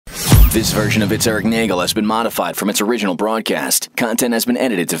This version of It's Erik Nagel has been modified from its original broadcast. Content has been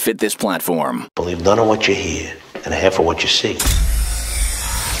edited to fit this platform. Believe none of what you hear and half of what you see.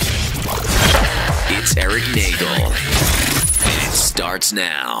 It's Erik Nagel. It starts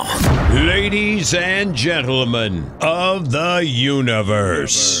now. Ladies and gentlemen of the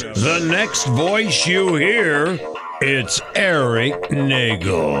universe, the next voice you hear, it's Erik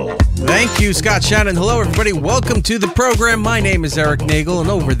Nagel. Thank you, Scott Shannon. Hello, everybody. Welcome to the program. My name is Erik Nagel, and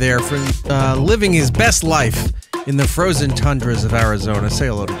over there, for living his best life in the frozen tundras of Arizona, say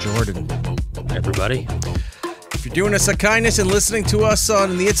hello to Jordan. Everybody. If you're doing us a kindness and listening to us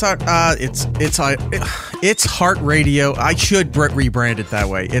on the It's Heart Radio. I should rebrand it that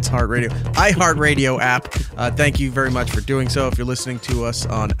way. It's Heart Radio. iHeartRadio app. Thank you very much for doing so. If you're listening to us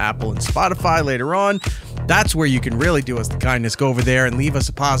on Apple and Spotify later on, that's where you can really do us the kindness. Go over there and leave us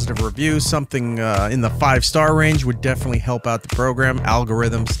a positive review. Something in the 5-star range would definitely help out the program.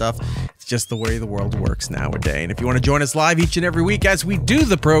 Algorithm stuff. It's just the way the world works nowadays. And if you want to join us live each and every week as we do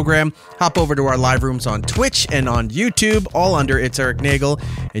the program, hop over to our live rooms on Twitch and on YouTube, all under It's Erik Nagel,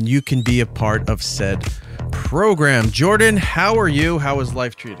 and you can be a part of said program. Jordan, how are you? How is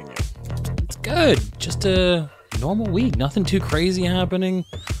life treating you? It's good. Just a normal week. Nothing too crazy happening.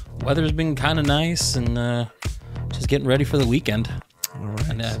 Weather's been kind of nice, and just getting ready for the weekend. All right.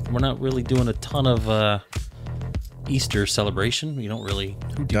 And we're not really doing a ton of Easter celebration. We don't really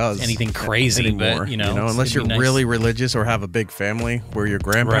do anything crazy anymore, but, you know unless you're really religious or have a big family where your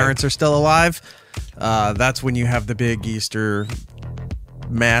grandparents are still alive. That's when you have the big Easter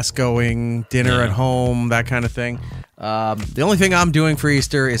mass going, dinner at home, that kind of thing. The only thing I'm doing for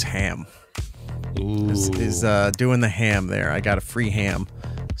Easter is ham. Is doing the ham there. I got a free ham.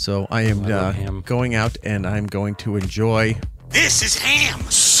 So I am going out and I'm going to enjoy. This is ham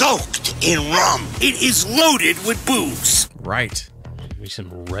soaked in rum. It is loaded with booze. Right.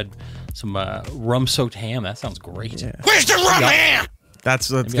 Some rum-soaked ham. That sounds great. Yeah. Where's the rum ham?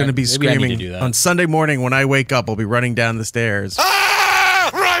 That's what's going to be screaming on Sunday morning when I wake up. I'll be running down the stairs. Ah,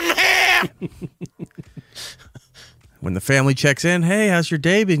 rum ham! When the family checks in, hey, how's your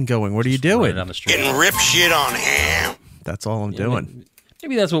day been going? What are you doing? Down the street. Getting RipSh1t on ham. That's all I'm doing.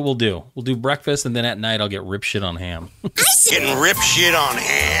 Maybe that's what we'll do. We'll do breakfast, and then at night I'll get RipSh1t on ham. Getting RipSh1t on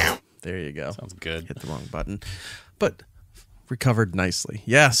ham. There you go. Sounds good. Hit the wrong button. But recovered nicely.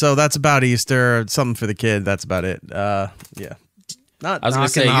 Yeah, so that's about Easter. Something for the kid. That's about it. Yeah. Not I was going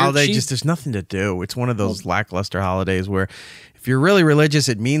to say, the holiday, just there's nothing to do. It's one of those lackluster holidays where if you're really religious,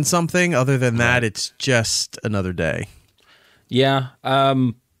 it means something. Other than that, it's just another day. Yeah.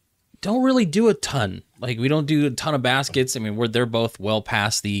 Don't really do a ton. Like, we don't do a ton of baskets. I mean, they're both well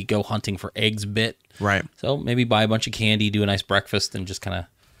past the go hunting for eggs bit. Right. So maybe buy a bunch of candy, do a nice breakfast, and just kind of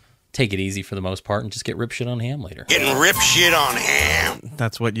take it easy for the most part and just get RipSh1t on ham later. Getting RipSh1t on ham.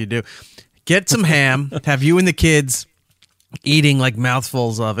 That's what you do. Get some ham, have you and the kids eating like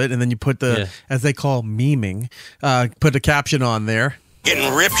mouthfuls of it, and then you put the, as they call memeing, put a caption on there. Getting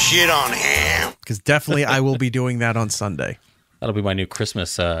RipSh1t on ham. Because definitely I will be doing that on Sunday. That'll be my new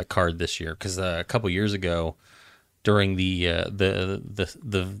Christmas card this year. Because a couple years ago, during the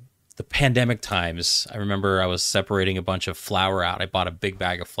pandemic times, I remember I was separating a bunch of flour out. I bought a big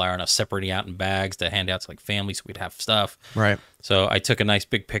bag of flour, and I was separating out in bags to hand out to like families so we'd have stuff. Right. So I took a nice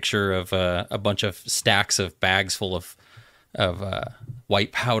big picture of a bunch of stacks of bags full of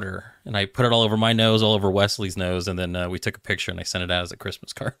white powder, and I put it all over my nose, all over Wesley's nose, and then we took a picture and I sent it out as a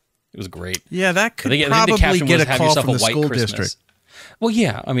Christmas card. It was great. Yeah, that could probably get a call from the school district. Well,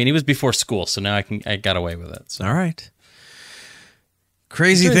 yeah. I mean, it was before school, so now I got away with it. So. All right.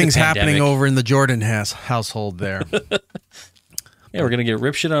 Crazy things happening over in the Jordan household there. Yeah, we're going to get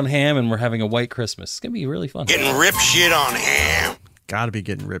RipSh1t on ham, and we're having a white Christmas. It's going to be really fun. Getting RipSh1t on ham. Got to be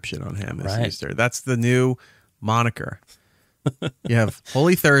getting RipSh1t on ham this Easter. That's the new moniker. You have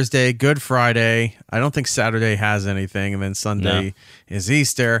Holy Thursday, Good Friday. I don't think Saturday has anything. And then Sunday is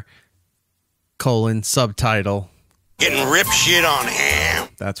Easter, subtitle. Getting RipSh1t on ham.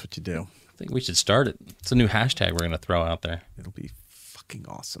 That's what you do. I think we should start it. It's a new hashtag we're going to throw out there. It'll be fucking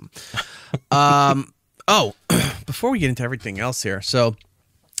awesome. Before we get into everything else here. So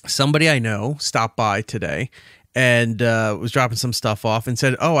somebody I know stopped by today and was dropping some stuff off and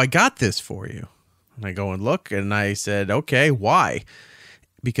said, "Oh, I got this for you." And I go and look, and I said, "Okay, why?"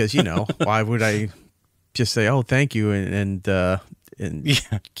 Because, why would I just say, "Oh, thank you," and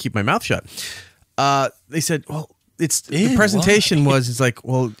keep my mouth shut? They said, "Well, the presentation it's like,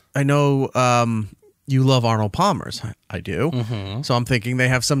 well, I know you love Arnold Palmer's. I do. Mm-hmm. So I'm thinking they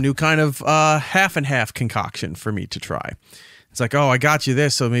have some new kind of half and half concoction for me to try. It's like, oh, I got you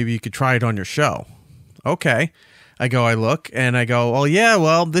this, so maybe you could try it on your show." Okay. I look, and I go, oh, yeah,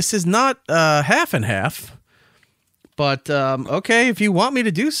 well, this is not half and half. But, okay, if you want me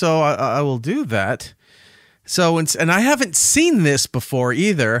to do so, I will do that. So, and I haven't seen this before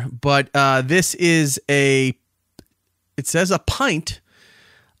either, but this is it says a pint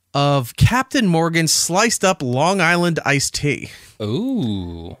of Captain Morgan's sliced up Long Island iced tea.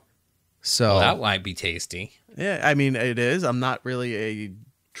 Ooh. So well, that might be tasty. Yeah, I mean, it is. I'm not really a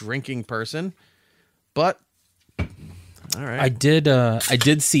drinking person, but all right. I did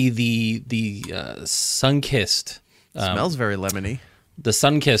see the Sunkissed. Smells very lemony. The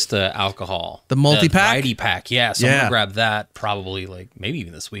Sunkissed alcohol. The multi-pack? The variety pack, yeah. So I'm going to grab that probably maybe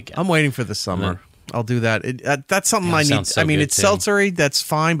even this weekend. I'm waiting for the summer. I'll do that. That's something I need. So I mean, it's too. seltzery. That's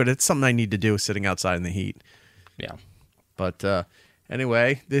fine, but it's something I need to do sitting outside in the heat. Yeah. But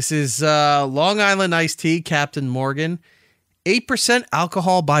anyway, this is Long Island iced tea, Captain Morgan. 8%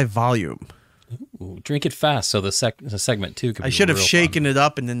 alcohol by volume. Ooh, drink it fast so the segment 2 could be I should have real shaken fun. it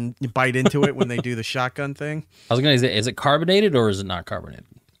up and then you bite into it when they do the shotgun thing. I was going to say, is it carbonated or is it not carbonated?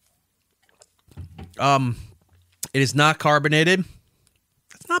 It is not carbonated.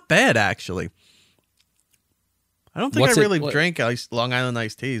 It's not bad, actually. I don't think I really drank Long Island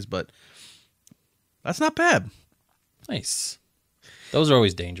iced teas, but that's not bad. Nice. Those are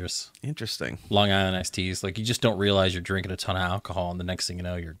always dangerous. Interesting. Long Island iced teas. Like, you just don't realize you're drinking a ton of alcohol, and the next thing you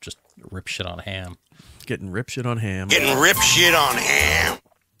know, you're just RipSh1t on ham. Getting RipSh1t on ham. Getting RipSh1t on ham.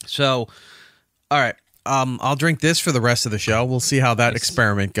 So, all right. I'll drink this for the rest of the show. We'll see how that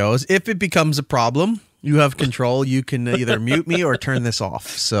experiment goes. If it becomes a problem, you have control. You can either mute me or turn this off.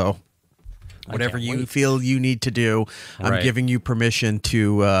 So, whatever you feel you need to do, I'm giving you permission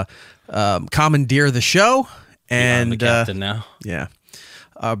to commandeer the show. And I'm the captain now. Yeah.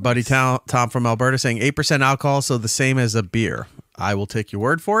 Buddy Tom from Alberta saying 8% alcohol, so the same as a beer. I will take your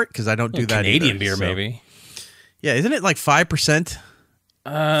word for it because I don't do that Canadian either, beer, so. maybe. Yeah, isn't it like 5%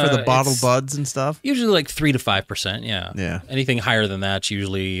 for the bottle buds and stuff? Usually like 3 to 5%, yeah. Yeah. Anything higher than that's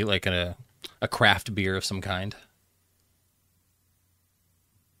usually like a craft beer of some kind.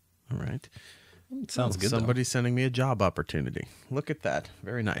 All right. It sounds good, Somebody's sending me a job opportunity. Look at that.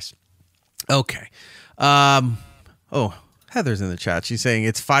 Very nice. Okay. Heather's in the chat. She's saying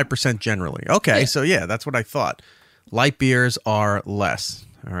it's 5% generally. Okay, so yeah, that's what I thought. Light beers are less.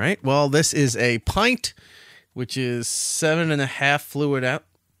 All right. Well, this is a pint, which is 7.5 fluid out.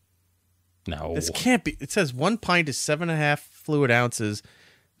 No. This can't be. It says 1 pint is 7.5 fluid ounces.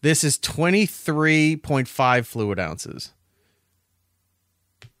 This is 23.5 fluid ounces.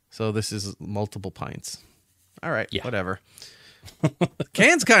 So this is multiple pints. All right, whatever.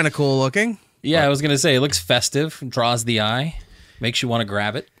 Can's kind of cool looking. Yeah, I was going to say, it looks festive, draws the eye, makes you want to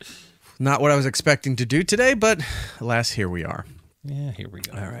grab it. Not what I was expecting to do today, but alas, here we are. Yeah, here we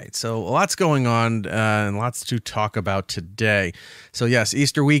go. All right, so lots going on and lots to talk about today. So yes,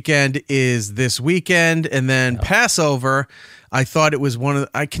 Easter weekend is this weekend, and then Passover, I thought it was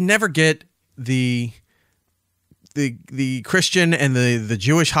I can never get the Christian and the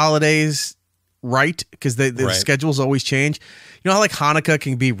Jewish holidays right, because the schedules always change. You know how like Hanukkah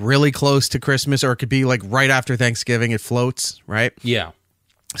can be really close to Christmas, or it could be like right after Thanksgiving, it floats, right? Yeah.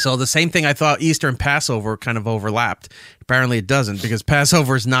 So the same thing, I thought Easter and Passover kind of overlapped. Apparently it doesn't, because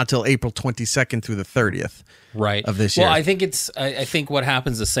Passover is not till April 22nd through the 30th of this year. Well, I think what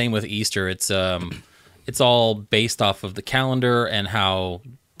happens the same with Easter. It's all based off of the calendar and how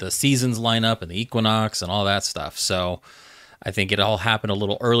the seasons line up and the equinox and all that stuff. So I think it all happened a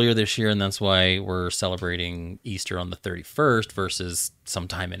little earlier this year, and that's why we're celebrating Easter on the 31st versus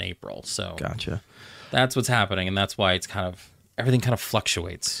sometime in April. So gotcha. That's what's happening, and that's why it's everything kind of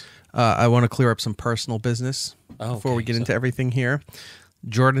fluctuates. I want to clear up some personal business before we get into everything here.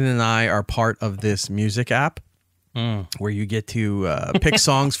 Jordan and I are part of this music app where you get to pick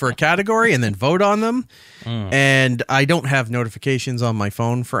songs for a category and then vote on them. And I don't have notifications on my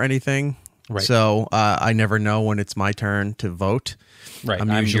phone for anything. Right. So I never know when it's my turn to vote. Right.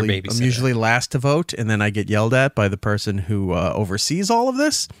 I'm usually last to vote, and then I get yelled at by the person who oversees all of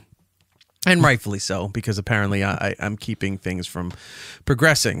this. And rightfully so, because apparently I'm keeping things from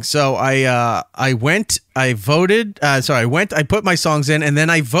progressing. So I put my songs in, and then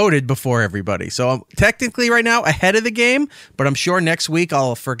I voted before everybody. So I'm technically right now ahead of the game, but I'm sure next week I'll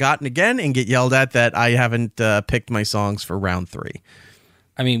have forgotten again and get yelled at that I haven't picked my songs for round 3.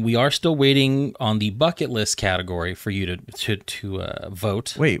 I mean, we are still waiting on the bucket list category for you to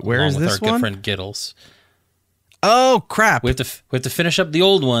vote. Wait, where is this one? With our good friend Giddles. Oh crap! We have to finish up the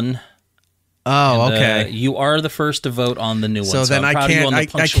old one. Oh, and, okay. You are the first to vote on the new one. So then I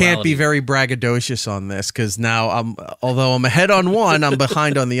can't be very braggadocious on this, because now although I'm ahead on one, I'm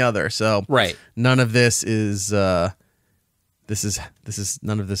behind on the other. So right. None of this is this is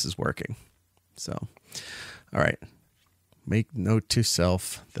none of this is working. So, all right. Make note to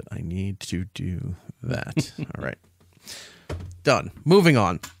self that I need to do that. All right. Done. Moving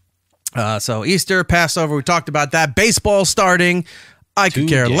on. So Easter, Passover, we talked about that. Baseball starting. I could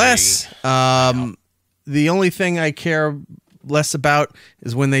care less. The only thing I care less about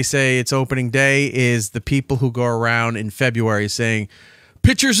is when they say it's opening day is the people who go around in February saying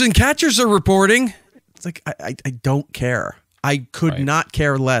pitchers and catchers are reporting. It's like, I don't care. I could not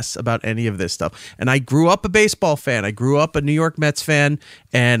care less about any of this stuff. And I grew up a baseball fan. I grew up a New York Mets fan,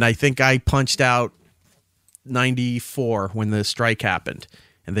 and I think I punched out 94 when the strike happened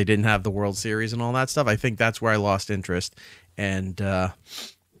and they didn't have the World Series and all that stuff. I think that's where I lost interest, and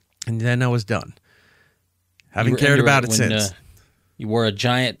then I was done. Haven't cared about it since. You wore a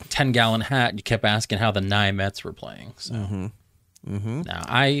giant 10-gallon hat and you kept asking how the Nye Mets were playing. So. Now,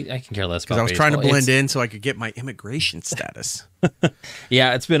 I can care less about baseball. Because I was trying to blend in so I could get my immigration status.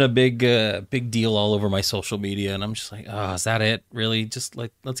 Yeah, it's been a big deal all over my social media, and I'm just like, oh, is that it? Really? Just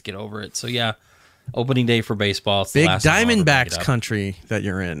like, let's get over it. So yeah, opening day for baseball. It's big Diamondbacks country that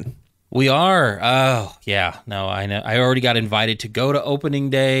you're in. We are. Oh, yeah. No, I know. I already got invited to go to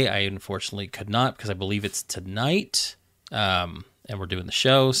opening day. I unfortunately could not because I believe it's tonight. And we're doing the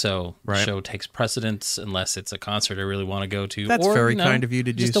show, so the show takes precedence unless it's a concert I really want to go to. That's very kind of you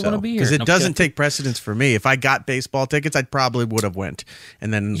to do so. Because it doesn't take precedence for me. If I got baseball tickets, I probably would have went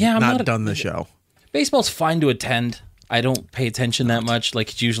and then not done the show. Baseball's fine to attend. I don't pay attention that much. Like,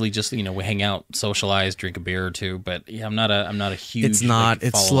 it's usually just, we hang out, socialize, drink a beer or two. But yeah, I'm not a huge. It's not.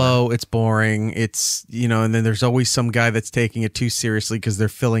 It's slow. It's boring. It's and then there's always some guy that's taking it too seriously because they're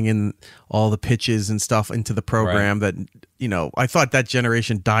filling in all the pitches and stuff into the program that. I thought that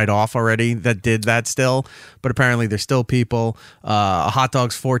generation died off already that did that still, but apparently there's still people. A hot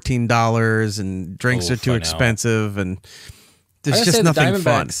dog's $14 and drinks are too expensive, and there's just nothing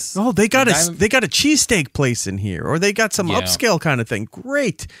fun. Oh, they got a cheesesteak place in here, or they got some upscale kind of thing.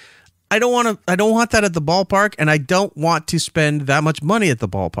 Great. I don't want that at the ballpark, and I don't want to spend that much money at the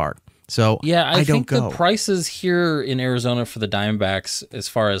ballpark. So yeah, I think the prices here in Arizona for the Diamondbacks, as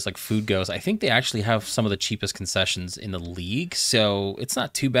far as like food goes, I think they actually have some of the cheapest concessions in the league. So it's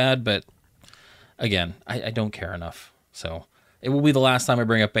not too bad, but again, I don't care enough. So it will be the last time I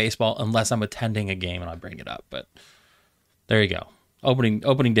bring up baseball unless I'm attending a game and I bring it up. But there you go.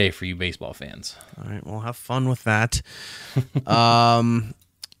 Opening day for you baseball fans. All right, well, have fun with that.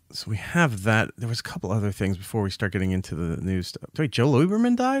 So we have that. There was a couple other things before we start getting into the news stuff. Wait, Joe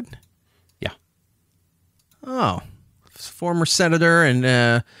Lieberman died? Yeah. Oh, former senator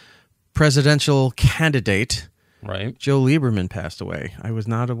and presidential candidate. Right. Joe Lieberman passed away. I was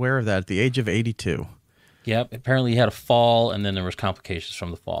not aware of that at the age of 82. Yep. Apparently he had a fall, and then there was complications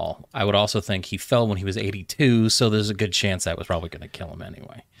from the fall. I would also think he fell when he was 82, so there's a good chance that was probably going to kill him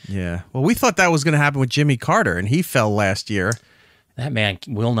anyway. Yeah. Well, we thought that was going to happen with Jimmy Carter, and he fell last year. That man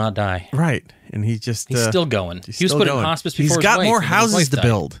will not die. Right. And he's still going. He was put in hospice before He's got his wife, more houses to died.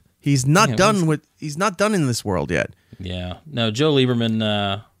 build. He's not done he's not done in this world yet. Yeah. No, Joe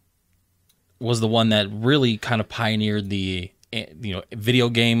Lieberman was the one that really kind of pioneered the video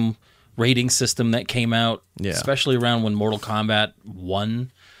game rating system that came out, especially around when Mortal Kombat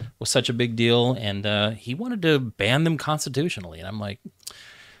 1 was such a big deal, and he wanted to ban them constitutionally. And I'm like,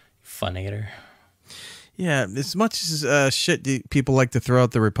 fun-hater. Yeah, as much as shit people like to throw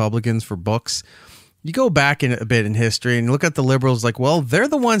out the Republicans for books, you go back a bit in history and look at the liberals like, well, they're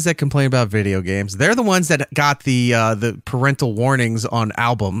the ones that complain about video games. They're the ones that got the parental warnings on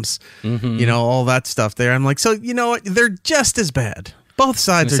albums, all that stuff there. I'm like, so you know what? They're just as bad. Both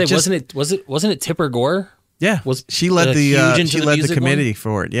sides are just. Wasn't it Tipper Gore? Yeah, she led the committee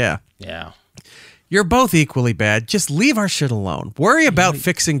for it. Yeah. Yeah. You're both equally bad. Just leave our shit alone. Worry about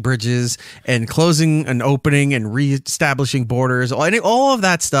fixing bridges and closing and opening and reestablishing borders, all of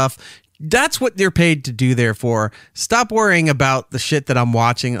that stuff. That's what you're paid to do there for. Stop worrying about the shit that I'm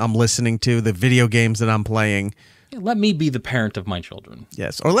watching, I'm listening to, the video games that I'm playing. Yeah, let me be the parent of my children.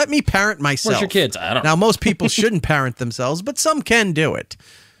 Yes, or let me parent myself. Where's your kids? I don't know. Now, most people shouldn't parent themselves, but some can do it.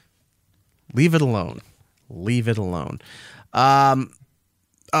 Leave it alone. Leave it alone.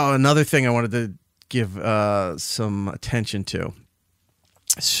 Another thing I wanted to give some attention to.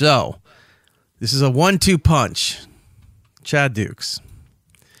 So, this is a 1-2 punch. Chad Dukes.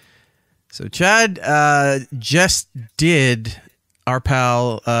 So, Chad just did our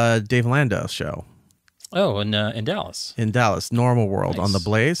pal Dave Landau's show. Oh, in Dallas. In Dallas, Normal World on the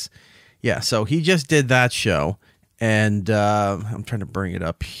Blaze. Yeah, so he just did that show, and I'm trying to bring it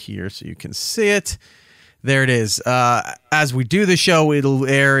up here so you can see it. There it is. As we do the show, it'll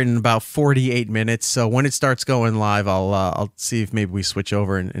air in about 48 minutes. So when it starts going live, I'll see if maybe we switch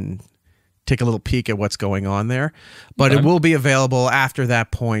over and take a little peek at what's going on there. But it will be available after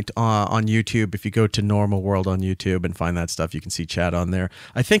that point on YouTube. If you go to Normal World on YouTube and find that stuff, you can see chat on there.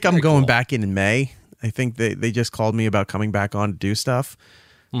 I think I'm going back in May. I think they just called me about coming back on to do stuff.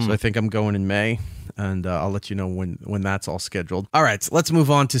 So I think I'm going in May, and I'll let you know when that's all scheduled. All right, so let's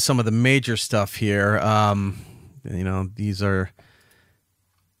move on to some of the major stuff here. These are...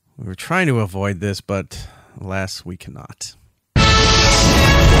 We were trying to avoid this, but alas, we cannot.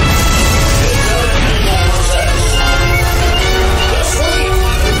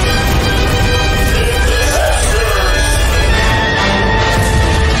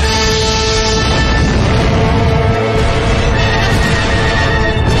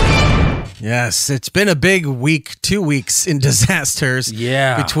 Yes, it's been a big week, 2 weeks in disasters.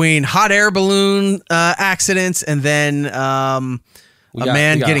 Yeah. Between hot air balloon accidents and then a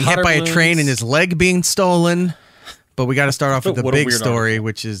man getting hit by a train and his leg being stolen. But we got to start off with the big story,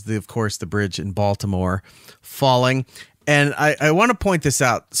 which is, of course, the bridge in Baltimore falling. And I want to point this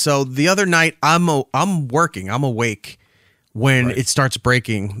out. So the other night, I'm awake when it starts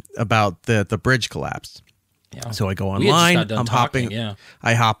breaking about the bridge collapsed. Yeah. So I go online, I'm hopping,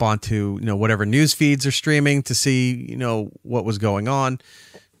 I hop onto, whatever news feeds are streaming to see, what was going on.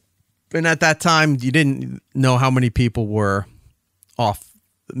 And at that time, you didn't know how many people were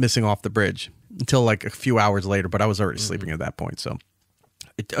missing off the bridge until like a few hours later, but I was already sleeping at that point. So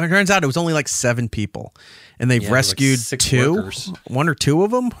it turns out it was only like 7 people, and they've rescued like 2. Workers. 1 or 2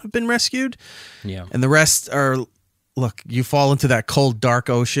 of them have been rescued. Yeah. And the rest are, look, you fall into that cold, dark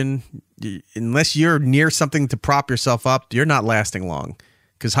ocean. Unless you're near something to prop yourself up, you're not lasting long,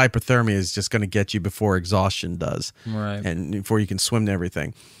 because hypothermia is just going to get you before exhaustion does, right? And before you can swim to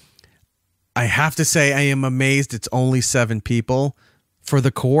everything. I have to say, I am amazed it's only 7 people for the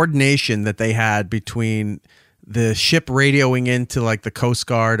coordination that they had between the ship radioing into like the Coast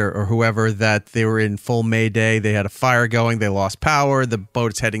Guard or whoever that they were in full Mayday. They had a fire going. They lost power. The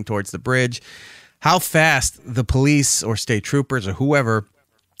boat's heading towards the bridge. How fast the police or state troopers or whoever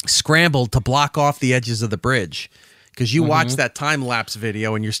scrambled to block off the edges of the bridge, because you watch that time-lapse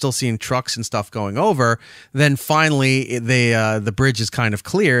video and you're still seeing trucks and stuff going over. Then finally the bridge is kind of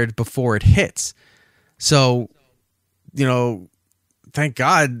cleared before it hits. So, thank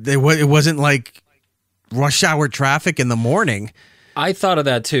God it wasn't like rush hour traffic in the morning. I thought of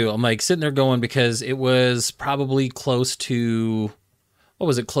that too. I'm like sitting there going, because it was probably close to... What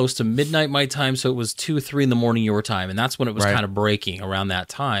was it, close to midnight my time? So it was 2 or 3 in the morning your time, and that's when it was kind of breaking around that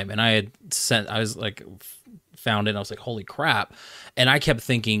time. And I found it, and I was like, holy crap. And I kept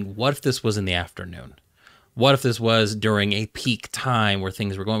thinking, what if this was in the afternoon? What if this was during a peak time where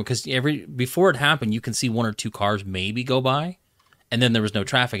things were going? Because before it happened, you can see 1 or 2 cars maybe go by, and then there was no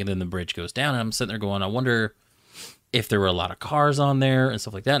traffic, and then the bridge goes down. And I'm sitting there going, I wonder if there were a lot of cars on there and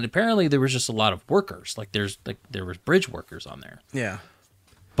stuff like that. And apparently there was just a lot of workers. There was bridge workers on there. Yeah.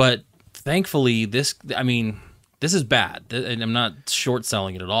 But thankfully, this is bad, and I'm not short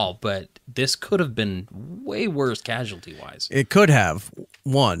selling it at all, but this could have been way worse casualty-wise. It could have,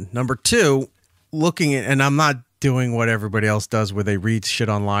 1. Number 2, looking at, and I'm not doing what everybody else does where they read shit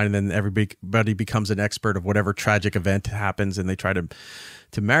online and then everybody becomes an expert of whatever tragic event happens and they try to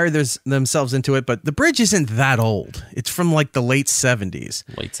marry themselves into it, but the bridge isn't that old. It's from like the late 70s.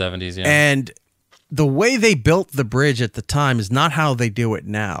 Late 70s, yeah. And the way they built the bridge at the time is not how they do it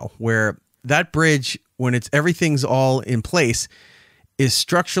now, where that bridge, when everything's all in place, is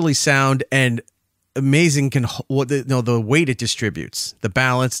structurally sound and amazing. The weight it distributes, the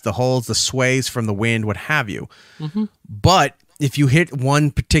balance, the holds, the sways from the wind, what have you. But if you hit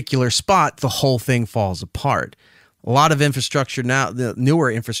one particular spot, the whole thing falls apart. A lot of infrastructure now, the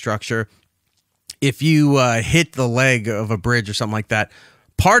newer infrastructure, if you hit the leg of a bridge or something like that,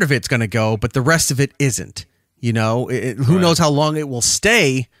 part of it's going to go, but the rest of it isn't. Who knows how long it will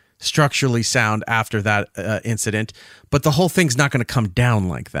stay structurally sound after that incident, but the whole thing's not going to come down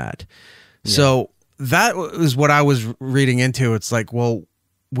like that. Yeah. So that was what I was reading into. It's like, well,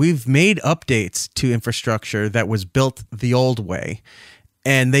 we've made updates to infrastructure that was built the old way,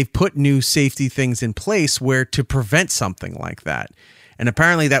 and they've put new safety things in place where to prevent something like that. And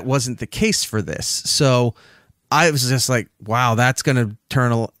apparently that wasn't the case for this. So I was just like, wow, that's going to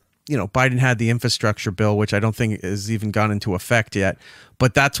turn Biden had the infrastructure bill, which I don't think has even gone into effect yet.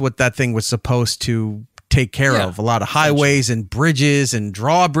 But that's what that thing was supposed to take care of. A lot of highways and bridges and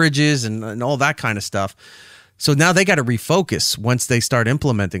drawbridges and all that kind of stuff. So now they got to refocus once they start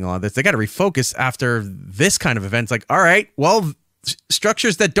implementing all this. They got to refocus after this kind of event. It's like, all right, well,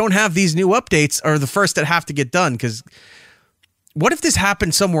 structures that don't have these new updates are the first that have to get done. Because what if this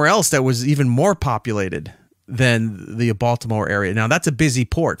happened somewhere else that was even more populated than the Baltimore area? Now, that's a busy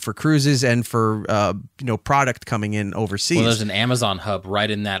port for cruises and for product coming in overseas. Well, there's an Amazon hub right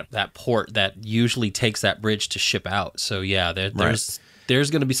in that port that usually takes that bridge to ship out. So yeah, there's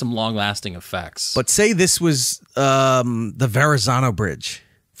going to be some long-lasting effects. But say this was the Verrazano Bridge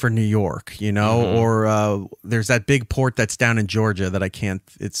for New York, or there's that big port that's down in Georgia that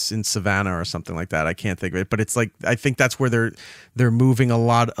it's in Savannah or something like that. I can't think of it, but it's like, I think that's where they're moving a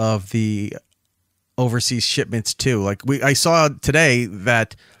lot of the overseas shipments too. Like I saw today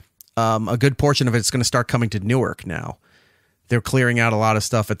that a good portion of it's going to start coming to Newark now. They're clearing out a lot of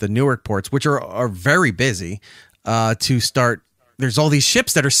stuff at the Newark ports, which are very busy to start. There's all these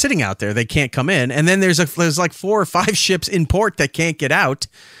ships that are sitting out there. They can't come in. And then there's like 4 or 5 ships in port that can't get out.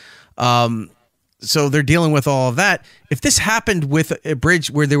 So they're dealing with all of that. If this happened with a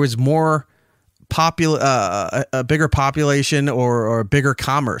bridge where there was more a bigger population or a bigger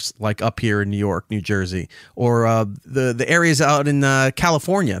commerce, like up here in New York, New Jersey, or the areas out in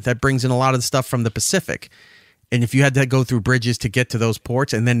California that brings in a lot of the stuff from the Pacific. And if you had to go through bridges to get to those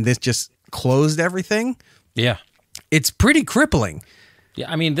ports and then this just closed everything. Yeah. It's pretty crippling.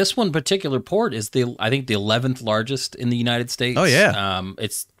 Yeah, I mean, this one particular port is I think the 11th largest in the United States. Oh yeah,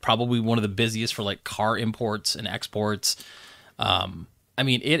 it's probably one of the busiest for like car imports and exports. I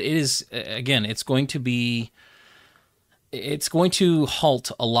mean, it is, again, it's going to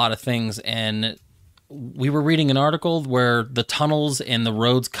halt a lot of things. And we were reading an article where the tunnels and the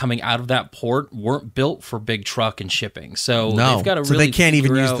roads coming out of that port weren't built for big truck and shipping. So they've got to really they can't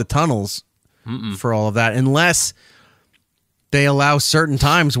even use the tunnels for all of that unless they allow certain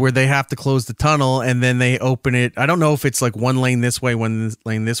times where they have to close the tunnel and then they open it. I don't know if it's like one lane this way, one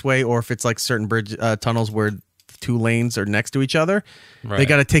lane this way, or if it's like certain bridge tunnels where 2 lanes are next to each other. Right. They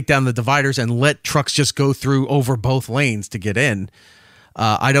got to take down the dividers and let trucks just go through over both lanes to get in.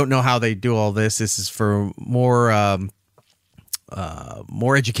 I don't know how they do all this. This is for more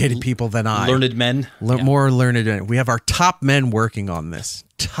educated people than I. Learned men. More learned men. We have our top men working on this.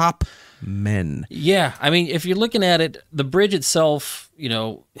 Top men. Yeah, I mean, if you're looking at it, the bridge itself,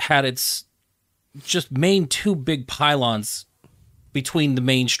 had its just main 2 big pylons between the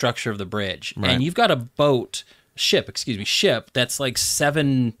main structure of the bridge. Right. And you've got a ship that's like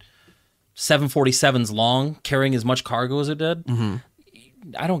 7 747s long, carrying as much cargo as it did. Mm-hmm.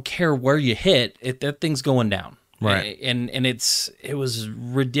 I don't care where you hit it, that thing's going down. Right. And it was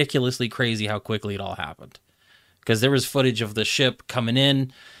ridiculously crazy how quickly it all happened. Because there was footage of the ship coming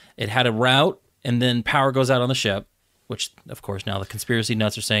in, it had a route, and then power goes out on the ship, which, of course, now the conspiracy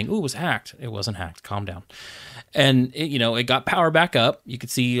nuts are saying, ooh, it was hacked. It wasn't hacked. Calm down. And, it got power back up. You could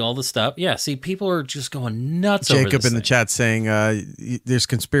see all the stuff. Yeah, see, people are just going nuts over this Jacob in the thing. chat saying there's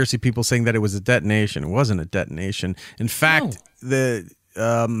conspiracy people saying that it was a detonation. It wasn't a detonation. In fact, the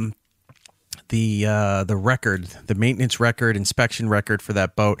record, the maintenance record, inspection record for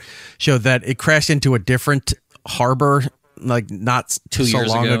that boat showed that it crashed into a different harbor, like not 2 so years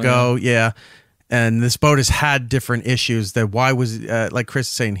long ago. Yeah. And this boat has had different issues. That why was, like Chris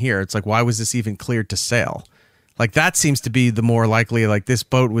is saying here, it's like, why was this even cleared to sail? Like, that seems to be the more likely, like, this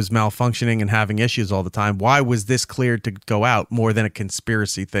boat was malfunctioning and having issues all the time. Why was this cleared to go out more than a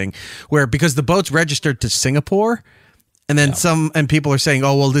conspiracy thing? Because the boat's registered to Singapore, and then and people are saying,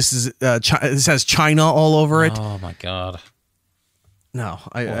 oh, well, this has China all over it. Oh, my God. No,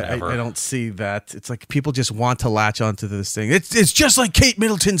 I don't see that. It's like people just want to latch onto this thing. It's just like Kate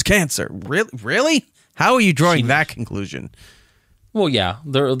Middleton's cancer. Really? How are you drawing that conclusion? Well, yeah,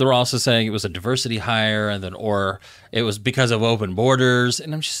 they're also saying it was a diversity hire, or it was because of open borders.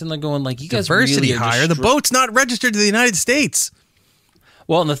 And I'm just sitting there going, like, you guys diversity really hire. The boat's not registered to the United States.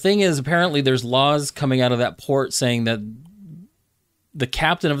 Well, and the thing is, apparently, there's laws coming out of that port saying that the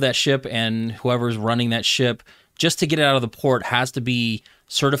captain of that ship and whoever's running that ship, just to get it out of the port, has to be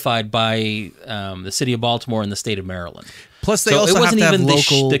certified by the city of Baltimore and the state of Maryland. Plus, they also have to have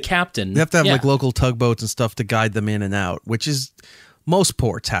local. The captain. They have to have like local tugboats and stuff to guide them in and out, which is most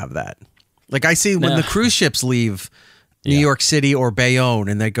ports have that. Like I see when the cruise ships leave New York City or Bayonne,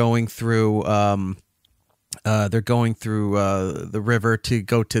 and they're going through the river to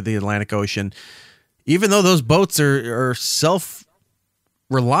go to the Atlantic Ocean. Even though those boats are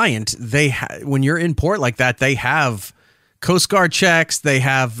self-reliant, when you're in port like that, they have Coast Guard checks. They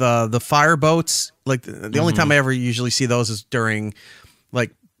have the fire boats. Like the only time I ever usually see those is during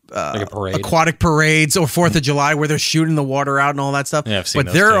like like a parade. aquatic parades or 4th of July where they're shooting the water out and all that stuff. Yeah, I've seen but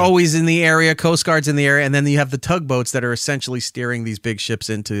those they're too. always in the area, Coast Guard's in the area, and then you have the tugboats that are essentially steering these big ships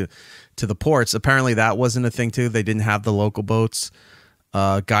into the ports. Apparently that wasn't a thing too. They didn't have the local boats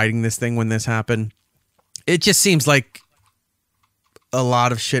guiding this thing when this happened. It just seems like a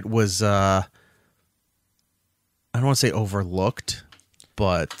lot of shit was I don't want to say overlooked,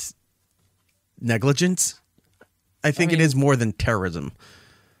 but negligence. I think it is more than terrorism.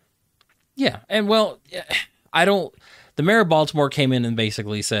 Yeah, and well, the mayor of Baltimore came in and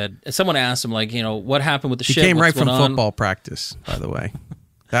basically said, someone asked him, like, what happened with the ship? He came What's right from going on? football practice, by the way.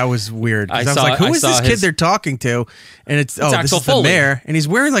 That was weird. 'Cause I was I like, who is this kid his- they're talking to? And it's this Axel is the Foley. mayor, and he's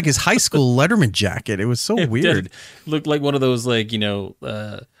wearing like his high school Letterman jacket. It was so weird. Did. Looked like one of those, like,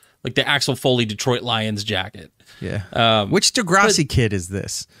 like the Axel Foley Detroit Lions jacket. Yeah. Which Degrassi kid is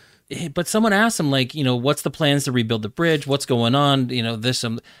this? But someone asked him, like, what's the plans to rebuild the bridge? What's going on? This.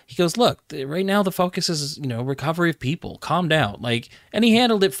 He goes, look, right now the focus is, recovery of people. Calm down. Like, and he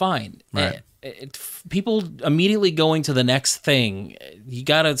handled it fine. Right. People immediately going to the next thing. You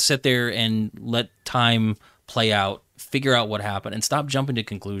got to sit there and let time play out, figure out what happened, and stop jumping to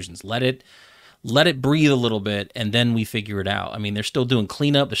conclusions. Let it breathe a little bit, and then we figure it out. I mean, they're still doing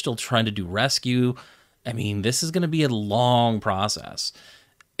cleanup. They're still trying to do rescue. I mean, this is going to be a long process.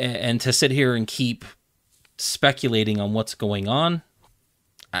 And to sit here and keep speculating on what's going on,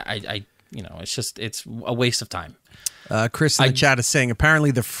 it's a waste of time. Chris in the chat is saying apparently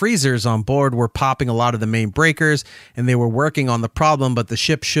the freezers on board were popping a lot of the main breakers, and they were working on the problem, but the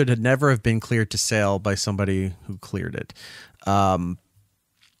ship should have never have been cleared to sail by somebody who cleared it.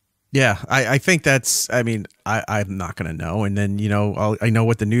 Yeah, I think that's, I'm not going to know. And then, I know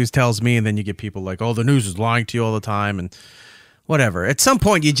what the news tells me, and then you get people like, oh, the news is lying to you all the time, and whatever. At some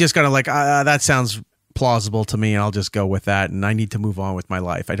point, you just got to like, that sounds plausible to me, and I'll just go with that, and I need to move on with my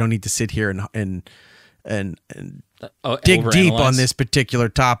life. I don't need to sit here and dig deep on this particular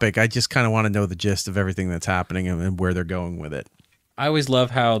topic. I just kind of want to know the gist of everything that's happening and where they're going with it. I always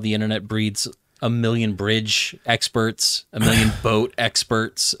love how the internet breeds a million bridge experts, a million boat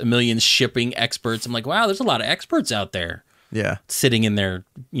experts, a million shipping experts. I'm like, wow, there's a lot of experts out there. Yeah. Sitting in their,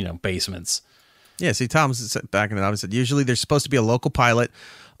 basements. Yeah, see, Tom's backing it up and said, usually there's supposed to be a local pilot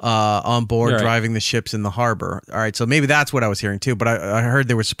on board driving the ships in the harbor. All right, so maybe that's what I was hearing too, but I heard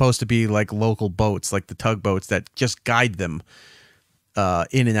there was supposed to be like local boats, like the tugboats that just guide them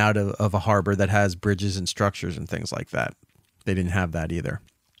in and out of a harbor that has bridges and structures and things like that. They didn't have that either.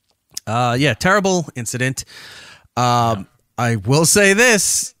 Yeah, terrible incident. I will say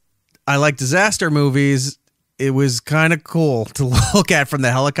this. I like disaster movies. It was kind of cool to look at from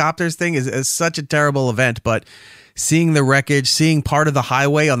the helicopters thing. Is such a terrible event, but seeing the wreckage, seeing part of the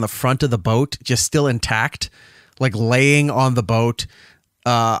highway on the front of the boat just still intact, like laying on the boat.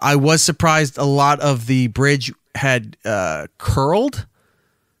 I was surprised a lot of the bridge had curled.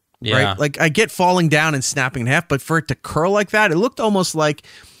 Yeah. Right? Like I get falling down and snapping in half, but for it to curl like that, it looked almost like,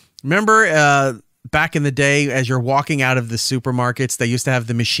 remember back in the day as you're walking out of the supermarkets, they used to have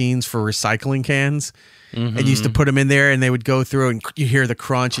the machines for recycling cans. Mm-hmm. And you used to put them in there and they would go through and you hear the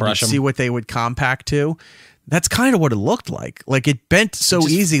crunch and you see what they would compact to. That's kind of what it looked like. Like it bent so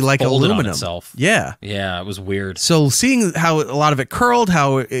easy, like aluminum. On itself. Yeah. Yeah, it was weird. So seeing how a lot of it curled,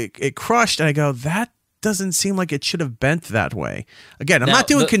 how it crushed, and I go, that doesn't seem like it should have bent that way. Again, I'm not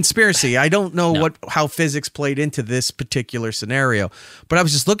doing conspiracy. I don't know how physics played into this particular scenario, but I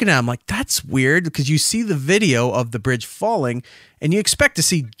was just looking at it, I'm like, that's weird, because you see the video of the bridge falling and you expect to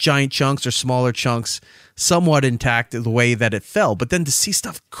see giant chunks or smaller chunks somewhat intact the way that it fell, but then to see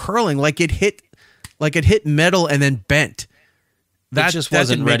stuff curling like it hit metal and then bent. That just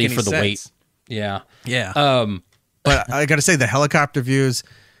wasn't ready for the weight. Yeah. Yeah. But I got to say, the helicopter views,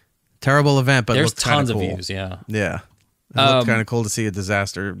 terrible event, but there's looked tons of cool. views. Yeah. Yeah. It looked kind of cool to see a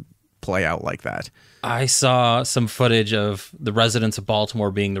disaster play out like that. I saw some footage of the residents of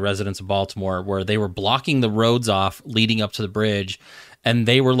Baltimore being the residents of Baltimore, where they were blocking the roads off leading up to the bridge. And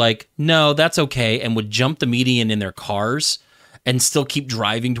they were like, no, that's okay. And would jump the median in their cars and still keep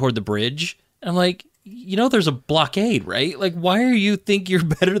driving toward the bridge. And I'm like, there's a blockade, right? Like, why do you think you're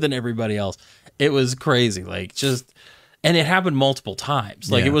better than everybody else? It was crazy. Like, and it happened multiple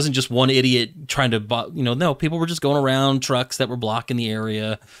times. Like, it wasn't just one idiot trying to, no, people were just going around, trucks that were blocking the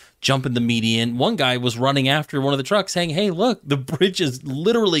area, jumping the median. One guy was running after one of the trucks saying, hey, look, the bridge is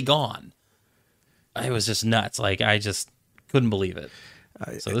literally gone. It was just nuts. Like, I just couldn't believe it.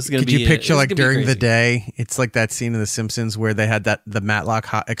 So this is going to be. Could you picture like during the day? It's like that scene in The Simpsons where they had the Matlock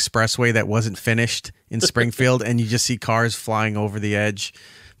Expressway that wasn't finished in Springfield, and you just see cars flying over the edge.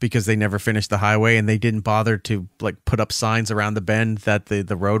 because they never finished the highway and they didn't bother to like put up signs around the bend that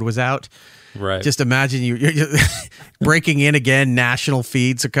the road was out. Right. Just imagine you're breaking in again. National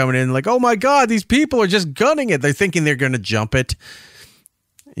feeds are coming in like, oh my God, these people are just gunning it. They're thinking they're going to jump it.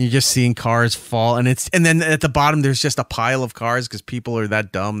 You're just seeing cars fall, and then at the bottom there's just a pile of cars because people are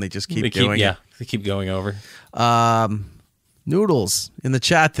that dumb. They just keep going. Yeah, they keep going over. Noodles in the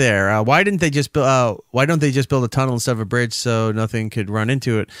chat there. Why don't they just build a tunnel instead of a bridge so nothing could run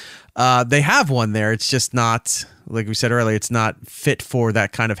into it? They have one there. It's just not, like we said earlier, it's not fit for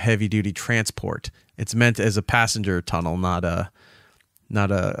that kind of heavy duty transport. It's meant as a passenger tunnel, not a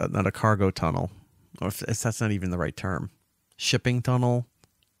cargo tunnel, or if that's not even the right term. Shipping tunnel,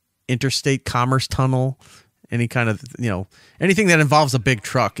 interstate commerce tunnel, any kind of anything that involves a big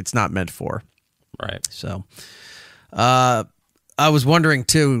truck. It's not meant for. Right. So. I was wondering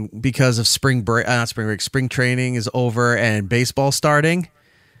too, because of spring training is over and baseball starting.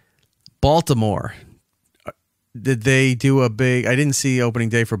 Baltimore, did they do a big? I didn't see opening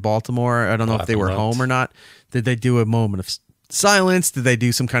day for Baltimore. I don't know if they were home or not. Did they do a moment of silence? Did they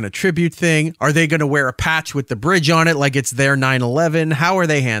do some kind of tribute thing? Are they going to wear a patch with the bridge on it like it's their 9/11? How are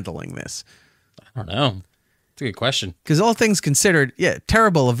they handling this? I don't know. It's a good question. Because all things considered, yeah,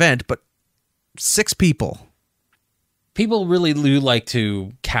 terrible event, but 6 people. People really do like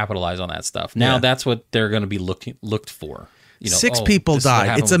to capitalize on that stuff. Now that's what they're going to be looked for. 6 people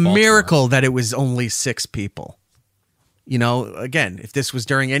died. It's a miracle that it was only 6 people. Again, if this was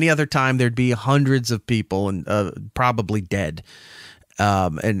during any other time, there'd be hundreds of people and probably dead,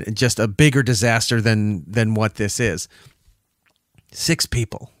 and just a bigger disaster than what this is. 6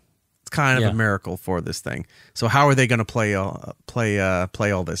 people. It's kind of a miracle for this thing. So how are they going to play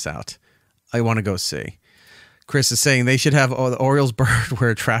all this out? I want to go see. Chris is saying they should have the Orioles bird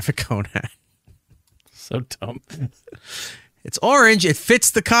wear a traffic cone hat. So dumb. It's orange. It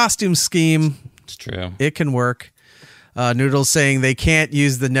fits the costume scheme. It's true. It can work. Noodles saying they can't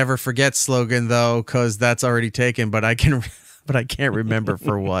use the "Never Forget" slogan though, because that's already taken. But I can't remember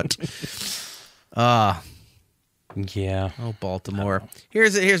for what. Yeah. Oh, Baltimore.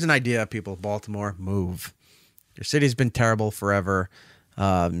 Here's an idea, people. Baltimore, move. Your city's been terrible forever.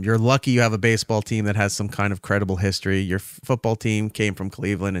 You're lucky you have a baseball team that has some kind of credible history. Your football team came from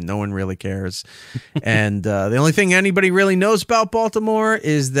Cleveland and no one really cares. And the only thing anybody really knows about Baltimore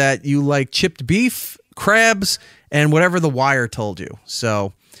is that you like chipped beef, crabs, and whatever The Wire told you.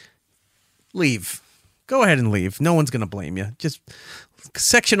 So leave. Go ahead and leave. No one's going to blame you. Just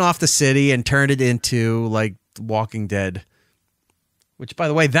section off the city and turn it into like Walking Dead. Which, by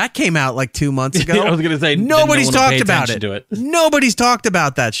the way, that came out like 2 months ago. I was going to say, nobody's talked about it. Nobody's talked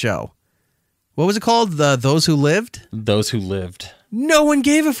about that show. What was it called? Those Who Lived? Those Who Lived. No one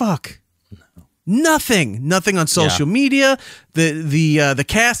gave a fuck. No. Nothing on social media. The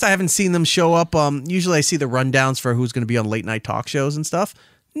cast, I haven't seen them show up. Usually I see the rundowns for who's going to be on late night talk shows and stuff.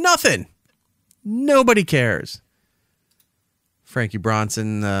 Nothing. Nobody cares. Frankie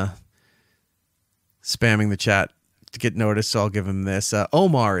Bronson spamming the chat to get noticed, so I'll give him this.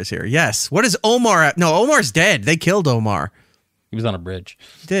 Omar is here. Yes. What is Omar at? No, Omar's dead. They killed Omar. He was on a bridge.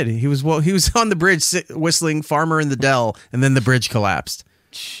 He did. He was on the bridge whistling Farmer in the Dell, and then the bridge collapsed.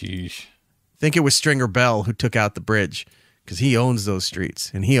 Sheesh. I think it was Stringer Bell who took out the bridge because he owns those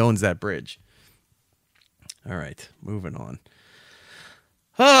streets, and he owns that bridge. All right, moving on.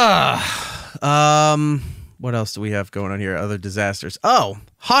 What else do we have going on here? Other disasters. Oh,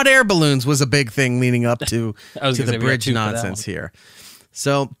 hot air balloons was a big thing leading up to the bridge nonsense here.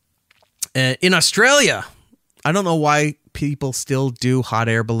 So in Australia, I don't know why people still do hot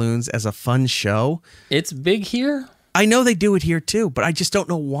air balloons as a fun show. It's big here. I know they do it here too, but I just don't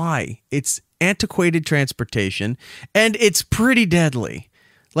know why. It's antiquated transportation and it's pretty deadly.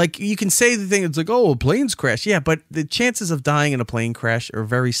 Like, you can say the thing, it's like, oh, planes crash. Yeah, but the chances of dying in a plane crash are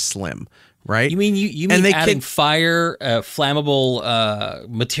very slim, right? You mean adding fire, flammable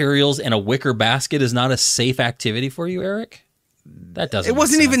materials, and a wicker basket is not a safe activity for you, Eric? That doesn't. It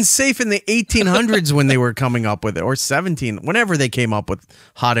wasn't even safe in the 1800s when they were coming up with it, or 17, whenever they came up with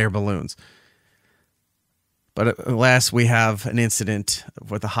hot air balloons. But at last, we have an incident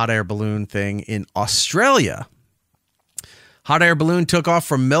with a hot air balloon thing in Australia. Hot air balloon took off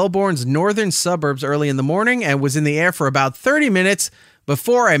from Melbourne's northern suburbs early in the morning and was in the air for about 30 minutes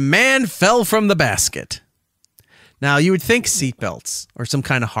before a man fell from the basket. Now, you would think seatbelts or some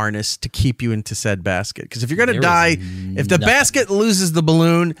kind of harness to keep you into said basket. Because if you're going to die, if the basket loses the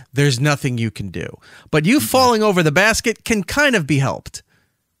balloon, there's nothing you can do. But you falling over the basket can kind of be helped.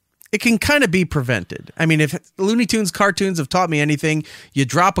 It can kind of be prevented. I mean, if Looney Tunes cartoons have taught me anything, you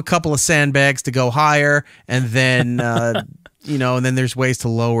drop a couple of sandbags to go higher, and then and then there's ways to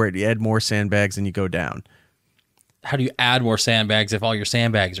lower it. You add more sandbags and you go down. How do you add more sandbags if all your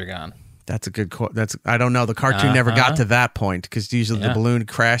sandbags are gone? That's a good I don't know. The cartoon never got to that point because usually the balloon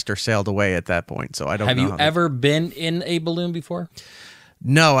crashed or sailed away at that point. So I don't know. Have you ever been in a balloon before?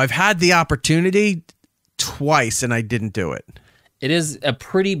 No, I've had the opportunity twice and I didn't do it. It is a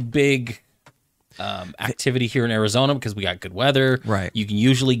pretty big activity here in Arizona because we got good weather. Right. You can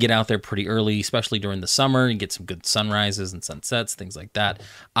usually get out there pretty early, especially during the summer, and get some good sunrises and sunsets, things like that.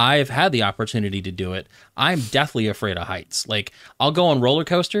 I've had the opportunity to do it. I'm deathly afraid of heights. Like, I'll go on roller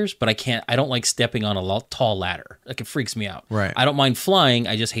coasters, but I don't like stepping on a tall ladder. Like, it freaks me out. Right. I don't mind flying.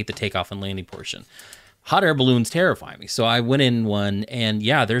 I just hate the takeoff and landing portion. Hot air balloons terrify me. So I went in one, and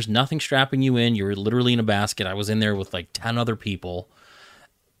yeah, there's nothing strapping you in. You're literally in a basket. I was in there with like 10 other people.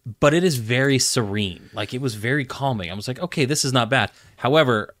 But it is very serene. Like, it was very calming. I was like, okay, this is not bad.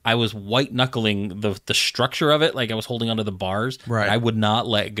 However, I was white knuckling the structure of it. Like, I was holding onto the bars. Right. And I would not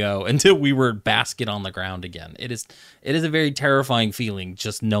let go until we were basket on the ground again. It is a very terrifying feeling,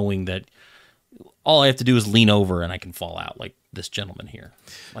 just knowing that all I have to do is lean over and I can fall out, like this gentleman here.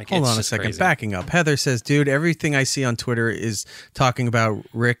 Like, Hold it's on a just second. crazy. Backing up. Heather says, dude, everything I see on Twitter is talking about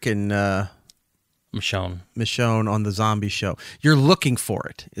Rick and Michonne on the zombie show. You're looking for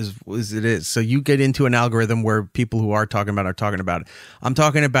it, is it is. So you get into an algorithm where people who are talking about it. I'm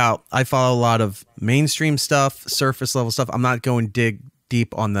talking about, I follow a lot of mainstream stuff, surface level stuff. I'm not going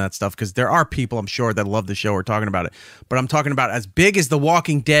deep on that stuff because there are people, I'm sure, that love the show or talking about it. But I'm talking about, as big as The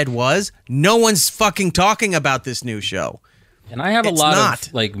Walking Dead was, no one's fucking talking about this new show. And I have a lot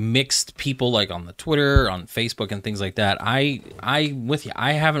of like mixed people, like on the Twitter, on Facebook, and things like that. I'm with you.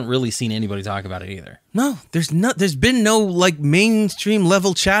 I haven't really seen anybody talk about it either. No, there's been no like mainstream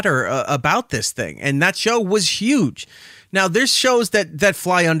level chatter about this thing, and that show was huge. Now there's shows that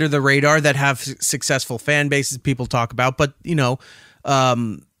fly under the radar that have successful fan bases people talk about, but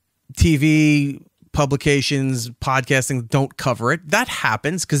TV publications, podcasting don't cover it. That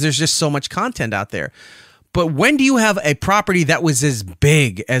happens because there's just so much content out there. But when do you have a property that was as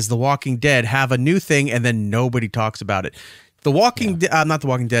big as The Walking Dead have a new thing and then nobody talks about it? The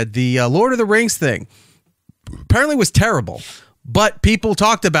Lord of the Rings thing apparently was terrible, but people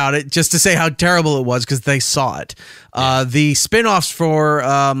talked about it just to say how terrible it was because they saw it. The spin-offs for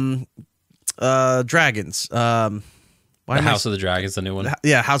Dragons. The House of the Dragons, the new one.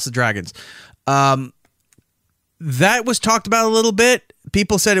 Yeah, House of Dragons. That was talked about a little bit.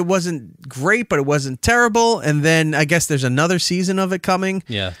 People said it wasn't great, but it wasn't terrible. And then I guess there's another season of it coming.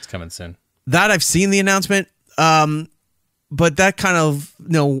 Yeah, it's coming soon. That I've seen the announcement. But that kind of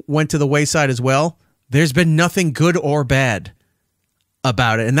went to the wayside as well. There's been nothing good or bad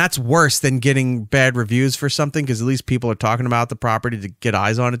about it. And that's worse than getting bad reviews for something because at least people are talking about the property to get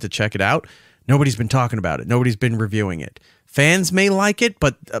eyes on it, to check it out. Nobody's been talking about it. Nobody's been reviewing it. Fans may like it,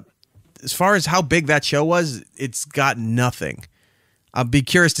 but as far as how big that show was, it's got nothing. I'll be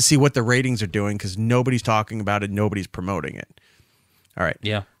curious to see what the ratings are doing because nobody's talking about it. Nobody's promoting it. All right.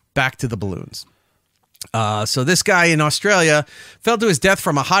 Yeah. Back to the balloons. So this guy in Australia fell to his death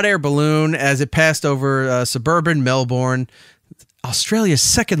from a hot air balloon as it passed over suburban Melbourne, Australia's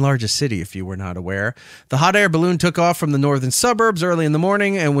second largest city, if you were not aware. The hot air balloon took off from the northern suburbs early in the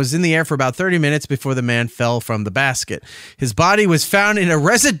morning and was in the air for about 30 minutes before the man fell from the basket. His body was found in a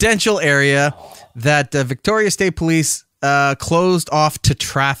residential area that Victoria State Police closed off to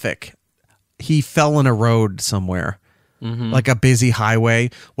traffic. He fell in a road somewhere, like a busy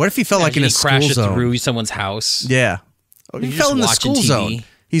highway. What if he fell like in a school zone? Through someone's house. Yeah. He fell in the school zone.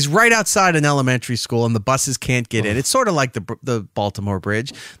 He's right outside an elementary school, and the buses can't get in. It's sort of like the Baltimore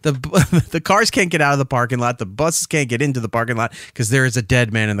Bridge. The cars can't get out of the parking lot. The buses can't get into the parking lot because there is a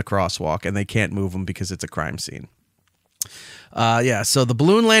dead man in the crosswalk, and they can't move him because it's a crime scene. So the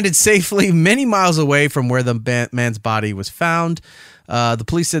balloon landed safely many miles away from where the man's body was found. The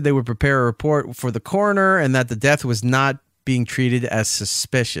police said they would prepare a report for the coroner and that the death was not being treated as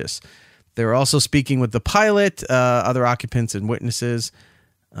suspicious. They were also speaking with the pilot, other occupants, and witnesses.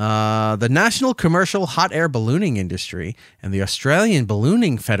 The National Commercial Hot Air Ballooning Industry and the Australian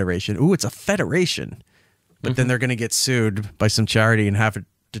Ballooning Federation. Ooh, it's a federation. But then they're going to get sued by some charity and have it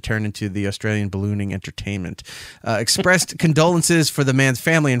to turn into the Australian Ballooning Entertainment. Expressed condolences for the man's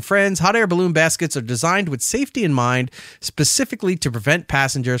family and friends. Hot air balloon baskets are designed with safety in mind, specifically to prevent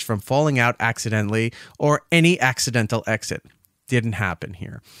passengers from falling out accidentally or any accidental exit. Didn't happen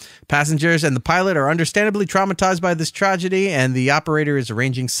here. Passengers and the pilot are understandably traumatized by this tragedy, and the operator is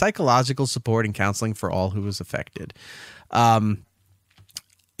arranging psychological support and counseling for all who was affected.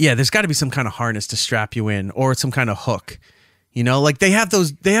 There's got to be some kind of harness to strap you in or some kind of hook. You know, like they have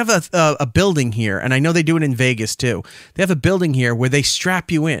a building here, and I know they do it in Vegas too. They have a building here where they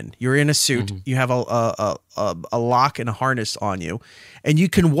strap you in. You're in a suit. You have a lock and a harness on you, and you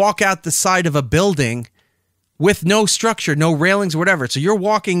can walk out the side of a building with no structure, no railings, or whatever. So you're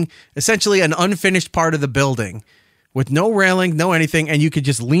walking essentially an unfinished part of the building with no railing, no anything, and you could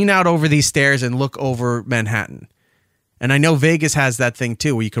just lean out over these stairs and look over Manhattan. And I know Vegas has that thing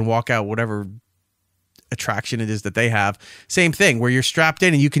too, where you can walk out whatever attraction it is that they have. Same thing, where you're strapped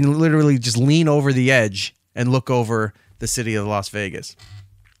in and you can literally just lean over the edge and look over the city of Las Vegas.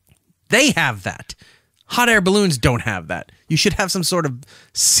 They have that. Hot air balloons don't have that. You should have some sort of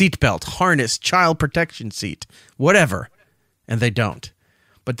seatbelt, harness, child protection seat, whatever. And they don't.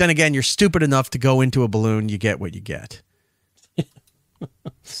 But then again, you're stupid enough to go into a balloon, you get what you get.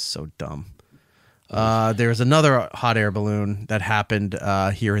 So dumb. There's another hot air balloon that happened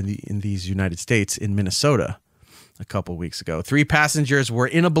here in these United States in Minnesota a couple weeks ago. 3 passengers were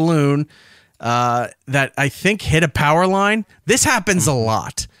in a balloon that I think hit a power line. This happens a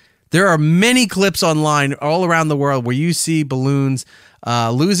lot. There are many clips online all around the world where you see balloons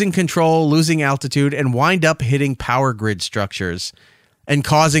losing control, losing altitude, and wind up hitting power grid structures and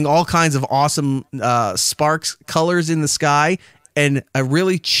causing all kinds of awesome sparks, colors in the sky, and a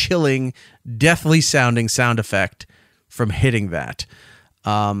really chilling, deathly sounding sound effect from hitting that.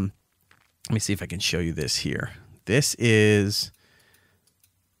 Let me see if I can show you this here. This is,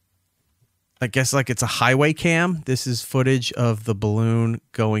 I guess, like it's a highway cam. This is footage of the balloon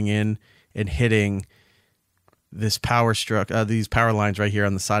going in and hitting this these power lines right here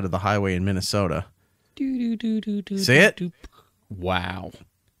on the side of the highway in Minnesota. See it? Wow.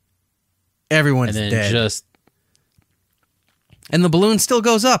 Everyone's dead. And the balloon still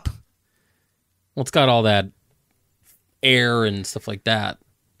goes up. Well, it's got all that air and stuff like that.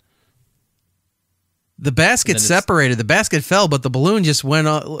 The basket separated. The basket fell, but the balloon just went.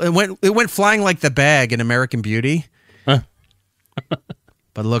 It went flying like the bag in American Beauty. Huh.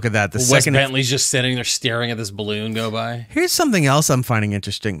 But look at that. Wes Bentley's just sitting there staring at this balloon go by. Here's something else I'm finding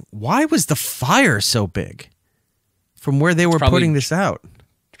interesting. Why was the fire so big from where they were putting this out?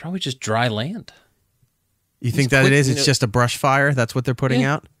 It's probably just dry land. You think that it is? It's just a brush fire. That's what they're putting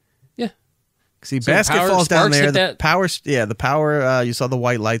out. Yeah. See, so basket falls down there. The power. Yeah, the power. You saw the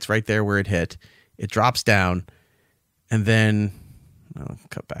white lights right there where it hit. It drops down, and then I'll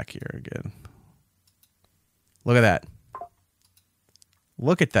cut back here again. Look at that.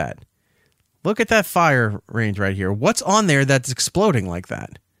 Look at that. Look at that fire range right here. What's on there that's exploding like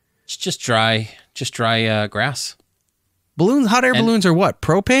that? It's just dry grass. Hot air balloons are what?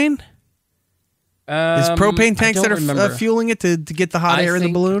 Propane? Is propane tanks that are fueling it to get the hot air in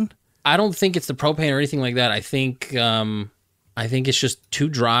the balloon? I don't think it's the propane or anything like that. I think it's just too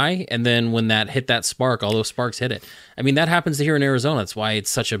dry, and then when that hit that spark, all those sparks hit it. I mean, that happens here in Arizona. That's why it's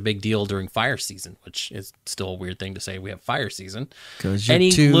such a big deal during fire season, which is still a weird thing to say. We have fire season. Because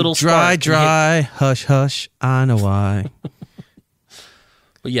you're too little dry, hush, hush, I know why.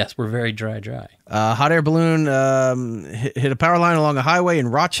 But yes, we're very dry. Hot air balloon hit a power line along a highway in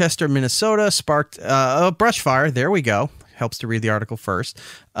Rochester, Minnesota, sparked a brush fire. There we go. Helps to read the article first.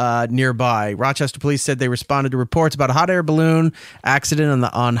 Nearby, Rochester police said they responded to reports about a hot air balloon accident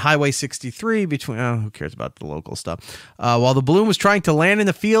on Highway 63 between. Who cares about the local stuff? While the balloon was trying to land in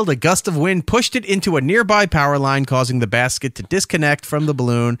the field, a gust of wind pushed it into a nearby power line, causing the basket to disconnect from the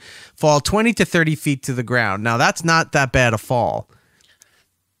balloon, fall 20 to 30 feet to the ground. Now that's not that bad a fall.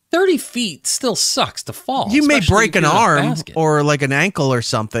 30 feet still sucks to fall. You may break an arm or like an ankle or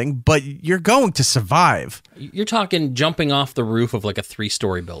something, but you're going to survive. You're talking jumping off the roof of like a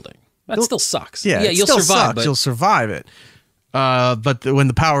 3-story building. That still sucks. Yeah, you'll survive. Sucks. But you'll survive it. But when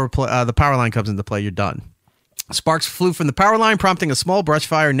the power line comes into play, you're done. Sparks flew from the power line, prompting a small brush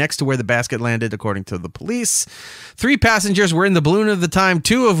fire next to where the basket landed, according to the police. 3 passengers were in the balloon at the time,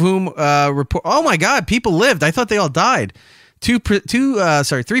 2 of whom report. Oh my God, people lived. I thought they all died. 3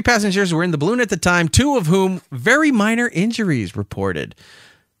 passengers were in the balloon at the time, 2 of whom very minor injuries reported.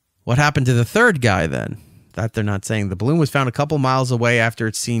 What happened to the third guy then? That they're not saying. The balloon was found a couple miles away after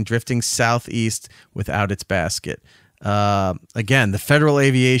it's seen drifting southeast without its basket. Again, the Federal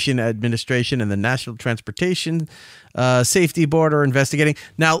Aviation Administration and the National Transportation Safety Board are investigating.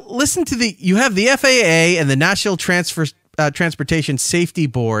 Now, listen to you have the FAA and the National Transportation Safety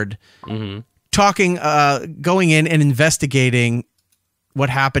Board talking, going in and investigating what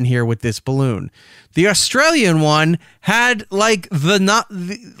happened here with this balloon. The Australian one had like the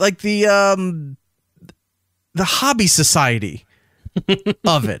hobby society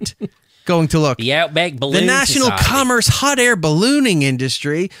of it going to look. The Outback Balloon The National Society. Commerce Hot Air Ballooning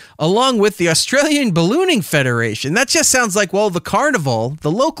Industry, along with the Australian Ballooning Federation. That just sounds like, well, the carnival,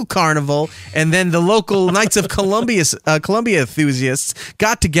 the local carnival, and then the local Knights of Columbia enthusiasts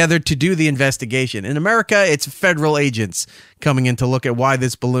got together to do the investigation. In America, it's federal agents coming in to look at why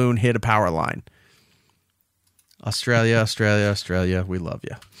this balloon hit a power line. Australia, we love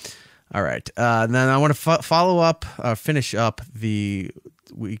you. All right. And then I want to finish up the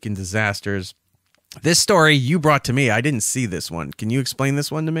week in disasters. This story you brought to me, I didn't see this one. Can you explain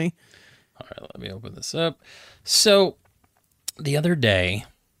this one to me? All right, let me open this up. So the other day,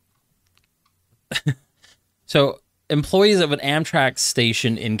 employees of an Amtrak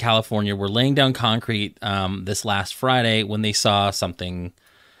station in California were laying down concrete this last Friday when they saw something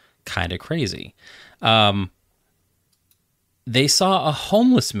kind of crazy. They saw a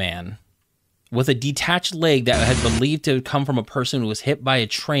homeless man with a detached leg that had believed to come from a person who was hit by a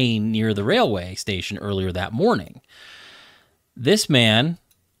train near the railway station earlier that morning. This man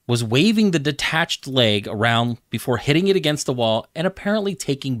was waving the detached leg around before hitting it against the wall and apparently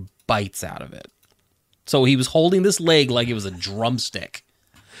taking bites out of it. So he was holding this leg like it was a drumstick.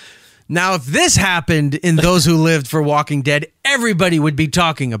 Now, if this happened in Those Who Lived for Walking Dead, everybody would be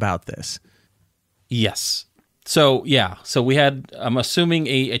talking about this. Yes. So, yeah. So we had, I'm assuming,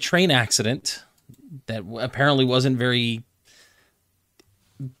 a train accident that apparently wasn't very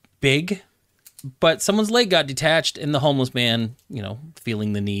big, but someone's leg got detached and the homeless man,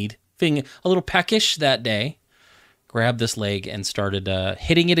 feeling the need, feeling a little peckish that day, grabbed this leg and started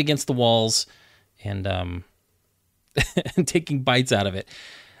hitting it against the walls and and taking bites out of it.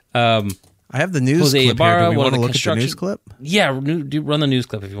 I have the news Jose clip Ibarra, here. Do we one of want to the look at the news clip? Yeah, run the news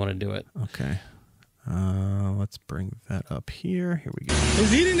clip if you want to do it. Okay. Let's bring that up here. Here we go.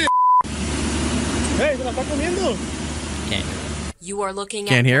 Can't hear it. You are looking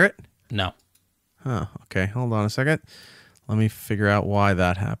Can't hear it? No. Oh, okay. Hold on a second. Let me figure out why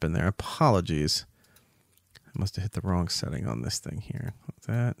that happened there. Apologies. I must have hit the wrong setting on this thing here. What's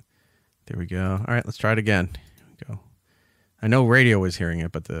that? There we go. All right, let's try it again. Here we go. I know radio was hearing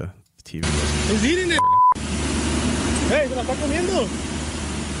it, but the TV wasn't.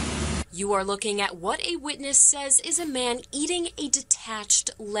 You are looking at what a witness says is a man eating a detached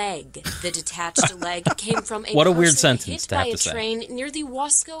leg. The detached leg came from a What a weird person sentence hit to have by a to say. train near the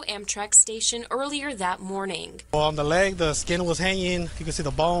Wasco Amtrak station earlier that morning. On the leg, the skin was hanging. You can see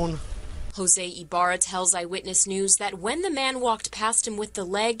the bone. Jose Ibarra tells Eyewitness News that when the man walked past him with the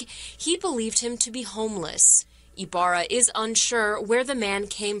leg, he believed him to be homeless. Ibarra is unsure where the man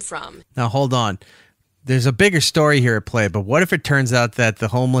came from. Now, hold on. There's a bigger story here at play, but what if it turns out that the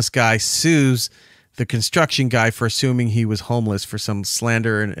homeless guy sues the construction guy for assuming he was homeless for some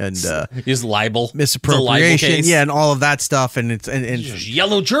slander and Is libel. misappropriation, Libel case. yeah, and all of that stuff, and it's and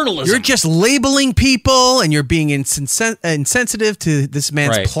Yellow journalism. you're just labeling people, and you're being insensitive to this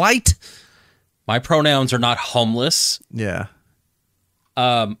man's Right. plight. My pronouns are not homeless. Yeah.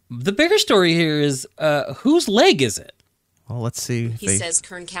 The bigger story here is whose leg is it? Well, let's see. He says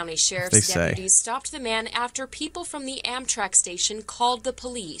Kern County they Sheriff's say. deputies stopped the man after people from the Amtrak station called the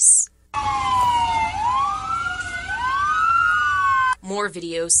police. More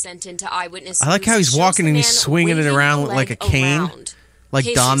videos sent into Eyewitness I like how News he's shows walking the and he's man swinging it waving around the like a leg cane, around. like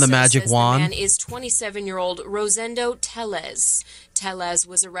Case Don the Yusuf Magic says Wand. The man is 27-year-old Rosendo Tellez. Tellez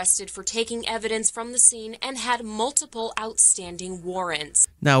was arrested for taking evidence from the scene and had multiple outstanding warrants.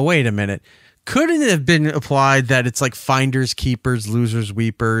 Now, wait a minute. Couldn't it have been applied that it's like finders, keepers, losers,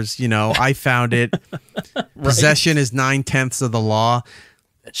 weepers? I found it. Possession is 9/10 of the law.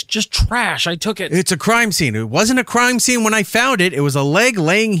 It's just trash. I took it. It's a crime scene. It wasn't a crime scene when I found it. It was a leg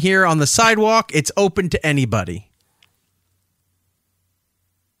laying here on the sidewalk. It's open to anybody.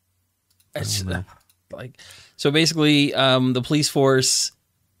 It's so basically, the police force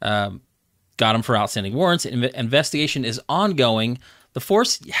got him for outstanding warrants. Investigation is ongoing. The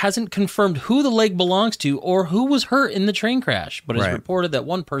force hasn't confirmed who the leg belongs to or who was hurt in the train crash, but it's Right. reported that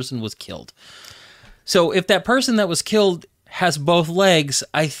one person was killed. So if that person that was killed has both legs,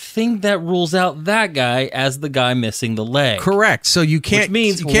 I think that rules out that guy as the guy missing the leg. Correct. So you can't. Which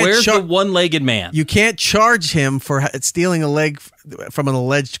means you can't where's the one-legged man? You can't charge him for stealing a leg from an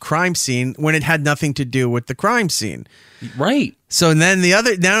alleged crime scene when it had nothing to do with the crime scene. Right. So and then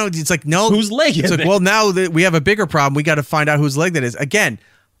now it's like, no. Whose leg It's is like, it? well, now that we have a bigger problem, we got to find out whose leg that is. Again,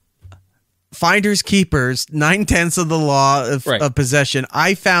 finders, keepers, 9/10 of the law of possession.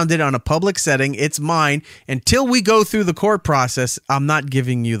 I found it on a public setting. It's mine. Until we go through the court process, I'm not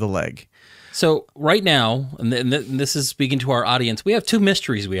giving you the leg. So right now, and this is speaking to our audience, we have two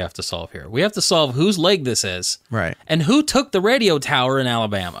mysteries we have to solve here. We have to solve whose leg this is, right, and who took the radio tower in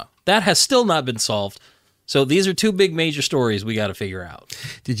Alabama. That has still not been solved. So these are two big major stories we got to figure out.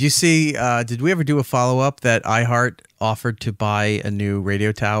 Did you see, did we ever do a follow-up that iHeart offered to buy a new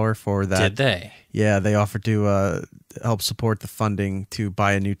radio tower for that? Did they? Yeah, they offered to help support the funding to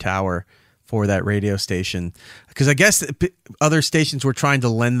buy a new tower for that radio station. Because I guess other stations were trying to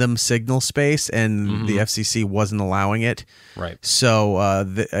lend them signal space, and the FCC wasn't allowing it. Right. So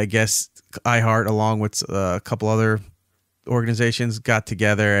I guess iHeart, along with a couple other organizations, got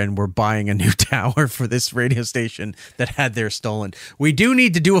together and were buying a new tower for this radio station that had theirs stolen. We do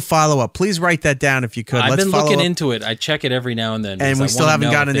need to do a follow-up. Please write that down if you could. I've been looking into it. I check it every now and then. And we still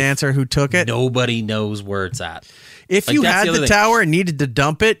haven't got an answer who took it? Nobody knows where it's at. If you had the tower and needed to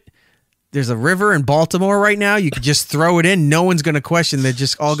dump it, there's a river in Baltimore right now. You could just throw it in. No one's going to question. They're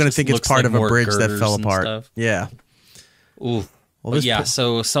just all going to think it's part of a bridge that fell apart. Yeah. Ooh. Well, yeah,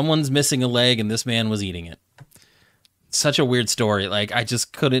 so someone's missing a leg and this man was eating it. Such a weird story. Like, I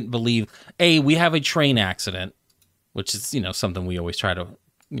just couldn't believe. We have a train accident, which is, something we always try to,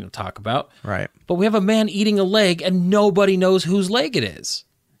 talk about. Right. But we have a man eating a leg and nobody knows whose leg it is.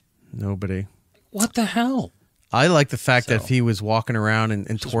 Nobody. What the hell? I like the fact that if he was walking around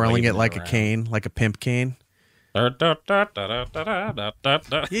and twirling it like a cane, like a pimp cane. He's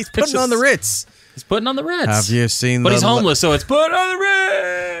putting on the Ritz. He's putting on the Ritz. Have you seen? But he's homeless, so it's put on the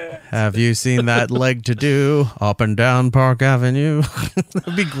Ritz. Have you seen that leg to do up and down Park Avenue?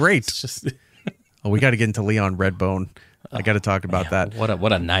 That'd be great. We got to get into Leon Redbone. I got to talk about that.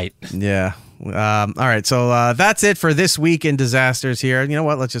 What a night. Yeah. All right. So that's it for this week in disasters here. You know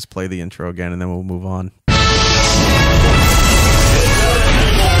what? Let's just play the intro again, and then we'll move on.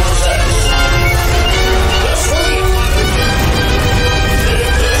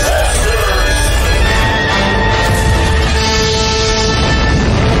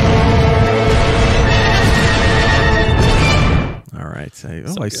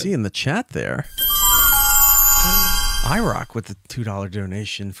 I see in the chat there. IROC with the $2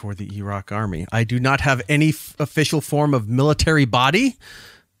 donation for the Iraq Army. I do not have any official form of military body,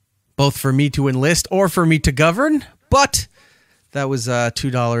 both for me to enlist or for me to govern, but that was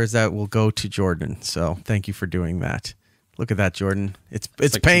 $2 that will go to Jordan. So thank you for doing that. Look at that, Jordan. It's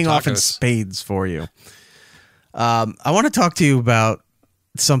like paying off in spades for you. I want to talk to you about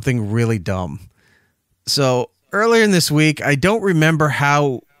something really dumb. So earlier in this week, I don't remember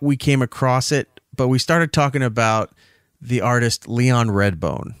how we came across it, but we started talking about the artist Leon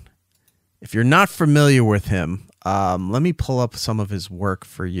Redbone. If you're not familiar with him, let me pull up some of his work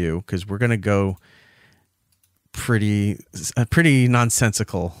for you, because we're going to go pretty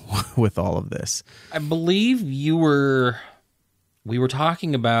nonsensical with all of this. I believe we were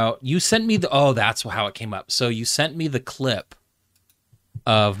talking about, you sent me that's how it came up. So you sent me the clip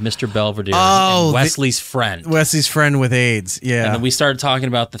of Mr. Belvedere and Wesley's friend. Wesley's friend with AIDS, yeah. And then we started talking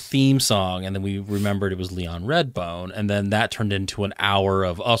about the theme song, and then we remembered it was Leon Redbone, and then that turned into an hour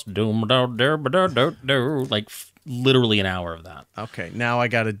of us doom like literally an hour of that. Okay, now I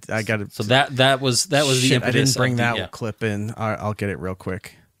gotta. So that was the impetus. I didn't bring that clip in. I'll get it real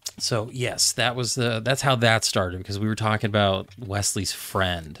quick. So yes, that's how that started, because we were talking about Wesley's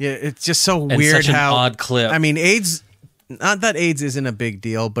friend. Yeah, it's just so weird such how an odd clip. I mean, AIDS. Not that AIDS isn't a big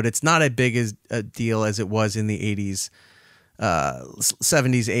deal, but it's not as big as a deal as it was in the 80s,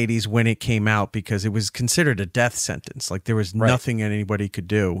 70s, 80s when it came out, because it was considered a death sentence. Like, there was nothing anybody could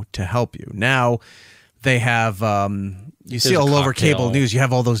do to help you. Now they have, you see all over cable news, you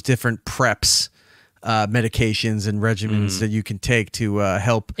have all those different preps, medications and regimens that you can take to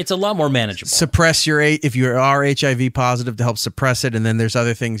help. It's a lot more manageable. Suppress if you are HIV positive, to help suppress it. And then there's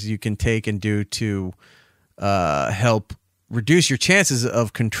other things you can take and do to help reduce your chances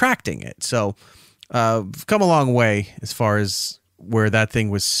of contracting it. So come a long way as far as where that thing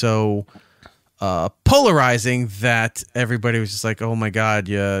was so polarizing that everybody was just like, oh my God,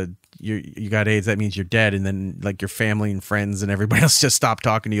 you got AIDS, that means you're dead. And then like your family and friends and everybody else just stopped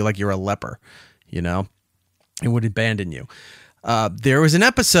talking to you like you're a leper, and would abandon you. There was an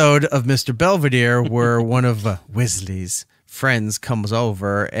episode of Mr. Belvedere where one of Wesley's friends comes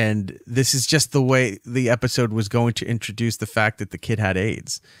over, and this is just the way the episode was going to introduce the fact that the kid had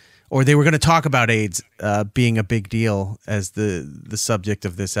AIDS, or they were going to talk about AIDS being a big deal as the subject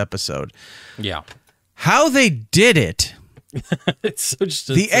of this episode. Yeah. How they did it, it's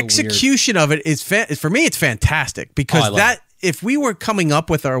the execution of it is for me, it's fantastic, because if we were coming up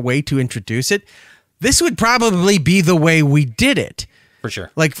with our way to introduce it, this would probably be the way we did it. For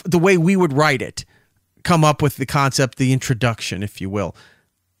sure. Like the way we would write it. Come up with the concept, the introduction, if you will.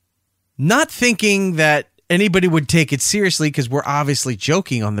 not thinking that anybody would take it seriously because we're obviously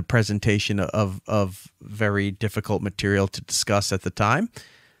joking on the presentation of very difficult material to discuss at the time.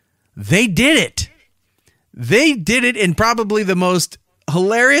 They did it. They did it in probably the most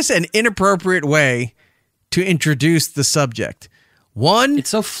hilarious and inappropriate way to introduce the subject. One, it's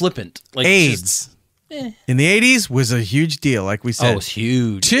so flippant. Like AIDS in the 80s was a huge deal, like we said. Oh, it was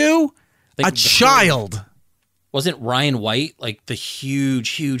huge. Two, a child. Wasn't Ryan White like the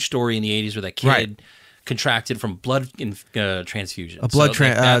huge story in the 80s where that kid contracted from blood transfusion? A blood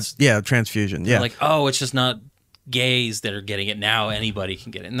transfusion. Yeah. Like, oh, it's just not gays that are getting it now. Anybody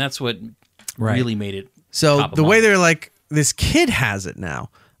can get it, and that's what really made it. So the way they're like, this kid has it now.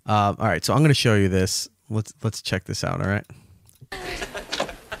 All right, so I'm going to show you this. Let's check this out. All right.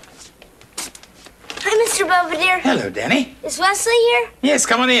 Hi, Mr. Belvedere. Hello, Danny. Is Wesley here? Yes,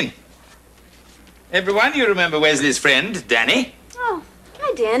 come on in. Everyone, you remember Wesley's friend, Danny? Oh,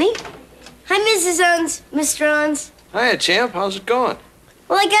 hi, Danny. Hi, Mrs. Ons, Mr. Ons. Hiya, champ. How's it going?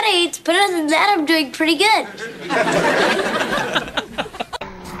 Well, I got AIDS, but other than that, I'm doing pretty good.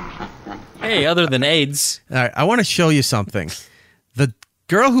 Hey, other than AIDS. All right, I want to show you something. The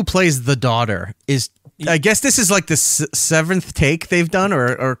girl who plays the daughter is, I guess this is like the seventh take they've done, or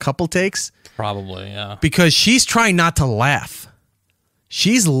a couple takes. Probably, yeah. Because she's trying not to laugh.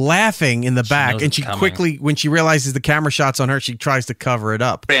 She's laughing in the back, and she quickly, when she realizes the camera shot's on her, she tries to cover it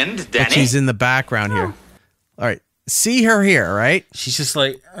up. Friend, Danny. But she's in the background here. All right, see her here, right? She's just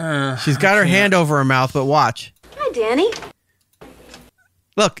like, she's got her hand over her mouth, but watch. Hi, Danny.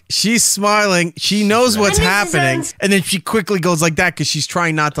 Look, she's smiling. She knows what's happening, and then she quickly goes like that because she's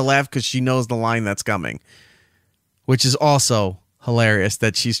trying not to laugh because she knows the line that's coming, which is also hilarious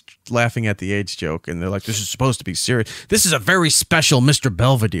that she's laughing at the AIDS joke, and they're like, this is supposed to be serious. This is a very special Mr.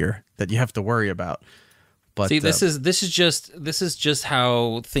 Belvedere that you have to worry about. But see, this is just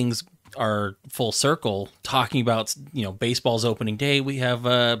how things are full circle. Talking about, you know, baseball's opening day, we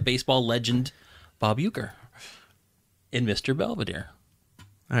have baseball legend Bob Uecker in Mr. Belvedere.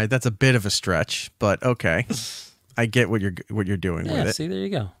 All right, that's a bit of a stretch, but okay, I get what you're doing with it. See, there you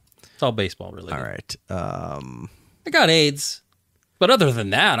go. It's all baseball related. All right, I got AIDS. But other than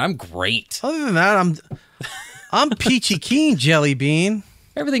that, I'm great. Other than that, I'm peachy keen, Jelly Bean.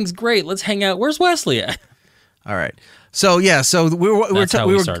 Everything's great. Let's hang out. Where's Wesley at? All right. So yeah, so we were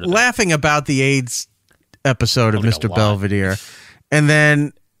laughing about the AIDS episode of Mr. Belvedere, and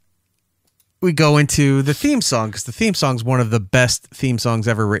then we go into the theme song because the theme song is one of the best theme songs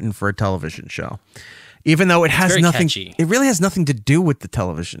ever written for a television show. Even though it has nothing, catchy. It really has nothing to do with the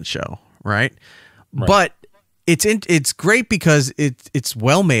television show, right? But it's great because it's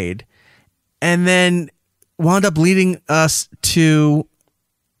well made, and then wound up leading us to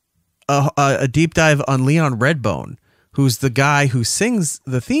a deep dive on Leon Redbone, who's the guy who sings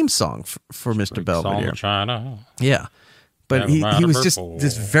the theme song for Mr. Belvedere. Yeah, but he was just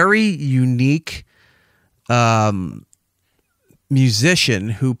this very unique musician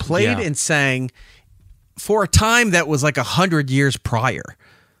who played and sang for a time that was like 100 years prior.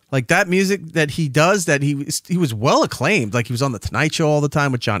 Like that music that he does, that he was well acclaimed. Like he was on the Tonight Show all the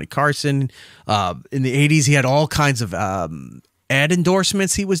time with Johnny Carson. In the 80s, he had all kinds of ad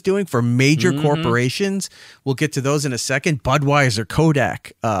endorsements he was doing for major corporations. We'll get to those in a second. Budweiser,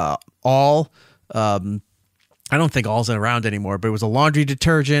 Kodak, All. I don't think All's around anymore, but it was a laundry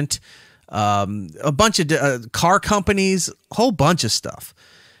detergent. A bunch of car companies, a whole bunch of stuff.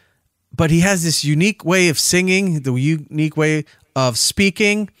 But he has this unique way of singing, the unique way of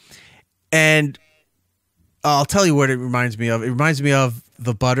speaking, and I'll tell you what it reminds me of. It reminds me of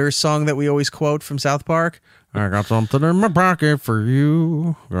the Butters song that we always quote from South Park. I got something in my pocket for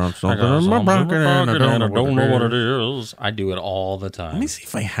you. Got something in my pocket and I don't know what it is. I do it all the time. Let me see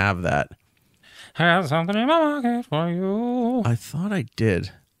if I have that. Have something in my pocket for you. I thought I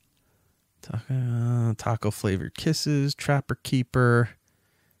did. Taco flavored kisses, Trapper Keeper.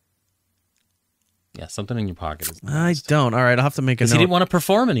 Yeah, something in your pocket is I don't. All right, I'll have to make a note. He didn't want to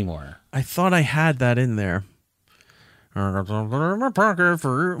perform anymore. I thought I had that in there.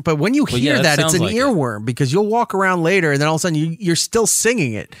 But when you hear that, it's an earworm because you'll walk around later and then all of a sudden you're still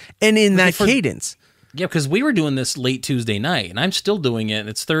singing it and in that cadence. Yeah, because we were doing this late Tuesday night and I'm still doing it and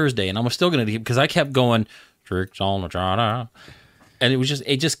it's Thursday and I'm still going to do it because I kept going, tricks on the China. And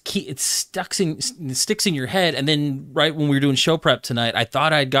it sticks in your head. And then right when we were doing show prep tonight, I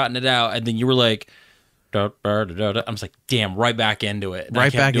thought I'd gotten it out. And then you were like, I was like, damn, right back into it. And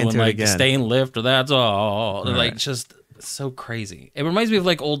right back into it again. Stay and lift, or that's all. Right. Like, just so crazy. It reminds me of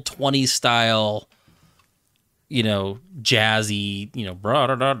like old 20s style, jazzy,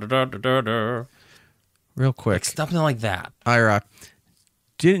 Real quick. Like something like that. Ira,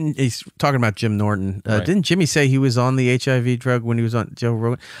 he's talking about Jim Norton. Right. Didn't Jimmy say he was on the HIV drug when he was on Joe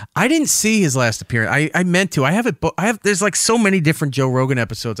Rogan? I didn't see his last appearance. I meant to. I have it. There's like so many different Joe Rogan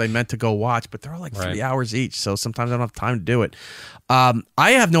episodes I meant to go watch, but they're all like 3 hours each. So sometimes I don't have time to do it. I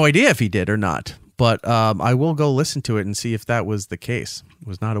have no idea if he did or not, but I will go listen to it and see if that was the case.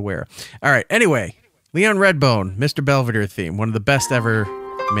 Was not aware. All right. Anyway, Leon Redbone, Mr. Belvedere theme, one of the best ever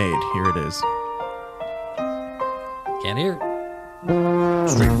made. Here it is. Can't hear it.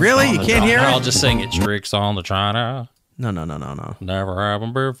 Really? You can't hear it? I'll just sing it. Tricks on the China. No. Never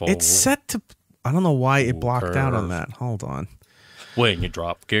happened before. It's set to... I don't know why it blocked out on that. Hold on. When you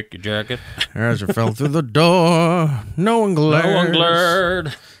drop kick your jacket. As you fell through the door, no one glared. No one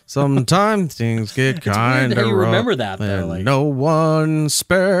glared. Sometimes things get kind of rough. You remember that, though. Like... No one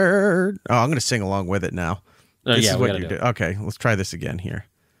spared. Oh, I'm going to sing along with it now. This yeah, is we what you do. Okay, let's try this again here.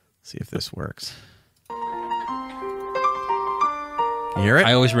 See if this works. You hear it?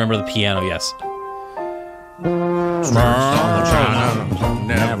 I always remember the piano, yes.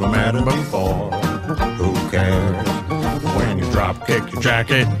 Never met him before. Who cares? When you drop kick your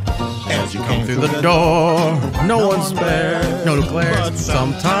jacket as you come through the door, no one's spared, no glares.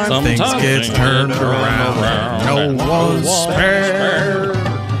 Sometimes things get turned around. No one's spared.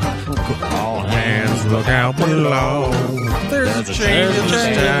 All hands look out below. There's a change in the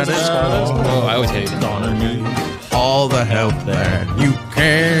status quo. Oh, I always hated it. All the help that you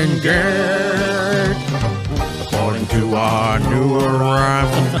can get. According to our new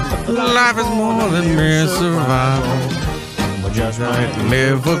arrival, life is more than mere survival. We just might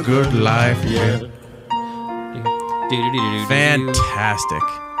live a good life, yeah. Fantastic.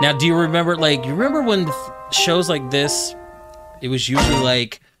 Now, do you remember, when shows like this, it was usually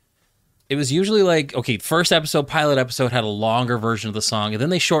like, okay, first episode, pilot episode had a longer version of the song, and then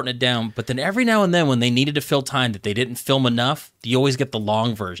they shortened it down. But then every now and then, when they needed to fill time that they didn't film enough, you always get the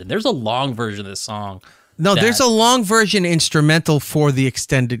long version. There's a long version of this song. No, there's a long version instrumental for the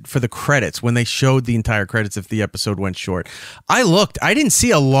credits when they showed the entire credits if the episode went short. I looked. I didn't see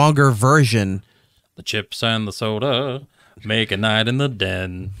a longer version. The chips and the soda make a night in the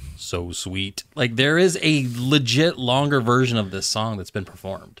den so sweet. Like, there is a legit longer version of this song that's been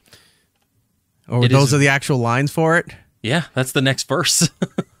performed. Or those are the actual lines for it? Yeah, that's the next verse.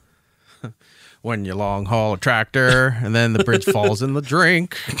 When you long haul a tractor and then the bridge falls in the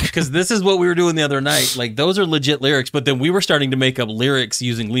drink. Because this is what we were doing the other night. Like, those are legit lyrics, but then we were starting to make up lyrics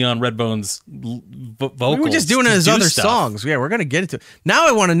using Leon Redbone's vocals. We were just doing it as other songs. Yeah, we're going to get into it. Now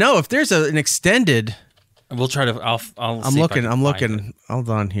I want to know if there's an extended... We'll try to... I'm looking. Hold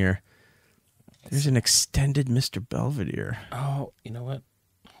on here. There's an extended Mr. Belvedere. Oh, you know what?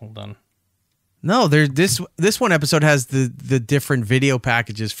 Hold on. No, this one episode has the different video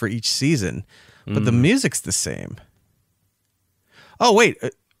packages for each season, but the music's the same. Oh, wait.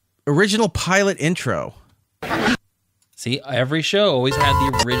 Original pilot intro. See, every show always had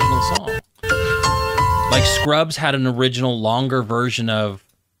the original song. Like Scrubs had an original longer version of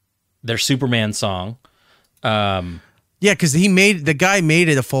their Superman song. Yeah, because the guy made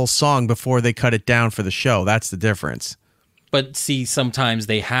it a full song before they cut it down for the show. That's the difference. But see, sometimes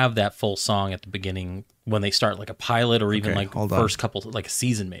they have that full song at the beginning when they start like a pilot or even like first couple, like a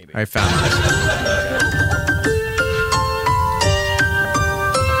season maybe. I found this.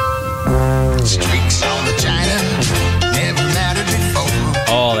 Streaks on the China never mattered before.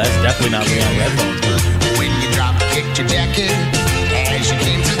 Oh, that's definitely not Leon Redbone's version. When you drop kicked your jacket as you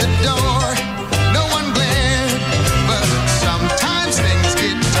came to the door, no one glared, but sometimes things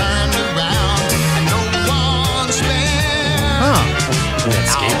get turned around and no one spared. Huh.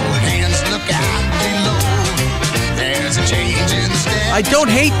 All hands look out below. There's a change in the status. I don't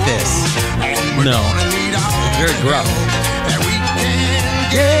hate this. No. Very gruff.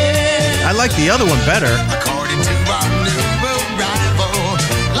 I like the other one better. According to our new arrival,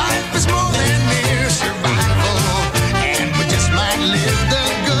 life is more than mere survival, and we just might live the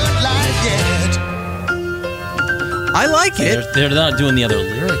good life yet. I like it. They're not doing the other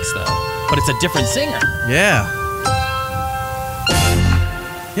lyrics though, but it's a different singer. Yeah.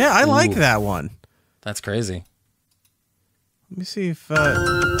 Yeah, I like that one. That's crazy. Let me see if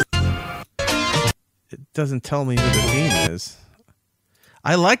it doesn't tell me who the theme is.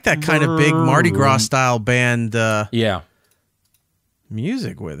 I like that kind of big Mardi Gras style band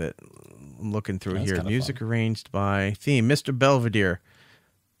music with it. I'm looking through here. Music arranged by theme. Mr. Belvedere.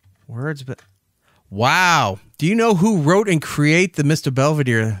 Words, but wow. Do you know who wrote and created the Mr.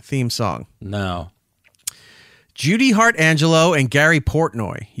 Belvedere theme song? No. Judy Hart Angelo and Gary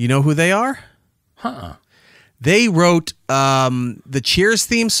Portnoy. You know who they are? Huh. They wrote the Cheers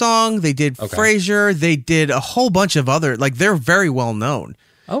theme song. They did Frasier. They did a whole bunch of other, like, they're very well known.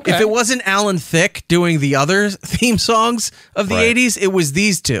 Okay. If it wasn't Alan Thicke doing the other theme songs of the Right. 80s, it was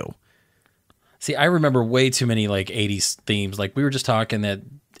these two. See, I remember way too many like 80s themes. Like we were just talking that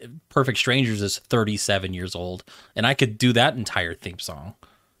Perfect Strangers is 37 years old, and I could do that entire theme song.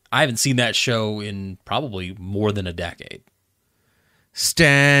 I haven't seen that show in probably more than a decade.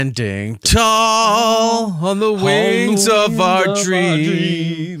 Standing tall on the wings of our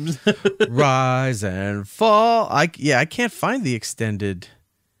dreams, rise and fall. I can't find the extended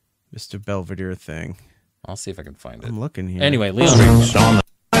Mr. Belvedere thing. I'll see if I can find it. I'm looking here. Anyway, Leon,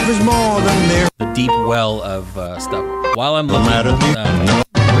 the deep well of stuff. While I'm looking,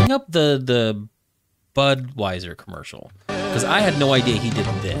 bring up the Budweiser commercial, because I had no idea he did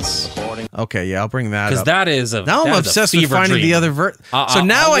this. Okay, yeah, I'll bring that up. Because that is a now I'm obsessed with finding the other so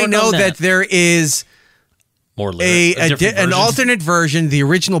now I know that there is more an alternate version, the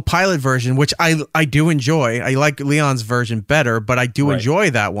original pilot version, which I do enjoy. I like Leon's version better, but I do enjoy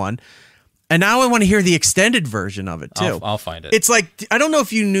that one. And now I want to hear the extended version of it too. I'll find it. It's like, I don't know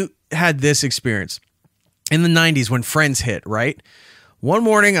if you had this experience in the 90s when Friends hit, right? One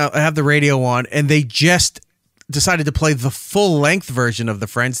morning I have the radio on and they just decided to play the full length version of the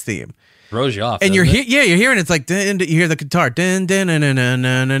Friends theme. Throws you off. And you're hearing it's like, you hear the guitar.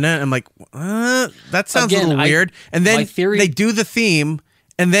 I'm like, that sounds a little weird. And then they do the theme,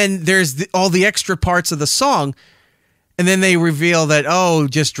 and then there's all the extra parts of the song. And then they reveal that,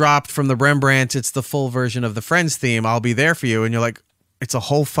 just dropped from the Rembrandts. It's the full version of the Friends theme. I'll be there for you. And you're like, it's a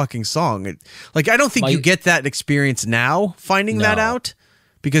whole fucking song. I don't think you get that experience now finding that out,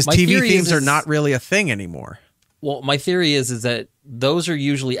 because TV themes are not really a thing anymore. Well, my theory is that those are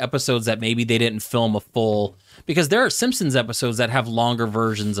usually episodes that maybe they didn't film a full, because there are Simpsons episodes that have longer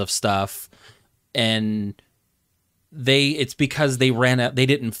versions of stuff, and it's because they ran out, they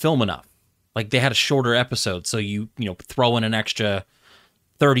didn't film enough. Like they had a shorter episode, so you throw in an extra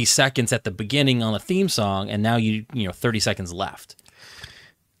 30 seconds at the beginning on a theme song, and now 30 seconds left.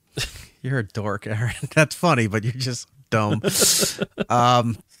 You're a dork, Aaron. That's funny, but you're just dumb.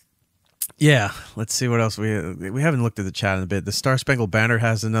 Yeah, let's see what else we haven't looked at the chat in a bit. The Star Spangled Banner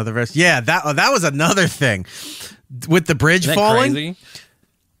has another verse. Yeah, that was another thing with the bridge falling. Crazy?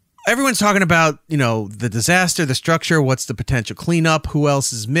 Everyone's talking about, the disaster, the structure, what's the potential cleanup, who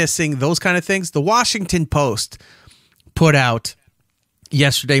else is missing, those kind of things. The Washington Post put out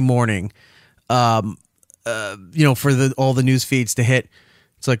yesterday morning, for all the news feeds to hit.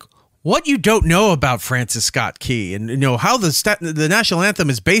 It's like, what you don't know about Francis Scott Key, and how the national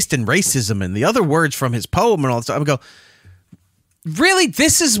anthem is based in racism and the other words from his poem and all that stuff. I go, really?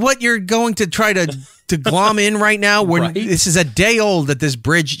 This is what you're going to try to glom in right now? When this is a day old that this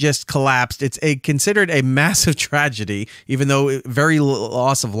bridge just collapsed. It's considered a massive tragedy, even though very little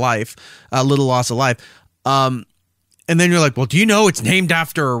loss of life. And then you're like, well, do you know it's named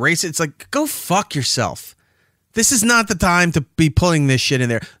after a race? It's like, go fuck yourself. This is not the time to be pulling this shit in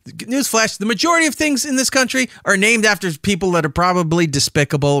there. Newsflash, the majority of things in this country are named after people that are probably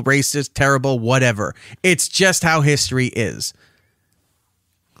despicable, racist, terrible, whatever. It's just how history is.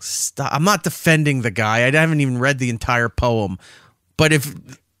 Stop. I'm not defending the guy. I haven't even read the entire poem. But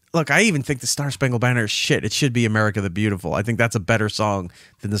I even think the Star Spangled Banner is shit. It should be America the Beautiful. I think that's a better song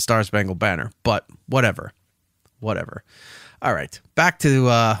than the Star Spangled Banner. But whatever. All right. Back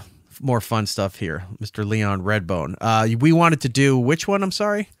to more fun stuff here, Mr. Leon Redbone. We wanted to do which one? I'm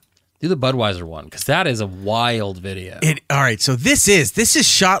sorry. Do the Budweiser one, because that is a wild video. All right, so this is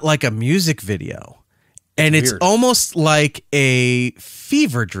shot like a music video, and it's almost like a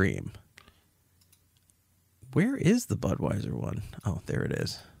fever dream. Where is the Budweiser one? Oh, there it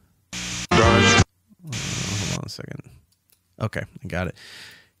is. Hold on a second. Okay, I got it.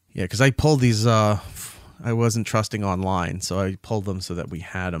 Yeah, because I pulled these. I wasn't trusting online, so I pulled them so that we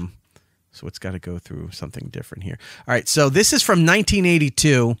had them. So it's got to go through something different here. All right, so this is from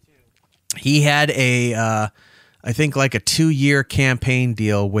 1982. He had I think like a 2-year campaign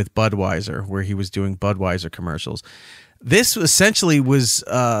deal with Budweiser where he was doing Budweiser commercials. This essentially was,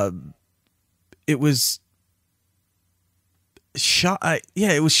 it was shot.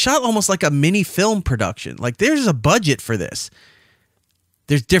 It was shot almost like a mini film production. Like there's a budget for this.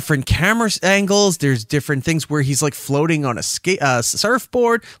 There's different camera angles. There's different things where he's like floating on a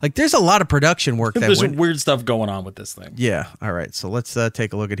surfboard. Like there's a lot of production work. There's some weird stuff going on with this thing. Yeah. All right. So let's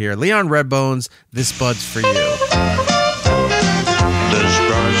take a look at here. Leon Redbone's "This Bud's for You." This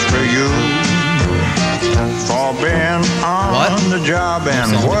bud's for you for being on the job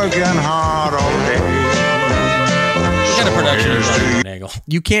and working hard all day. What kind of production is Nagel?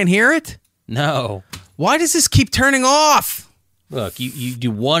 You can't hear it? No. Why does this keep turning off? Look, you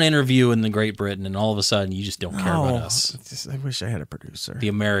do one interview in the Great Britain, and all of a sudden you just don't care about us. I wish I had a producer. The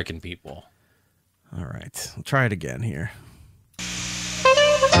American people. All right. I'll try it again here.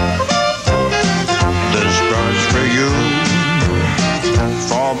 This goes for you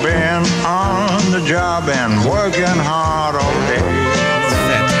for being on the job and working hard all day.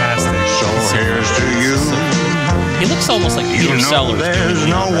 Fantastic. So here's to you. He looks almost like Peter Sellers. There's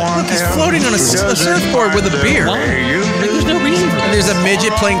no one Look, he's floating on a surfboard with a beer. There's no reason for that. There's a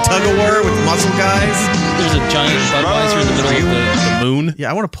midget playing tug of war with muscle guys. There's a giant Budweiser in the middle of the moon.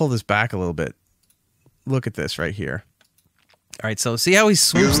 Yeah, I want to pull this back a little bit. Look at this right here. All right, so see how he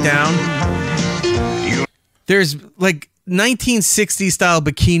swoops down? There's like 1960s style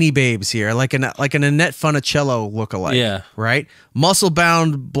bikini babes here, like an Annette Funicello lookalike. Yeah. Right?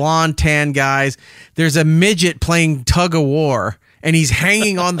 Muscle-bound, blonde, tan guys. There's a midget playing tug of war, and he's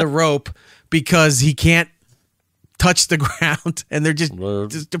hanging on the rope because he can't touch the ground, and they're just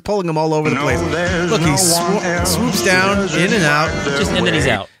they're pulling him all over the place. Look, he swoops down, in and out. And then he's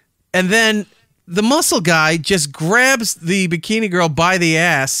out. And then the muscle guy just grabs the bikini girl by the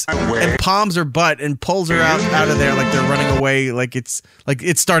ass and palms her butt and pulls her out of there like they're running away, like it's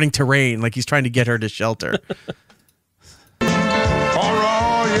starting to rain, like he's trying to get her to shelter.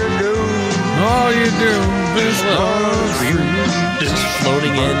 All you do, this loves you. Just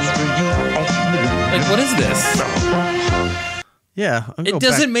floating in. Like, what is this? Yeah, it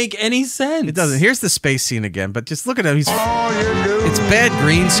doesn't make any sense. It doesn't. Here's the space scene again, but just look at him. It's bad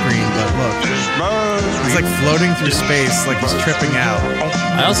green screen, but look, he's like floating through space, like he's tripping out.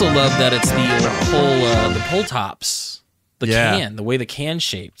 I also love that it's the pull tops, can, the way the can's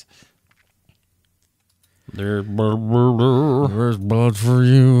shaped. There's blood for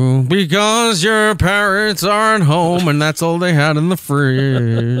you because your parents aren't home and that's all they had in the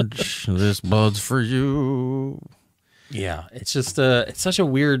fridge. This blood's for you. Yeah, it's just it's such a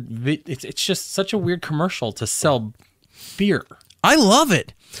weird it's just such a weird commercial to sell beer. I love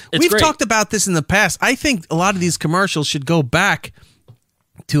it. We've great. talked about this in the past. I think a lot of these commercials should go back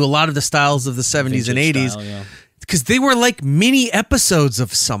to a lot of the styles of the 70s and 80s because they were like mini episodes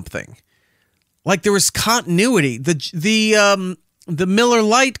of something. Like there was continuity. The Miller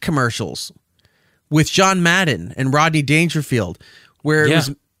Lite commercials with John Madden and Rodney Dangerfield, where it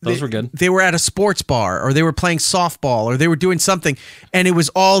was those were good. They were at a sports bar, or they were playing softball, or they were doing something, and it was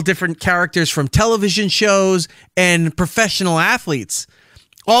all different characters from television shows and professional athletes,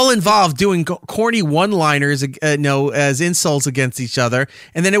 all involved doing corny one-liners, as insults against each other,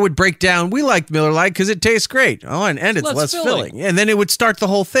 and then it would break down. We liked Miller Lite because it tastes great. Oh, and it's less filling, and then it would start the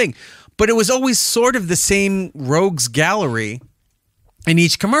whole thing. But it was always sort of the same rogues gallery in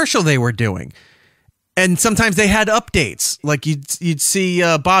each commercial they were doing. And sometimes they had updates. Like you'd see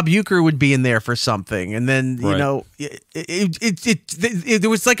Bob Uecker would be in there for something. And then, you know, there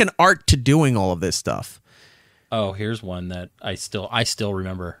was like an art to doing all of this stuff. Oh, here's one that I still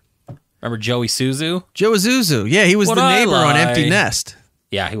remember. Remember Joey Suzu? Joe Zuzu. Yeah, he was the neighbor on Empty Nest.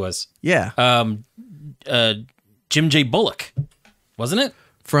 Yeah, he was. Yeah. Jim J. Bullock, wasn't it?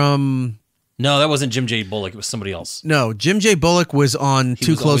 No, that wasn't Jim J. Bullock. It was somebody else. No, Jim J. Bullock was on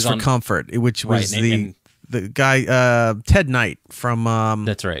Too Close for Comfort, which was the guy Ted Knight from.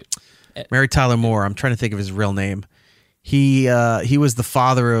 That's right. Mary Tyler Moore. I'm trying to think of his real name. He was the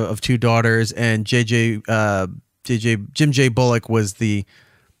father of two daughters, and Jim J. Bullock was the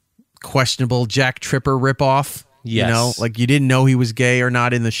questionable Jack Tripper ripoff. Yes. You know, like you didn't know he was gay or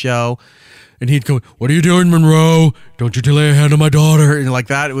not in the show. And he'd go, "What are you doing, Monroe? Don't you lay a hand on my daughter?" And like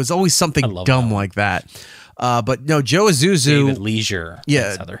that. It was always something dumb like that. But no, Joe Azuzu. David Leisure.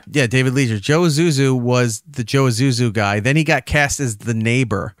 Yeah, David Leisure. Joe Azuzu was the Joe Azuzu guy. Then he got cast as the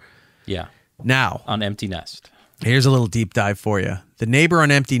neighbor. Yeah. Now. On Empty Nest. Here's a little deep dive for you. The neighbor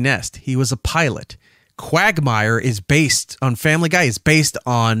on Empty Nest, he was a pilot. Quagmire is based on Family Guy, is based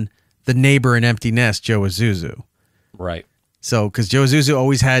on the neighbor in Empty Nest, Joe Azuzu. Right. So, because Joe Azuzu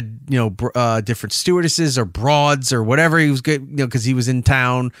always had, different stewardesses or broads or whatever he was good, because he was in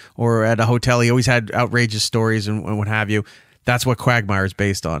town or at a hotel. He always had outrageous stories and what have you. That's what Quagmire is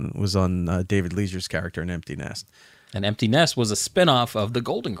based on, was on David Leisure's character in Empty Nest. And Empty Nest was a spinoff of The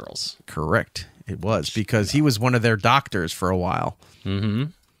Golden Girls. Correct. It was, because he was one of their doctors for a while.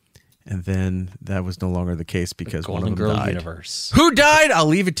 Mm-hmm. And then that was no longer the case because one of them Girl died. Universe. Who died? I'll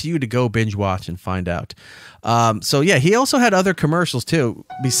leave it to you to go binge watch and find out. So yeah, he also had other commercials too.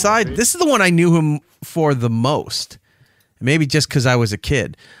 This is the one I knew him for the most. Maybe just because I was a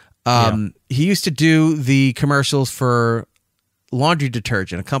kid. He used to do the commercials for laundry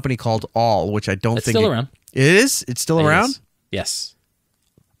detergent, a company called All, which I don't think still around. It is? It's still around? Yes.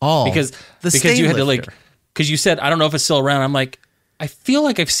 All. Because you had to because you said, I don't know if it's still around. I'm like, I feel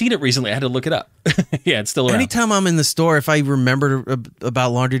like I've seen it recently. I had to look it up. Yeah, it's still around. Anytime I'm in the store, if I remember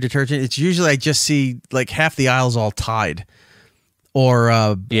about laundry detergent, it's usually I just see like half the aisles all Tide. Or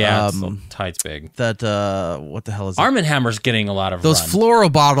Tide's big. That what the hell is it? Arm & Hammer's getting a lot of those run.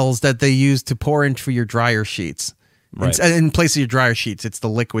 Floral bottles that they use to pour into your dryer sheets. Right. In place of your dryer sheets, it's the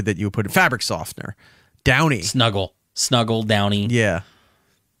liquid that you put in fabric softener. Downy. Snuggle, Downy. Yeah.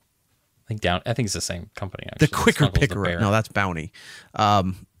 I think it's the same company, actually. The Quicker Picker. No, that's Bounty.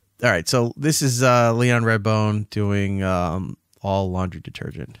 All right, so this is Leon Redbone doing all laundry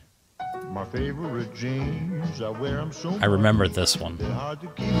detergent. My favorite jeans, I wear them so I remember this one. hard to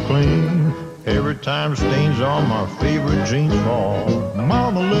keep clean. Every time stains on my favorite jeans fall.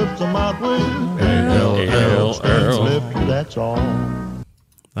 Mama left them out with lifter, that's all.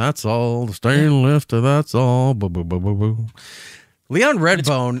 That's all. The stain lifter, that's all. Boo, boo, boo, boo, boo. Leon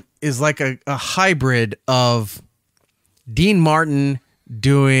Redbone is like a hybrid of Dean Martin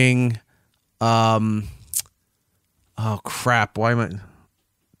doing oh crap, why am I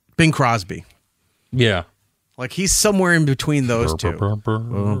Bing Crosby. Yeah. Like he's somewhere in between those two. You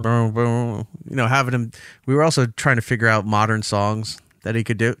know, having him we were also trying to figure out modern songs that he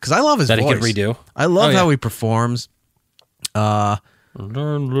could do because I love his voice. That he could redo. I love how he performs. Let me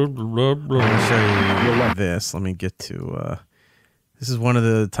show you this. Let me get to this is one of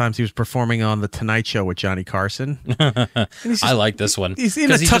the times he was performing on The Tonight Show with Johnny Carson. I like this one. He's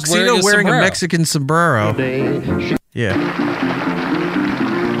in a tuxedo wearing a Mexican sombrero. Yeah.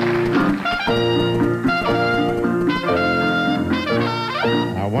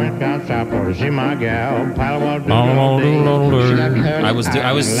 I went outside to see my gal. I was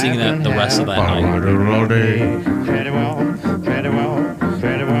singing that the rest of that night.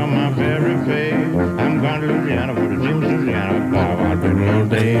 Pretty well, my very face. I'm going to Louisiana for the Jim's Louisiana.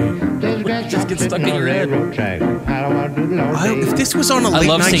 Just get stuck in your head. If this was on a late night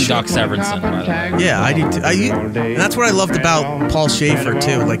show, I love seeing Doc Severinsen, by the way. Yeah, I do too. And that's what I loved about Paul Schaefer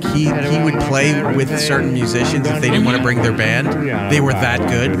too. Like he would play with certain musicians if they didn't want to bring their band. They were that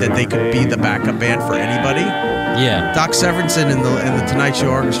good that they could be the backup band for anybody. Yeah. Doc Severinsen and the Tonight Show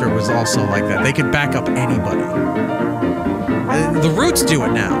Orchestra was also like that. They could back up anybody. The Roots do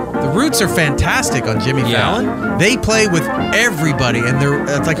it now. The Roots are fantastic on Jimmy Fallon. They play with everybody, and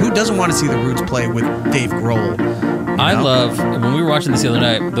it's like, who doesn't want to see the Roots play with Dave Grohl? I love, when we were watching this the other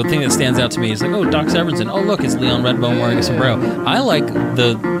night, the thing that stands out to me is like, oh, Doc Severinsen. Oh, look, it's Leon Redbone wearing a sombrero. I like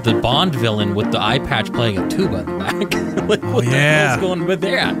the Bond villain with the eye patch playing a tuba in the back. Like, what the hell's going with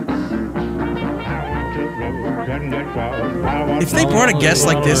that? If they brought a guest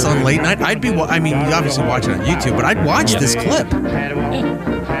like this on late night, I'd be. I mean, you obviously watch it on YouTube, but I'd watch this clip.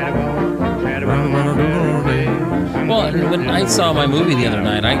 Well, when I saw my movie the other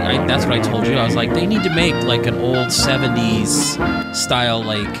night, I that's what I told you. I was like, they need to make like an old 70s style,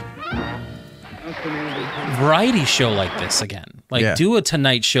 like variety show like this again. Like do a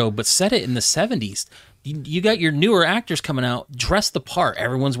Tonight Show, but set it in the 70s. You got your newer actors coming out, dress the part.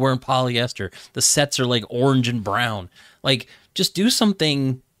 Everyone's wearing polyester. The sets are like orange and brown. Like, just do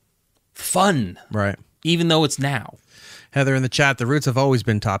something fun. Right. Even though it's now. Heather in the chat, the Roots have always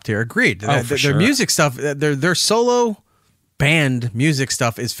been top tier. Agreed. Oh, for sure. Their music stuff, their solo band music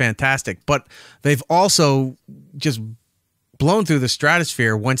stuff is fantastic, but they've also just blown through the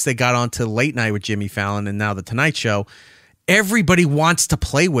stratosphere once they got onto Late Night with Jimmy Fallon and now The Tonight Show. Everybody wants to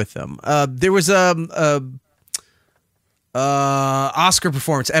play with them. There was a Oscar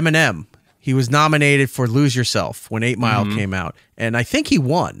performance, Eminem. He was nominated for Lose Yourself when 8 Mile came out, and I think he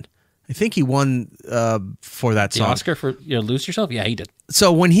won. For that song. The Oscar for Lose Yourself? Yeah, he did.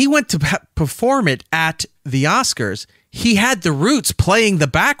 So when he went to perform it at the Oscars, he had the Roots playing the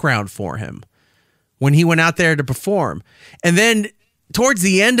background for him when he went out there to perform. And then towards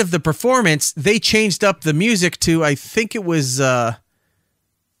the end of the performance, they changed up the music to, I think it was, might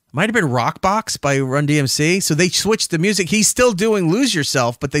have been Rockbox by Run DMC. So they switched the music. He's still doing Lose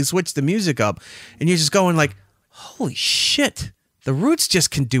Yourself, but they switched the music up. And you're just going like, holy shit. The Roots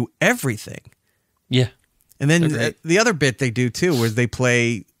just can do everything. Yeah. And then the other bit they do too, where they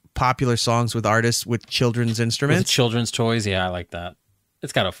play popular songs with artists with children's instruments. With children's toys. Yeah, I like that.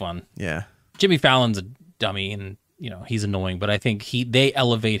 It's kind of fun. Yeah. Jimmy Fallon's a dummy and, he's annoying, but I think they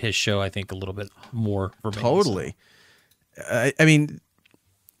elevate his show, I think, a little bit more for me. Totally. So. I mean,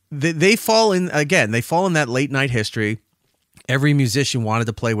 they fall in that late night history. Every musician wanted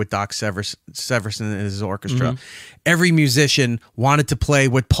to play with Doc Severinsen and his orchestra. Every musician wanted to play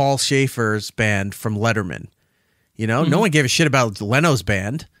with Paul Schaefer's band from Letterman. No one gave a shit about Leno's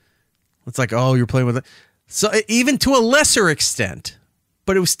band. It's like, oh, you're playing with it. So even to a lesser extent,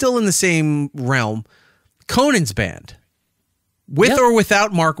 but it was still in the same realm, Conan's band. with or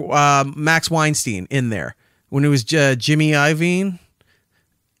without Max Weinstein in there, when it was Jimmy Iovine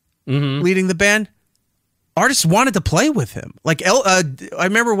leading the band, artists wanted to play with him. Like I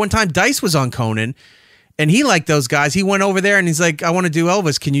remember one time Dice was on Conan, and he liked those guys. He went over there and he's like, I want to do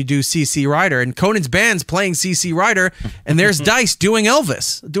Elvis. Can you do CC Rider? And Conan's band's playing CC Rider, and there's Dice doing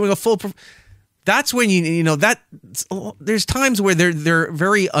Elvis, doing a full. That's when you know that there's times where they're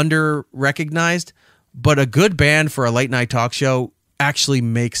very under recognized, but a good band for a late night talk show actually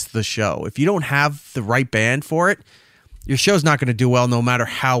makes the show. If you don't have the right band for it, your show's not going to do well, no matter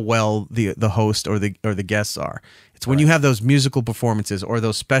how well the host or the guests are. It's when you have those musical performances or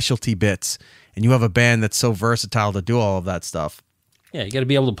those specialty bits, and you have a band that's so versatile to do all of that stuff. Yeah, you got to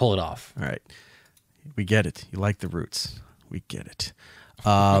be able to pull it off. All right, we get it. You like the Roots. We get it.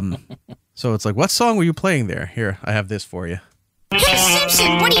 So it's like, what song were you playing there? Here, I have this for you. Hey,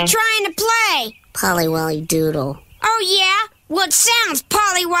 Simpson, what are you trying to play? Polly Wolly Doodle. Oh, yeah? Well, it sounds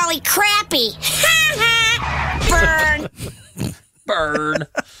Polly Wolly crappy. Burn. Burn.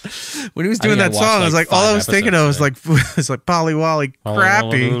 When he was doing that song, I was like, all I was thinking of was like Polly Wolly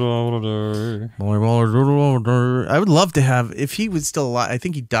crappy. I would love to have, if he was still alive. I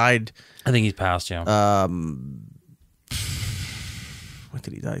think he died. I think he's passed, yeah. When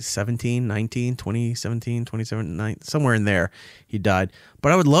did he die? 17, 19, 2017, 27, 9, somewhere in there he died.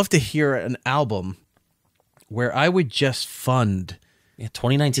 But I would love to hear an album where I would just fund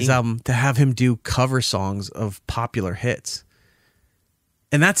 2019 his album to have him do cover songs of popular hits.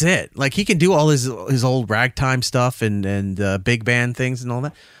 And that's it. Like, he can do all his old ragtime stuff and big band things and all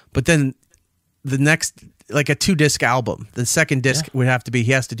that. But then the next, like a 2-disc album, the second disc would have to be,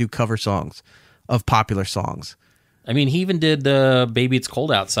 he has to do cover songs of popular songs. I mean, he even did Baby It's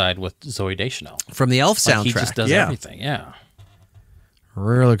Cold Outside with Zooey Deschanel. From the Elf soundtrack. He just does everything, yeah.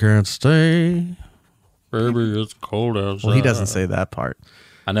 Really can't stay. Baby, it's cold outside. Well, he doesn't say that part.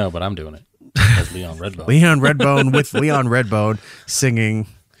 I know, but I'm doing it. As Leon Redbone. Leon Redbone with Leon Redbone singing.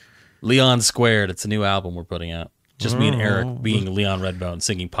 Leon Squared. It's a new album we're putting out. Just me and Erik being Leon Redbone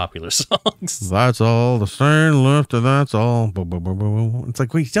singing popular songs. That's all the stain left, and that's all. It's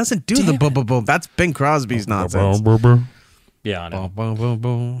like, wait, he doesn't do the boom, boom, boom. That's Bing Crosby's nonsense. Yeah, I know.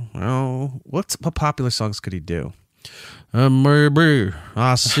 Oh, what popular songs could he do? Maybe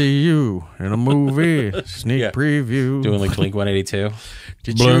I see you in a movie sneak preview. Doing like Blink 182.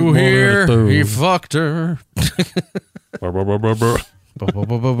 Did you hear he fucked her?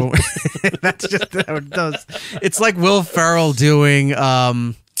 That's just how it does. It's like Will Ferrell doing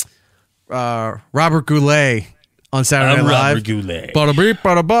Robert Goulet on Saturday Night Live. Robert Goulet. Bada beep,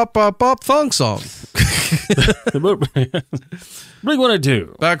 bada bop, bop, bop, thong song. Blink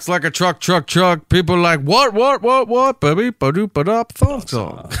 182. Backs like a truck. People like, what, baby, ba-doop, ba-dop, thong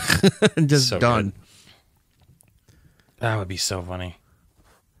song. And just so done. Good. That would be so funny.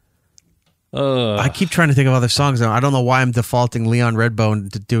 I keep trying to think of other songs now. I don't know why I'm defaulting Leon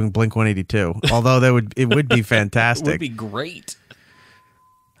Redbone to doing Blink 182. Although it would be fantastic. It would be great.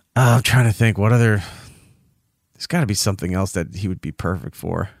 I'm trying to think what other. There's got to be something else that he would be perfect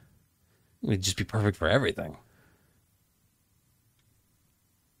for. It would just be perfect for everything.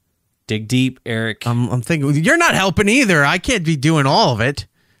 Dig deep, Erik. I'm thinking you're not helping either. I can't be doing all of it.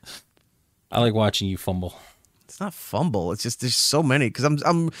 I like watching you fumble. It's not fumble. It's just there's so many because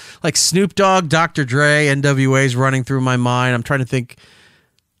I'm like Snoop Dogg, Dr. Dre, NWA's running through my mind. I'm trying to think.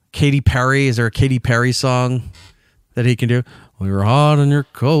 Katy Perry. Is there a Katy Perry song that he can do? Well, you're hot and you're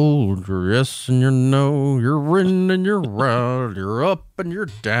cold. You're yes and you're no. You're in and you're out. You're up and you're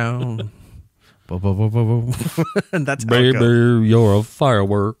down. And that's how it goes. Baby, you're a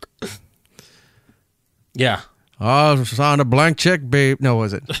firework. Yeah. I signed a blank check, babe. No,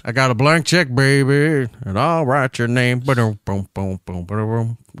 was it? I got a blank check, baby, and I'll write your name. Yeah.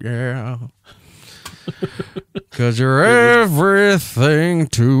 Because you're everything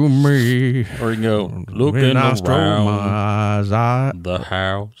to me. Or you can go, looking around the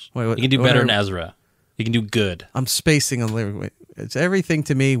house. Wait, you can do better than Ezra. You can do good. I'm spacing on lyric. Wait, it's everything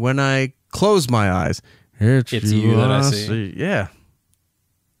to me when I close my eyes. It's you that I see. Yeah.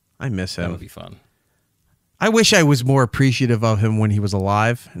 I miss him. That would be fun. I wish I was more appreciative of him when he was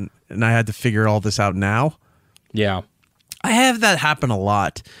alive, and I had to figure all this out now. Yeah. I have that happen a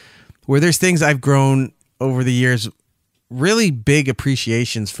lot, where there's things I've grown over the years, really big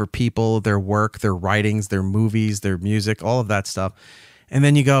appreciations for people, their work, their writings, their movies, their music, all of that stuff. And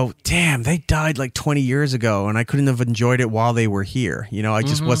then you go, damn, they died like 20 years ago, and I couldn't have enjoyed it while they were here. You know, I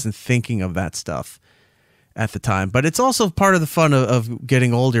just wasn't thinking of that stuff at the time. But it's also part of the fun of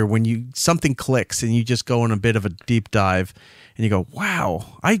getting older when something clicks and you just go on a bit of a deep dive and you go,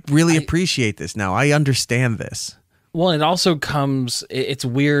 wow, I really appreciate this now. I understand this. Well, it also comes, it's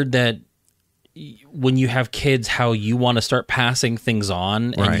weird that when you have kids, how you want to start passing things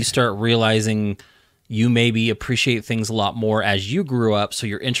on and you start realizing you maybe appreciate things a lot more as you grew up. So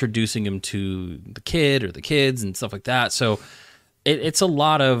you're introducing them to the kid or the kids and stuff like that. So it's a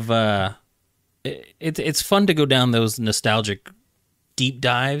lot of, it's fun to go down those nostalgic deep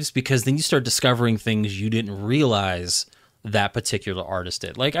dives because then you start discovering things you didn't realize that particular artist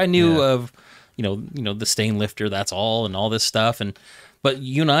did. Like I knew of, you know, the Stain Lifter, That's All, and all this stuff. But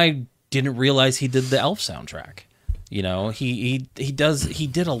you and I didn't realize he did the Elf soundtrack. You know, he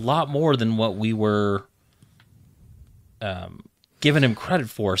did a lot more than what we were giving him credit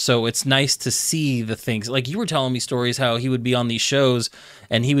for. So it's nice to see the things like you were telling me stories how he would be on these shows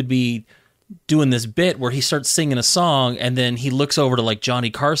and he would be doing this bit where he starts singing a song and then he looks over to like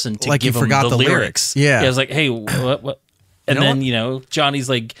Johnny Carson to give him the lyrics. Yeah, I was like, hey, what? And then, you know, Johnny's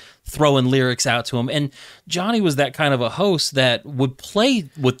like throwing lyrics out to him. And Johnny was that kind of a host that would play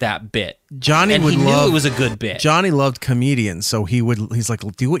with that bit. Johnny and would he knew love it was a good bit. Johnny loved comedians, so he's like,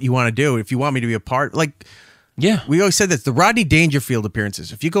 do what you want to do. If you want me to be a part, like, yeah, we always said this. The Rodney Dangerfield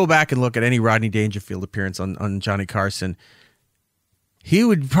appearances. If you go back and look at any Rodney Dangerfield appearance on Johnny Carson, he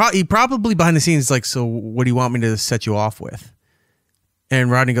probably behind the scenes like, so what do you want me to set you off with? And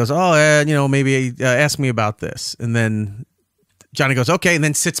Rodney goes, you know, maybe ask me about this, and then Johnny goes, okay, and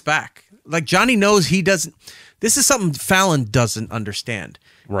then sits back. Like Johnny knows he doesn't. This is something Fallon doesn't understand.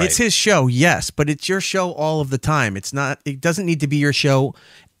 Right. It's his show, yes, but it's your show all of the time. It's not. It doesn't need to be your show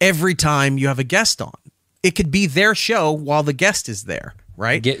every time you have a guest on. It could be their show while the guest is there,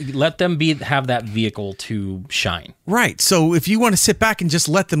 right? Let them have that vehicle to shine. Right. So if you want to sit back and just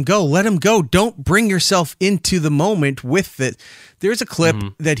let them go, let them go. Don't bring yourself into the moment with it. There's a clip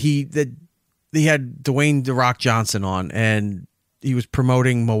that he had Dwayne "The Rock" Johnson on, and he was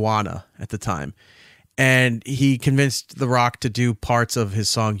promoting Moana at the time. And he convinced The Rock to do parts of his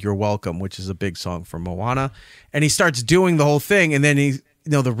song "You're Welcome," which is a big song from Moana. And he starts doing the whole thing, and then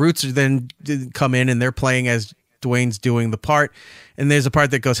the Roots are then come in and they're playing as Dwayne's doing the part. And there's a part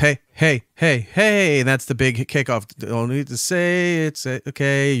that goes, hey, hey, hey, hey, and that's the big kickoff. Don't need to say it's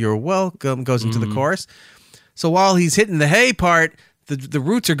okay, you're welcome, goes into the chorus. So while he's hitting the hey part, the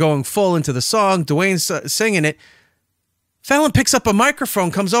Roots are going full into the song, Dwayne's singing it. Fallon picks up a microphone,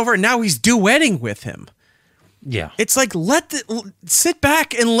 comes over, and now he's duetting with him. Yeah. It's like, sit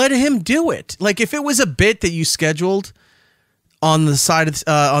back and let him do it. Like if it was a bit that you scheduled on the side of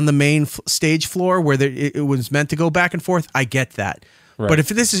on the main stage floor where it was meant to go back and forth, I get that. Right. But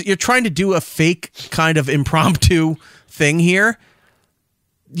if you're trying to do a fake kind of impromptu thing here,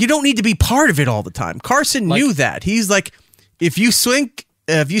 you don't need to be part of it all the time. Carson knew that. He's like, if you sink,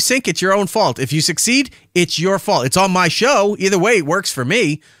 it's your own fault. If you succeed, it's your fault. It's on my show. Either way, it works for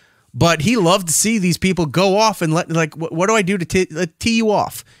me. But he loved to see these people go off and what do I do to tee you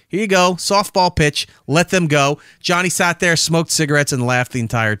off? Here you go, softball pitch, let them go. Johnny sat there, smoked cigarettes, and laughed the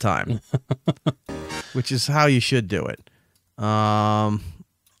entire time, which is how you should do it. I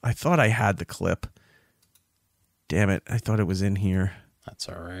thought I had the clip. Damn it, I thought it was in here. That's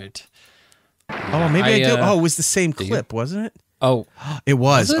all right. Oh, maybe I do. Oh, it was the same clip, wasn't it? Oh, it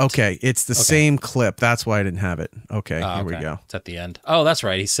was. Okay, it's the same clip. That's why I didn't have it. Okay, here we go. It's at the end. Oh, that's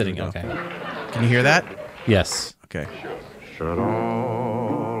right. He's sitting. Okay. Can you hear that? Yes. Okay. Shut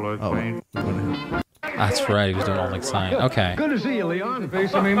all the That's right. He was doing all like sign. Okay. Good to see you, Leon.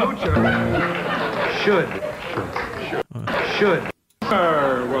 Facing me mucho. Should.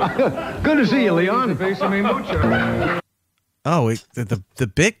 Good to see you, Leon. Facing me mucho. Oh,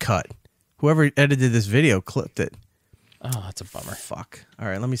 the bit cut. Whoever edited this video clipped it. Oh, that's a bummer. Fuck. All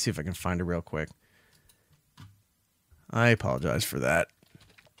right, let me see if I can find it real quick. I apologize for that.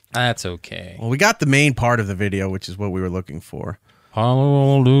 That's okay. Well, we got the main part of the video, which is what we were looking for. But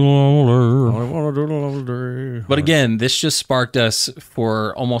again, this just sparked us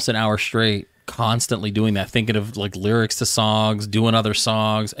for almost an hour straight, constantly doing that, thinking of like lyrics to songs, doing other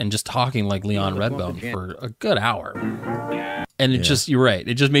songs, and just talking like Leon Redbone for a good hour. And it just, you're right,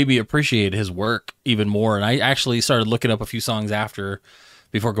 it just made me appreciate his work even more. And I actually started looking up a few songs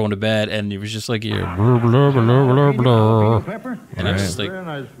before going to bed, and it was just like, yeah, blah, blah, blah, blah, blah. And I was just like, very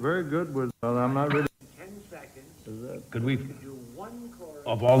nice, very good. I'm not ready. 10 seconds. Could we?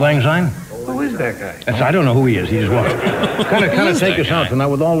 Of Auld Lang Syne? Who is that guy? I don't know who he is. He just walked. kind of take us out tonight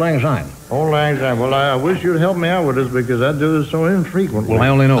with Auld Lang Syne. Auld Lang Syne. Well, I wish you'd help me out with this because I do this so infrequently. Well, I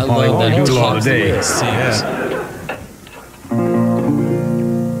only know Polly Wally Doodle all day.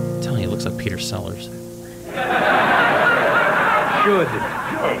 I'm telling you, it looks like Peter Sellers. Should.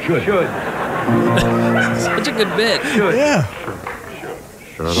 Such a good bit. Yeah.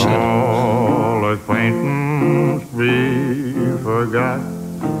 Shut all acquaintance be forgot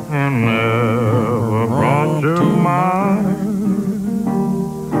and never brought to mind?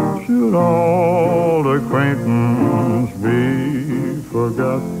 Should old acquaintance be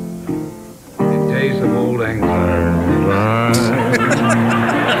forgot? In days of old anxiety.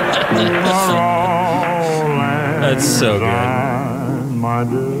 That's so good. My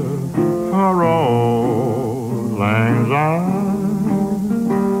dear, for old lang syne.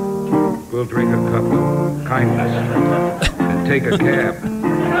 We'll drink a cup of kindness and take a cab.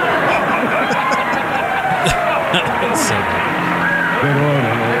 That's so good.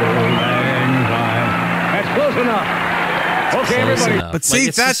 That's close enough. Okay, everybody. But see,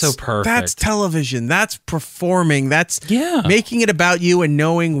 it's that's just so perfect. That's television. That's performing. That's making it about you and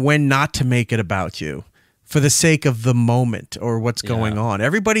knowing when not to make it about you for the sake of the moment or what's going on.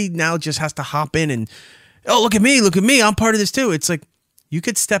 Everybody now just has to hop in and, oh, look at me, I'm part of this too. It's like you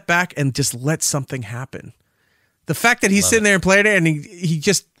could step back and just let something happen. The fact that he's sitting there and playing it and he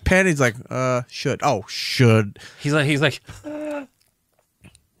just panicked, he's like, should. Oh, should. He's like,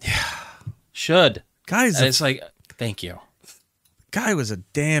 should. Guys, and it's like, thank you. Guy was a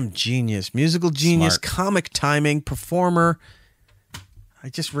damn genius, musical genius, comic timing, performer. I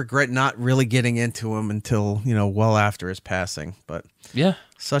just regret not really getting into him until, well after his passing. But yeah,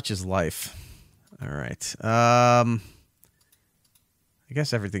 such is life. All right. I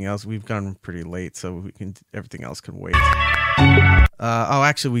guess everything else, we've gone pretty late, so everything else can wait.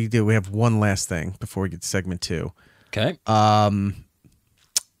 Actually, we do. We have one last thing before we get to segment 2. Okay.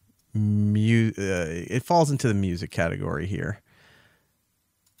 It falls into the music category here.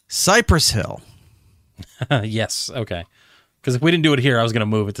 Cypress Hill. Yes. Okay. Because if we didn't do it here, I was going to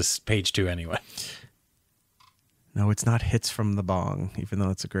move it to page 2 anyway. No, it's not Hits from the Bong, even though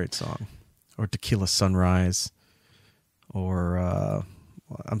it's a great song. Or Tequila Sunrise. Or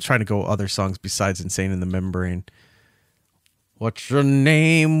I'm trying to go other songs besides Insane in the Membrane. What's your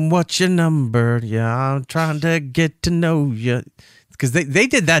name? What's your number? Yeah, I'm trying to get to know you. Because they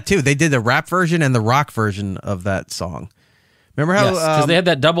did that too. They did the rap version and the rock version of that song. Remember how? Because they had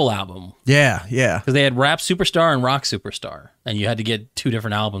that double album. Yeah. Because they had Rap Superstar and Rock Superstar, and you had to get 2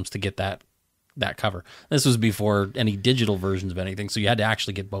 different albums to get that cover. This was before any digital versions of anything, so you had to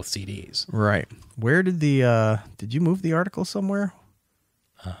actually get both CDs. Right. Where did did you move the article somewhere?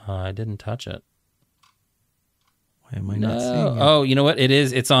 I didn't touch it. Why am I not seeing it? Oh, you know what? It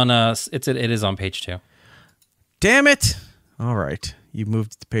is. It's on. It is on page 2. Damn it! All right, you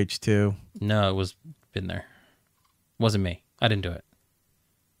moved it to page 2. No, it was been there. Wasn't me. I didn't do it.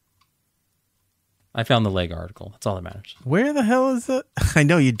 I found the leg article. That's all that matters. Where the hell is it? I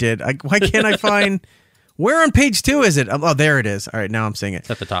know you did. Why can't I find... Where on page 2 is it? Oh, there it is. All right, now I'm seeing it.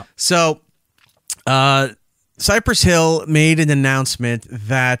 It's at the top. So, Cypress Hill made an announcement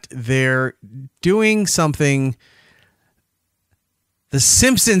that they're doing something The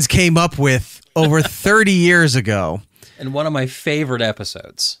Simpsons came up with over 30 years ago. And one of my favorite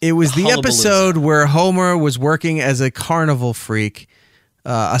episodes. It was the episode where Homer was working as a carnival freak,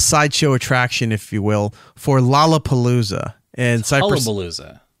 a sideshow attraction, if you will, for Lollapalooza. And Cypress.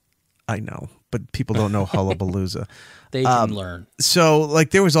 Hullabalooza. I know, but people don't know Hullabalooza. They didn't learn. So,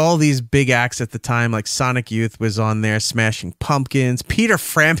 there was all these big acts at the time, like Sonic Youth was on there, Smashing Pumpkins. Peter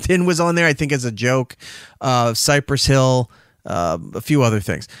Frampton was on there, I think, as a joke. Cypress Hill, a few other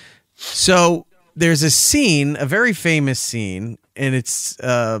things. So there's a scene, a very famous scene, and it's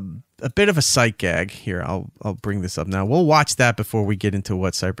a bit of a sight gag. Here, I'll bring this up now. We'll watch that before we get into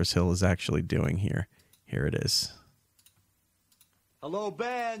what Cypress Hill is actually doing here. Here it is. Hello,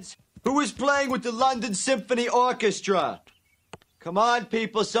 bands. Who is playing with the London Symphony Orchestra? Come on,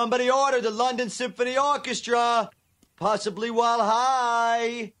 people. Somebody order the London Symphony Orchestra. Possibly while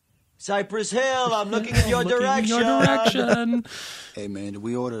high. Cypress Hill, I'm looking in your direction. Hey, man, did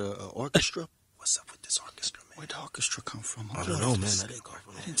we order an orchestra? What's up with this orchestra, man? Where'd the orchestra come from? I don't know, man. They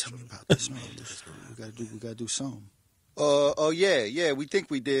didn't tell me about this, man. We gotta do something. Yeah, we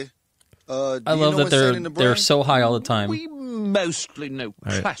think we did. I love that they're so high all the time. We mostly know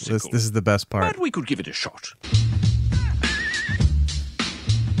right, classical. This is the best part. But we could give it a shot.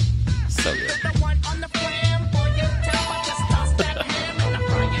 So good.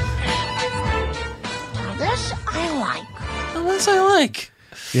 This I like. Oh, this I like.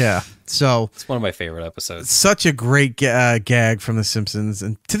 Yeah. So it's one of my favorite episodes. Such a great gag from The Simpsons,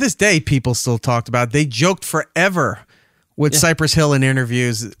 and to this day, people still talked about it. They joked forever with Cypress Hill in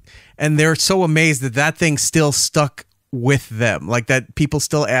interviews, and they're so amazed that thing still stuck with them, like that people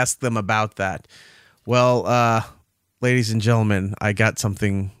still ask them about that. Well, ladies and gentlemen, I got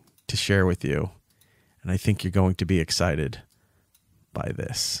something to share with you, and I think you're going to be excited by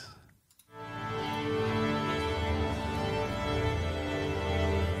this.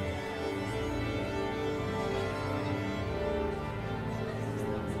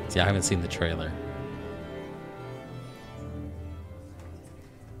 See, I haven't seen the trailer.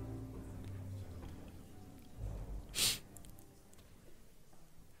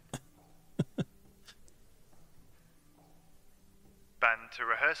 Band to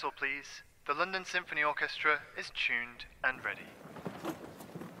rehearsal, please. The London Symphony Orchestra is tuned and ready.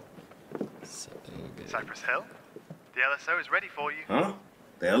 Cypress Hill, the LSO is ready for you. Huh?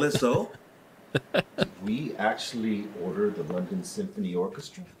 The LSO? Did we actually order the London Symphony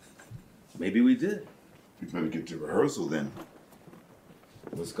Orchestra? Maybe we did. We better get to rehearsal then.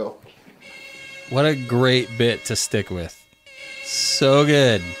 Let's go. What a great bit to stick with. So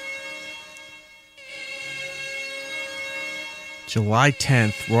good. July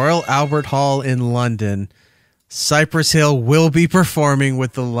 10th, Royal Albert Hall in London. Cypress Hill will be performing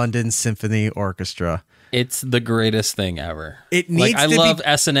with the London Symphony Orchestra. It's the greatest thing ever. It needs I to love be...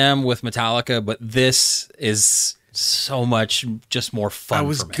 S&M with Metallica, but this is so much just more fun. I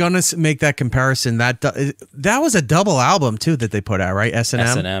was gonna make that comparison. That was a double album too that they put out, right? S&M.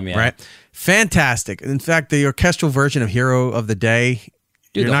 S&M, yeah. Right. Fantastic. In fact, the orchestral version of Hero of the Day,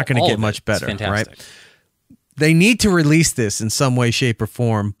 you're not going to get much better, right? They need to release this in some way, shape, or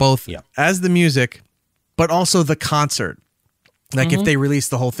form, both as the music, but also the concert. Like if they release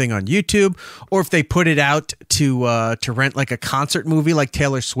the whole thing on YouTube, or if they put it out to rent like a concert movie, like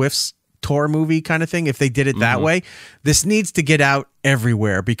Taylor Swift's tour movie kind of thing. If they did it that way, this needs to get out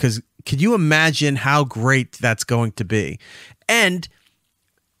everywhere, because could you imagine how great that's going to be? And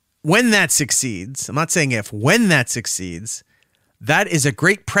when that succeeds, I'm not saying if, when that succeeds, that is a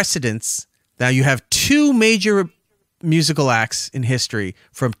great precedence. Now you have two major musical acts in history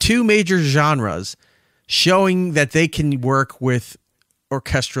from two major genres showing that they can work with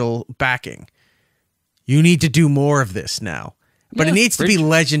orchestral backing. You need to do more of this now. But it needs to be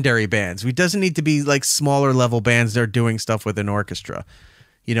legendary bands. It doesn't need to be like smaller level bands that are doing stuff with an orchestra.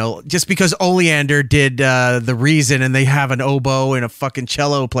 You know, just because Oleander did The Reason and they have an oboe and a fucking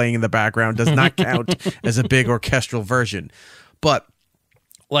cello playing in the background does not count as a big orchestral version. But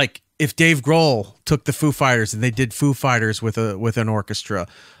like if Dave Grohl took the Foo Fighters and they did Foo Fighters with an orchestra,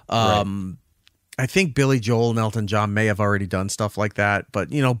 I think Billy Joel and Elton John may have already done stuff like that.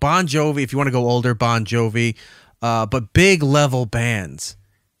 But, you know, Bon Jovi, if you want to go older, Bon Jovi, but big level bands,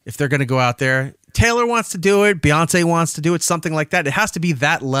 if they're going to go out there, Taylor wants to do it, Beyonce wants to do it, something like that. It has to be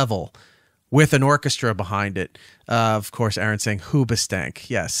that level with an orchestra behind it. Of course, Aaron's saying Hoobastank.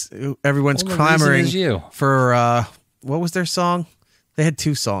 Yes, everyone's clamoring for, what was their song? They had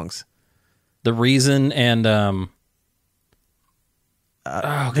two songs. The Reason and...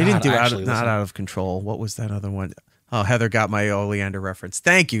 they didn't do Not Out of Control. What was that other one? Oh, Heather got my Oleander reference.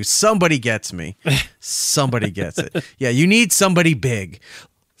 Thank you. Somebody gets me. Somebody gets it. Yeah, you need somebody big.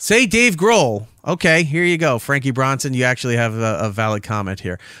 Say Dave Grohl. Okay, here you go. Frankie Bronson, you actually have a valid comment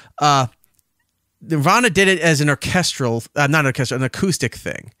here. Nirvana did it as an orchestral, an acoustic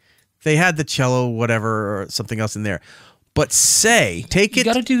thing. They had the cello, whatever, or something else in there. But you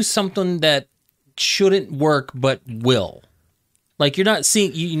got to do something that shouldn't work but will. Like you're not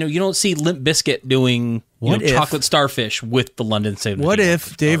seeing, you don't see Limp Bizkit doing Chocolate Starfish with the London Symphony. What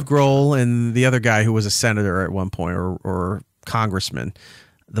if Dave Grohl and the other guy who was a senator at one point or congressman,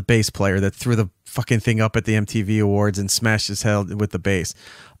 the bass player that threw the fucking thing up at the MTV Awards and smashed his head with the bass,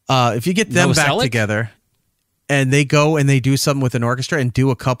 if you get them back together and they go and they do something with an orchestra and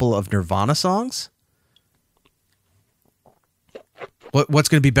do a couple of Nirvana songs, what's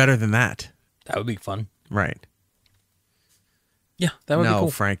going to be better than that? That would be fun. Right. Yeah, that would be cool. No,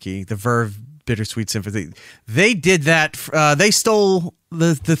 Frankie, the Verve Bittersweet Symphony. They did that. They stole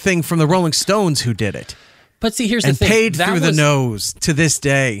the thing from the Rolling Stones, who did it. But see, here's the thing. And paid through the nose to this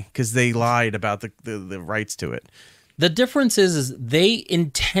day because they lied about the rights to it. The difference is they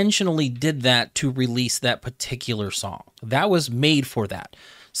intentionally did that to release that particular song. That was made for that.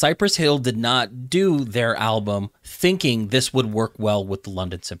 Cypress Hill did not do their album thinking this would work well with the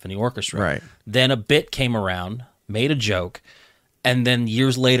London Symphony Orchestra. Right. Then a bit came around, made a joke, and then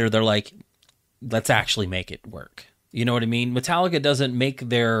years later, they're like, let's actually make it work. You know what I mean? Metallica doesn't make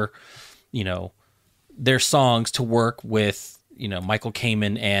their songs to work with, Michael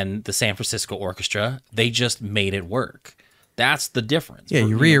Kamen and the San Francisco Orchestra. They just made it work. That's the difference. Yeah,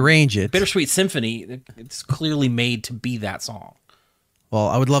 you rearrange it. Bittersweet Symphony, it's clearly made to be that song. Well,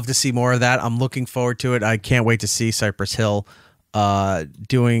 I would love to see more of that. I'm looking forward to it. I can't wait to see Cypress Hill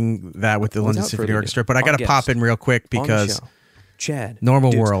doing that with the London Symphony Orchestra. But I got to pop in real quick because... Chad,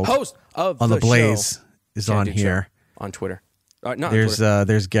 Normal World, host of on the Blaze, show. is Chad on Duke here. Show. On Twitter. There's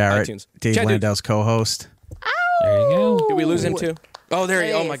Garrett, iTunes. Dave Chad Landau's co-host. There you go. Did we lose him too? Oh, there he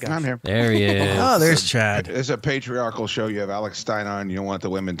is. Oh, my I'm gosh. here. There he is. Oh, there's Chad. It's a patriarchal show. You have Alex Stein on. You don't let the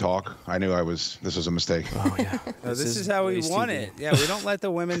women talk. I knew this was a mistake. Oh, yeah. This is how we want it. Yeah, we don't let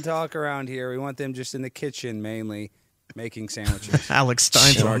the women talk around here. We want them just in the kitchen mainly, making sandwiches. Alex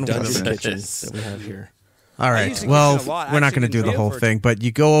Stein's our on dungeon kitchens that we have here. All I right. use the Well, kitchen a lot. we're not Actually going to do been the whole for- thing, but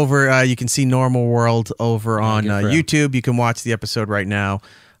you go over, you can see Normal World over on good for him. YouTube. You can watch the episode right now.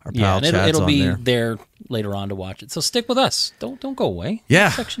 Our Yeah, pal and Chad's it'll on be there. later on to watch it. So stick with us. Don't go away.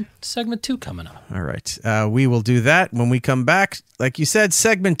 Yeah. Segment 2 coming up. All right. We will do that when we come back. Like you said,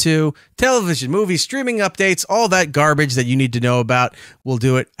 segment 2, television, movies, streaming updates, all that garbage that you need to know about. We'll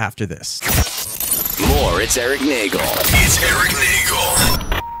do it after this. More, it's Eric Nagel. It's Eric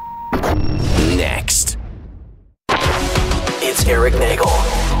Nagel. Next. It's Eric Nagel.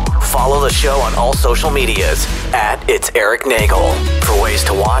 Follow the show on all social medias at It's Eric Nagel for ways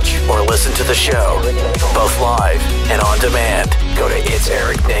to watch or listen to the show, both live and on demand. Go to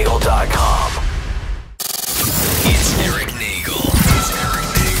itsericnagel.com. It's Eric Nagel. It's Eric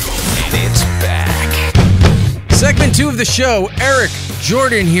Nagel. And it's back. Segment 2 of the show, Eric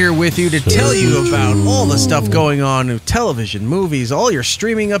Jordan here with you to tell you about all the stuff going on in television, movies, all your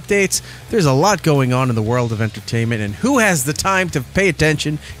streaming updates. There's a lot going on in the world of entertainment, and who has the time to pay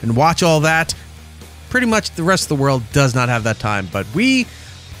attention and watch all that? Pretty much the rest of the world does not have that time, but we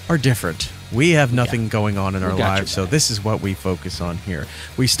are different. We have nothing going on in our lives, so this is what we focus on here.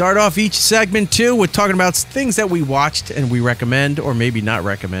 We start off each segment, too, with talking about things that we watched and we recommend or maybe not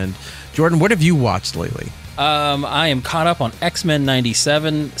recommend. Jordan, what have you watched lately? I am caught up on X-Men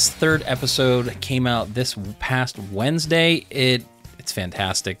 97. Third episode came out this past Wednesday. It's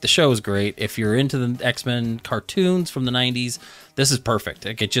fantastic. The show is great. If you're into the X-Men cartoons from the 90s, this is perfect.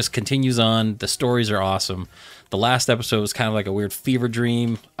 It just continues on. The stories are awesome. The last episode was kind of like a weird fever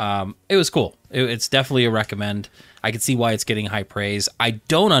dream. It was cool. It's definitely a recommend. I can see why it's getting high praise. I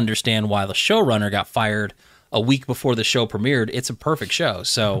don't understand why the showrunner got fired a week before the show premiered. It's a perfect show.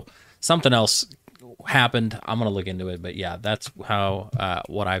 So something else happened. I'm gonna look into it, but yeah, that's how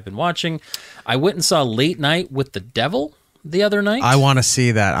what I've been watching. I went and saw Late Night with the Devil the other night. I want to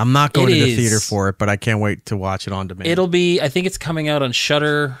see that. I'm not going to the theater for it, but I can't wait to watch it on demand. It'll be, I think it's coming out on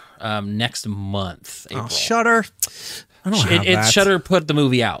Shudder next month. April. Oh, Shudder. I don't have that. Shudder put the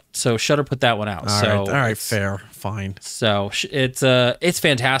movie out, so Shudder put that one out. All right, fair, fine. So it's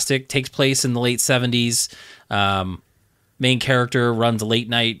fantastic. Takes place in the late 70s. Main character runs a late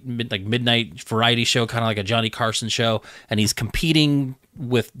night, midnight variety show, kind of like a Johnny Carson show, and he's competing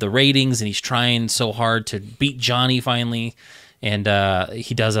with the ratings, and he's trying so hard to beat Johnny finally. And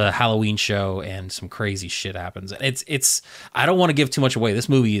he does a Halloween show, and some crazy shit happens. It's I don't want to give too much away. This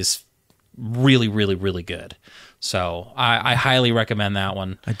movie is really, really, really good. So I highly recommend that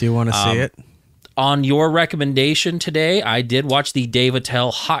one. I do want to see it. On your recommendation today, I did watch the Dave Attell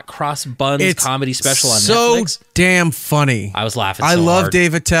Hot Cross Buns comedy special on Netflix. So damn funny. I was laughing. I love hard.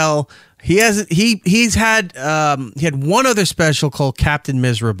 Dave Attell. He had one other special called Captain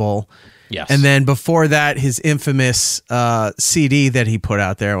Miserable. Yes. And then before that, his infamous CD that he put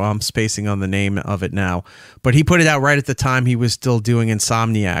out there. Well, I'm spacing on the name of it now, but he put it out right at the time he was still doing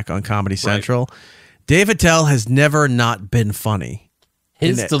Insomniac on Comedy Central. Right. Dave Attell has never not been funny.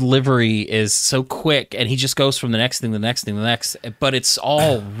 His delivery is so quick, and he just goes from the next thing, the next thing, the next, but it's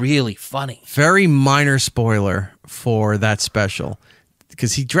all really funny. Very minor spoiler for that special,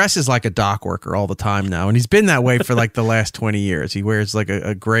 because he dresses like a dock worker all the time now, and he's been that way for like the last 20 years. He wears like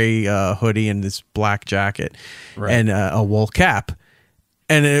a gray hoodie and this black jacket and a wool cap.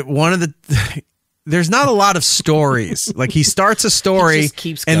 And there's not a lot of stories. Like he starts a story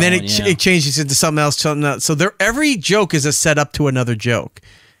and then it changes into something else. So every joke is a setup to another joke.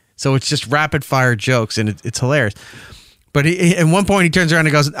 So it's just rapid fire jokes, and it's hilarious. But at one point he turns around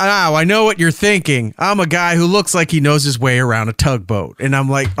and goes, "Oh, I know what you're thinking. I'm a guy who looks like he knows his way around a tugboat." And I'm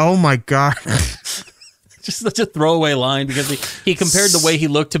like, oh my God. Just such a throwaway line, because he compared the way he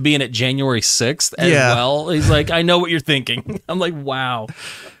looked to being at January 6th as well. He's like, "I know what you're thinking." I'm like, wow.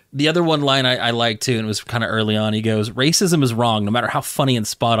 The other one line I like too, and it was kind of early on, he goes, "Racism is wrong, no matter how funny and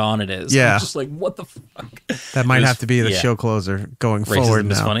spot on it is." Yeah. I'm just like, what the fuck? That might have to be the show closer going forward now.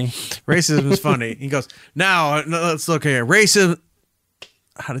 Racism is funny? Racism is funny. He goes, now, let's look here. Racism.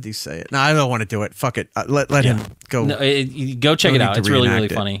 How did he say it? No, I don't want to do it. Fuck it. Let him go. No, go check it out. It's really, really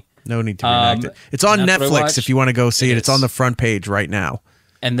funny. No need to reenact it. It's on Netflix if you want to go see it. It's on the front page right now.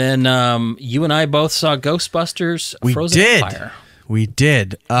 And then you and I both saw Ghostbusters Frozen Empire. We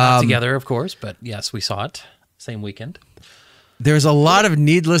did. Not together, of course, but yes, we saw it. Same weekend. There's a lot of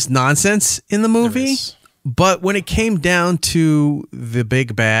needless nonsense in the movie, but when it came down to the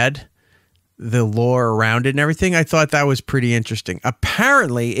big bad, the lore around it and everything, I thought that was pretty interesting.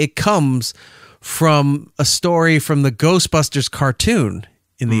 Apparently, it comes from a story from the Ghostbusters cartoon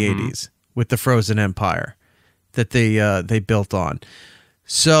in the 80s with the Frozen Empire that they built on.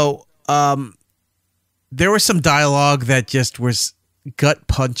 So there was some dialogue that just was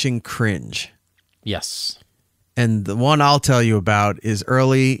gut-punching cringe. Yes. And the one I'll tell you about is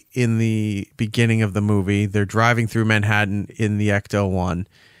early in the beginning of the movie. They're driving through Manhattan in the Ecto-1,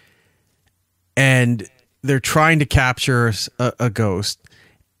 and they're trying to capture a ghost,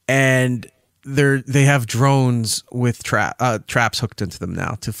 and they have drones with traps hooked into them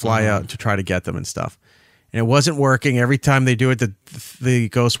now to fly out to try to get them and stuff. And it wasn't working. Every time they do it, the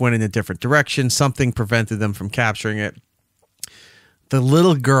ghost went in a different direction. Something prevented them from capturing it. The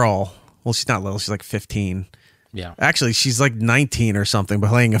little girl, well, she's not little, she's like 15. Yeah. Actually, she's like 19 or something,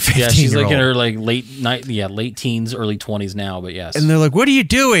 playing a 15-year-old. Yeah, she's like in her like late teens, early 20s now, but yes. And they're like, "What are you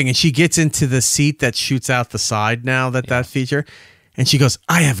doing?" And she gets into the seat that shoots out the side now, that feature. And she goes,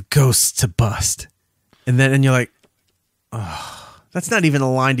 "I have ghosts to bust." And you're like, "Oh, that's not even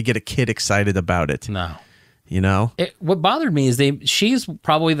a line to get a kid excited about it." No. You know? What bothered me is she's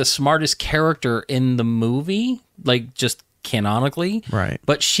probably the smartest character in the movie, like just canonically. Right.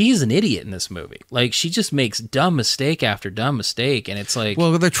 But she's an idiot in this movie. Like, she just makes dumb mistake after dumb mistake, and it's like...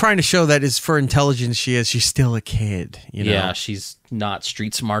 Well, they're trying to show that as for intelligence she's still a kid, you know? Yeah, she's not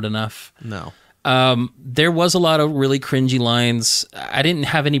street smart enough. No. There was a lot of really cringy lines. I didn't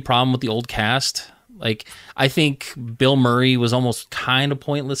have any problem with the old cast. Like, I think Bill Murray was almost kind of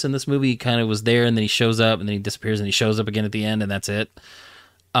pointless in this movie. He kind of was there, and then he shows up, and then he disappears, and he shows up again at the end, and that's it.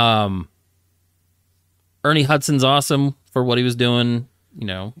 Ernie Hudson's awesome for what he was doing. You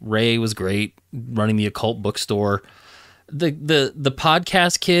know, Ray was great running the occult bookstore. The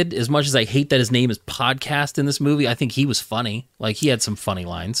podcast kid, as much as I hate that his name is Podcast in this movie, I think he was funny. Like, he had some funny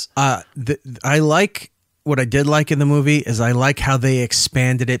lines. What I did like in the movie is I like how they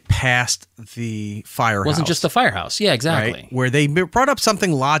expanded it past the firehouse. It wasn't just the firehouse. Yeah, exactly. Right? Where they brought up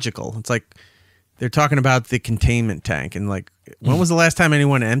something logical. It's like they're talking about the containment tank, and like, when was the last time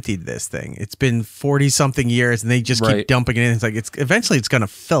anyone emptied this thing? It's been 40-something years, and they just keep dumping it in. It's like, eventually it's going to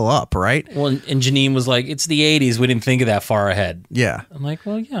fill up, right? Well, and Janine was like, "It's the 80s. We didn't think of that far ahead." Yeah. I'm like,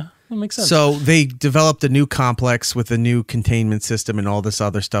 well, yeah, that makes sense. So they developed a new complex with a new containment system and all this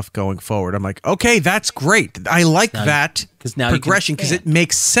other stuff going forward. I'm like, okay, that's great. I like that progression because it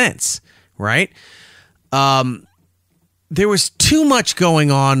makes sense, right? There was too much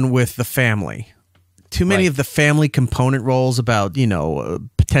going on with the family. Too many of the family component roles about, you know,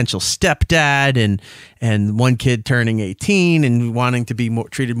 potential stepdad and one kid turning 18 and wanting to be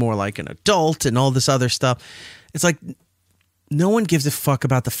treated more like an adult and all this other stuff. It's like, no one gives a fuck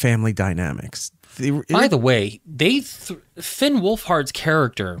about the family dynamics. By the way, Finn Wolfhard's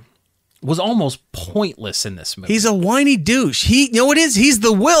character was almost pointless in this movie. He's a whiny douche. You know what it is? He's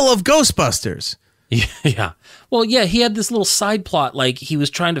the Will of Ghostbusters. Yeah. Well, yeah, he had this little side plot, like he was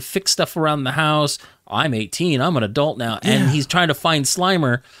trying to fix stuff around the house. I'm 18, I'm an adult now, and he's trying to find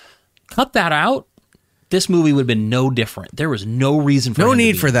Slimer. Cut that out. This movie would have been no different. There was no reason for no him need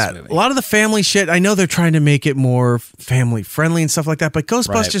to be for in this that. movie. A lot of the family shit, I know they're trying to make it more family friendly and stuff like that, but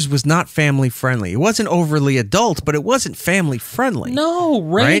Ghostbusters was not family friendly. It wasn't overly adult, but it wasn't family friendly. No,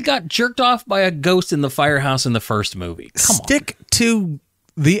 Ray got jerked off by a ghost in the firehouse in the first movie. Stick to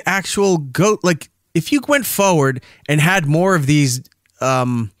the actual goat. Like, if you went forward and had more of these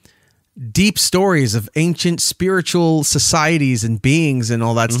deep stories of ancient spiritual societies and beings and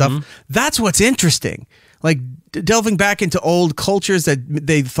all that stuff, that's what's interesting. Like, delving back into old cultures that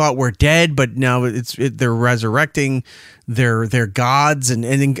they thought were dead, but now they're resurrecting their gods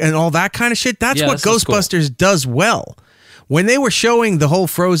and all that kind of shit. That's what Ghostbusters does well. When they were showing the whole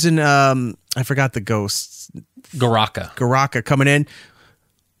Frozen, I forgot the ghosts. Garaka coming in.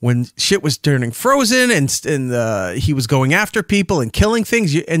 When shit was turning frozen and he was going after people and killing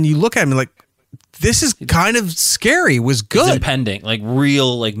things, and you look at him like, this is kind of scary. Was good. It's impending, like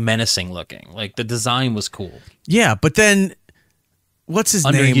real, like menacing looking. Like the design was cool. Yeah, but then what's his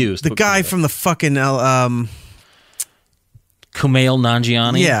name? Underused, The guy from the fucking Kumail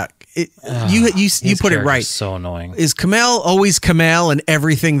Nanjiani. Yeah, you put it right. So annoying. Is Kumail always Kumail in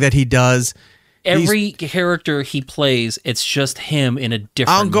everything that he does? Every character he plays, it's just him in a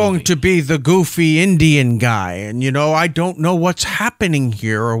different I'm going movie. to be the goofy Indian guy, and I don't know what's happening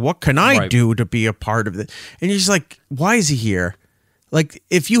here, or what can I do to be a part of it. And you're just like, why is he here? Like,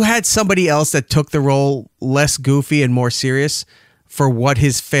 if you had somebody else that took the role less goofy and more serious for what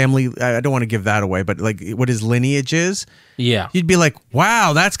his family, I don't want to give that away, but like what his lineage is, you'd be like,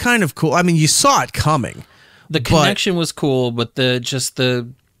 wow, that's kind of cool. I mean, you saw it coming. The connection was cool, but the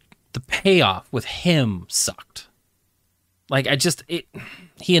the payoff with him sucked. Like,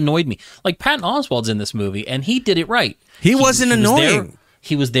 he annoyed me. Like, Patton Oswalt's in this movie, and he did it right. He wasn't annoying.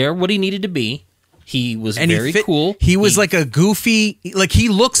 He was there what he needed to be. He was very cool. He was like a goofy, like he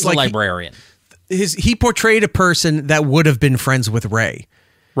looks like a librarian. He portrayed a person that would have been friends with Ray.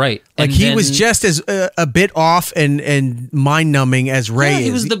 Right. Like he was just as a bit off and mind-numbing as Ray is.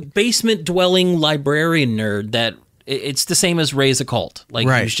 He was the basement-dwelling librarian nerd that it's the same as Ray's occult. Like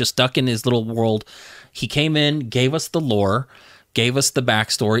he was just stuck in his little world. He came in, gave us the lore, gave us the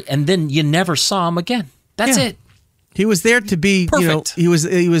backstory, and then you never saw him again. That's it. He was there to be, perfect. He was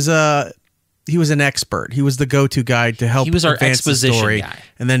an expert. He was the go-to guy to help. He was our advance exposition the story guy,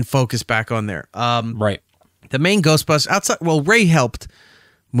 and then focus back on there. Right. The main Ghostbusters outside. Well, Ray helped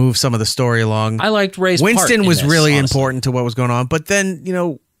move some of the story along. I liked Ray's part Winston in was this, really honestly. important to what was going on, but then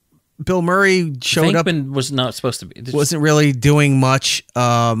Bill Murray showed up. Venkman was not supposed to be. Wasn't really doing much.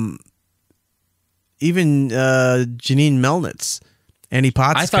 Even Janine Melnitz, Annie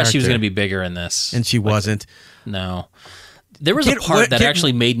Potts. I thought she was going to be bigger in this, and she wasn't. No, there was a part that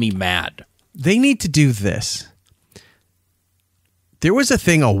actually made me mad. They need to do this. There was a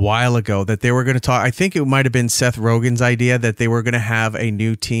thing a while ago that they were going to talk. I think it might have been Seth Rogen's idea that they were going to have a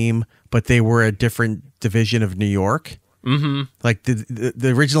new team, but they were a different division of New York. Mm-hmm. Like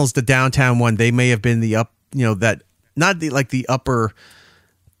the original's the downtown one. They may have been the up, that not the upper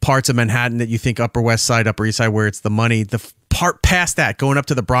parts of Manhattan that you think Upper West Side, Upper East Side, where it's the money. The part past that, going up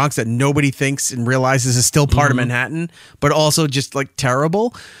to the Bronx that nobody thinks and realizes is still part of Manhattan, but also just like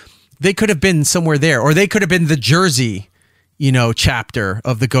terrible. They could have been somewhere there, or they could have been the Jersey, chapter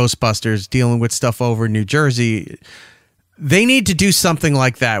of the Ghostbusters dealing with stuff over in New Jersey. They need to do something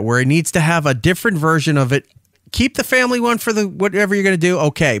like that where it needs to have a different version of it. Keep the family one for the whatever you're going to do,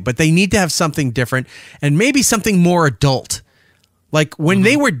 okay, but they need to have something different and maybe something more adult. Like when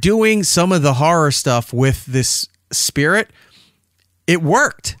they were doing some of the horror stuff with this spirit, it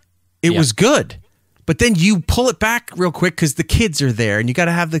worked. It was good. But then you pull it back real quick because the kids are there and you got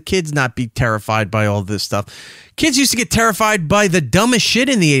to have the kids not be terrified by all this stuff. Kids used to get terrified by the dumbest shit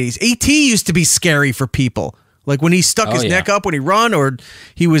in the 80s. A.T. used to be scary for people. Like when he stuck his neck up when he run, or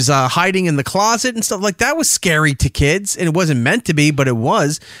he was hiding in the closet and stuff like that was scary to kids. And it wasn't meant to be, but it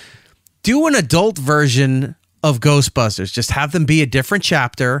was. Do an adult version of Ghostbusters. Just have them be a different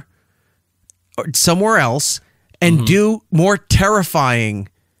chapter or somewhere else and do more terrifying,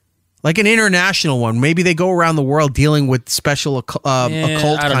 like an international one. Maybe they go around the world dealing with special occult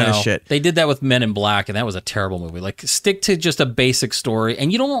kind of shit. They did that with Men in Black, and that was a terrible movie. Like, stick to just a basic story,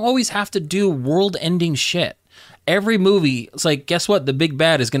 and you don't always have to do world-ending shit. Every movie, it's like, guess what? The big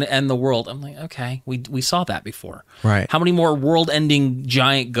bad is going to end the world. I'm like, okay, we saw that before. Right. How many more world-ending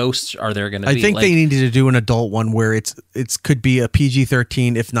giant ghosts are there going to be? I think they needed to do an adult one where it's could be a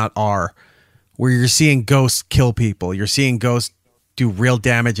PG-13, if not R, where you're seeing ghosts kill people. You're seeing ghosts do real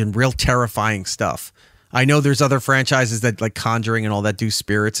damage and real terrifying stuff. I know there's other franchises that like Conjuring and all that do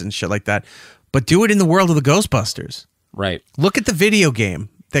spirits and shit like that, but do it in the world of the Ghostbusters. Right. Look at the video game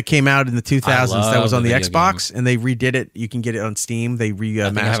that came out in the 2000s that was on the Xbox, game. and they redid it. You can get it on Steam. They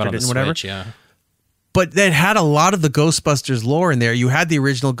remastered it and whatever. Switch, yeah. But that had a lot of the Ghostbusters lore in there. You had the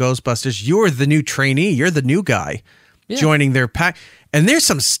original Ghostbusters. You're the new trainee. You're the new guy joining their pack. And there's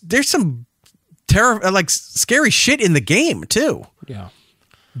some scary shit in the game too. Yeah.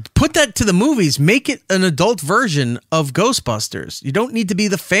 Put that to the movies. Make it an adult version of Ghostbusters. You don't need to be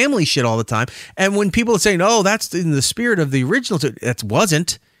the family shit all the time. And when people are saying, "Oh, that's in the spirit of the original," that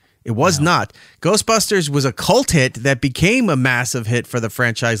wasn't. It was not. Ghostbusters was a cult hit that became a massive hit for the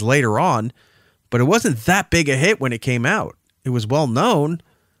franchise later on, but it wasn't that big a hit when it came out. It was well known.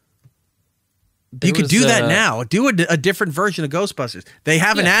 You could do that now. Do a different version of Ghostbusters. They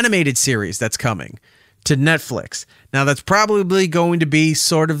have an animated series that's coming to Netflix. Now, that's probably going to be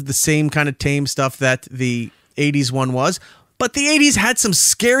sort of the same kind of tame stuff that the 80s one was, but the 80s had some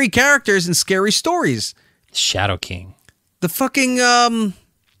scary characters and scary stories. Shadow King. The fucking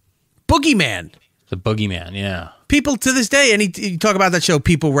Boogeyman. The Boogeyman, yeah. People to this day, and you talk about that show,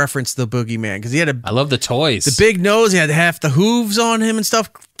 people reference the Boogeyman because he had I love the toys. The big nose, he had half the hooves on him and stuff,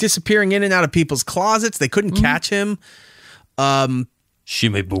 disappearing in and out of people's closets. They couldn't catch him.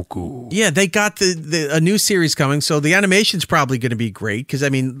 Shimebuku. Yeah, they got a new series coming, so the animation's probably going to be great. Because, I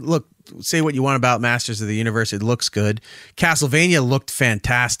mean, look, say what you want about Masters of the Universe, it looks good. Castlevania looked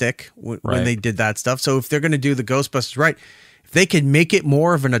fantastic when they did that stuff. So if they're going to do the Ghostbusters right, if they could make it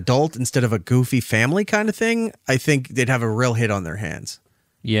more of an adult instead of a goofy family kind of thing, I think they'd have a real hit on their hands.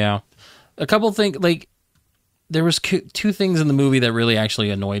 Yeah. A couple things, like, there was two things in the movie that really actually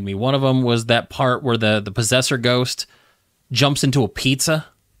annoyed me. One of them was that part where the possessor ghost jumps into a pizza.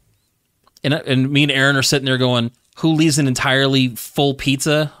 and me and Aaron are sitting there going, who leaves an entirely full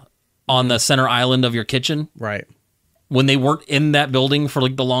pizza on the center island of your kitchen? Right. When they weren't in that building for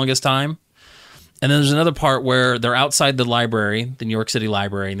like the longest time. And then there's another part where they're outside the library, the New York City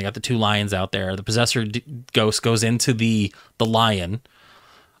library, and they got the two lions out there. The possessor ghost goes into the lion.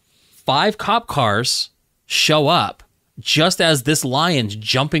 5 cop cars show up just as this lion's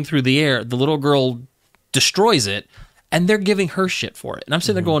jumping through the air. The little girl destroys it, and they're giving her shit for it. And I'm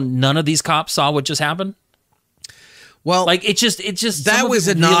sitting there going, none of these cops saw what just happened? Well, like it just that was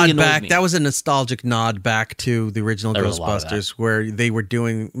a nod back. That was a nostalgic nod back to the original Ghostbusters, where they were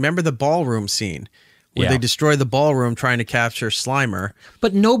doing. Remember the ballroom scene where they destroy the ballroom trying to capture Slimer,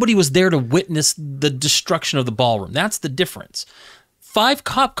 but nobody was there to witness the destruction of the ballroom. That's the difference. 5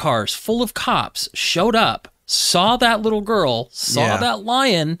 cop cars full of cops showed up, saw that little girl, saw that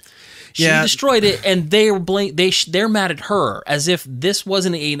lion. She destroyed it, and they're mad at her as if this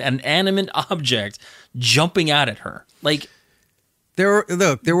wasn't an animate object jumping out at her. Like there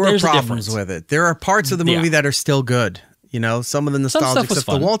were problems with it. There are parts of the movie that are still good. You know, some of the nostalgic stuff.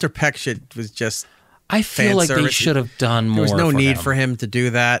 The Walter Peck shit was just. I feel like they should have done more. There was no need for him to do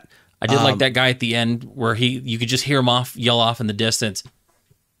that. I did like that guy at the end where you could just hear him yell off in the distance.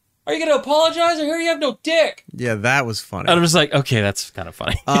 Are you going to apologize? I hear you have no dick. Yeah, that was funny. And I was like, okay, that's kind of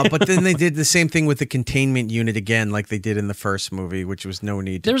funny. But then they did the same thing with the containment unit again, like they did in the first movie, which was no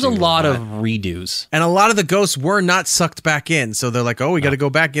need to There's a lot of redos. And a lot of the ghosts were not sucked back in. So they're like, oh, we got to go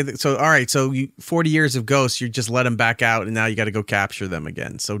back in. So, all right, so 40 years of ghosts, you just let them back out, and now you got to go capture them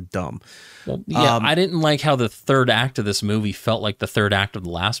again. So dumb. Well, yeah, I didn't like how the third act of this movie felt like the third act of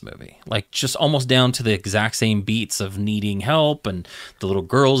the last movie. Like, just almost down to the exact same beats of needing help and the little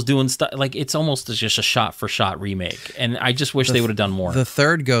girls doing stuff. Like, it's almost just a shot-for-shot remake. And I just wish they would have done more. The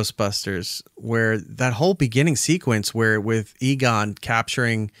third Ghostbusters, where that whole beginning sequence where with Egon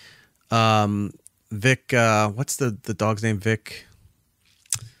capturing Vic, what's the dog's name? Vic?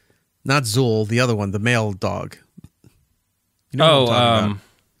 Not Zool, the other one, the male dog. You know what I'm talking about?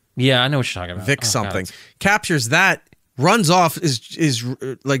 Yeah, I know what you're talking about. Vic something. Captures that, runs off, is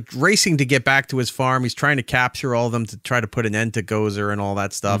like racing to get back to his farm. He's trying to capture all of them to try to put an end to Gozer and all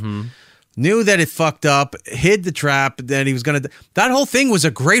that stuff. Knew that it fucked up, hid the trap, that he was going to... That whole thing was a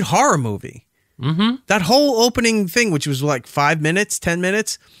great horror movie. That whole opening thing, which was like 5 minutes, 10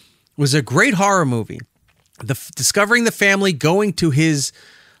 minutes, was a great horror movie. Discovering the family, going to his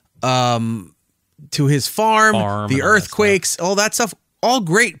farm, the earthquakes, all that stuff. All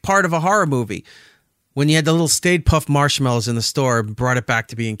great part of a horror movie. When you had the little Stay Puft marshmallows in the store, brought it back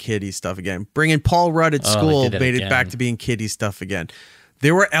to being kiddie stuff again. Bringing Paul Rudd at school made it back to being kiddie stuff again.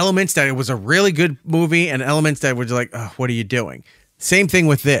 There were elements that it was a really good movie and elements that were like, oh, what are you doing? Same thing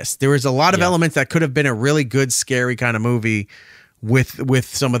with this. There was a lot of elements that could have been a really good, scary kind of movie with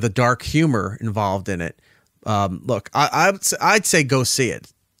some of the dark humor involved in it. Look, I'd say go see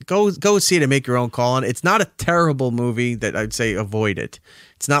it. Go see it and make your own call on it. It's not a terrible movie that I'd say avoid it.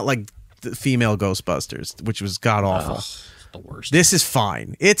 It's not like the female Ghostbusters, which was god awful. The worst. This is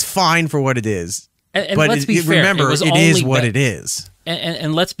fine. It's fine for what it is. And but let's be fair. Remember, it is what it is.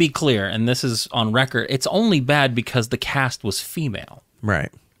 And let's be clear, and this is on record, it's only bad because the cast was female.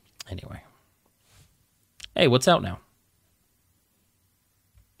 Right. Anyway. Hey, what's out now?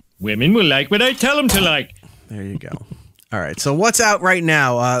 Women will like what I tell them to like. There you go. All right, so what's out right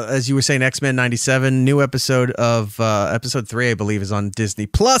now? As you were saying, X-Men 97, new episode of episode 3, I believe, is on Disney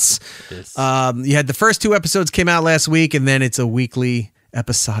Plus. You had the first 2 episodes came out last week, and then it's a weekly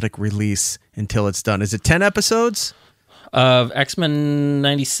episodic release until it's done. Is it 10 episodes? Of X-Men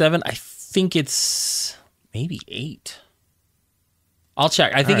 97, I think it's maybe 8. I'll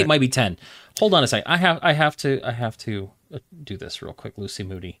check. I think it might be 10. Hold on a second. I have to do this real quick, Lucy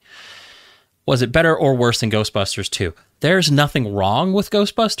Moody. Was it better or worse than Ghostbusters 2? There's nothing wrong with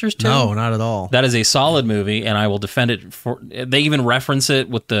Ghostbusters 2. No, not at all. That is a solid movie, and I will defend it. They even reference it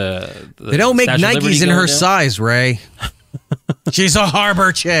with the they don't make Nikes in her size, Ray. She's a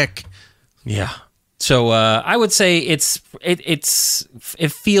harbor chick. Yeah. So I would say it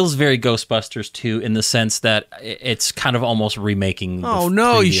feels very Ghostbusters 2 in the sense that it's kind of almost remaking. Oh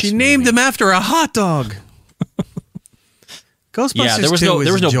no! She named him after a hot dog. Ghostbusters 2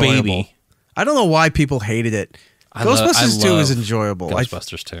 there was no baby. I don't know why people hated it. Ghostbusters 2 is enjoyable.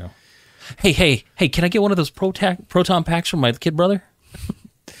 Ghostbusters 2. Hey, can I get one of those proton packs from my kid brother?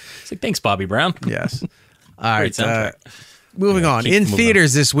 It's like, thanks, Bobby Brown. Yes. All right. Moving on. In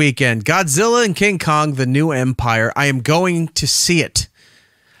theaters this weekend, Godzilla and King Kong, The New Empire. I am going to see it.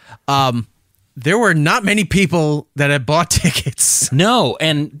 There were not many people that had bought tickets. No,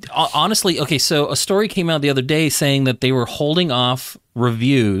 and honestly, okay, so a story came out the other day saying that they were holding off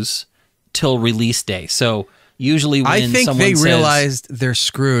reviews till release day. So usually when I think someone they says, realized they're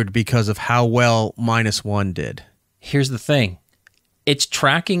screwed because of how well -1 did. here's the thing. It's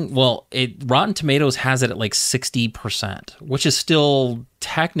tracking, Rotten Tomatoes has it at like 60%, which is still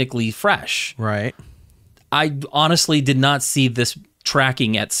technically fresh. Right. I honestly did not see this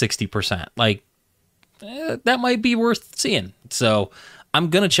tracking at 60%. Like, that might be worth seeing. So I'm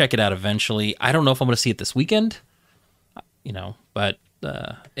going to check it out eventually. I don't know if I'm going to see it this weekend, but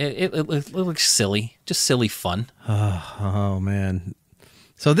it looks silly. Just silly fun. Oh, man.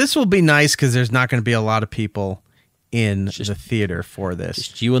 So this will be nice because there's not going to be a lot of people in the theater for this.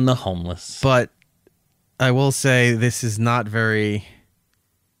 Just you and the homeless. But I will say this is not very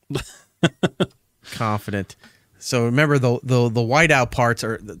confident. So remember the whiteout parts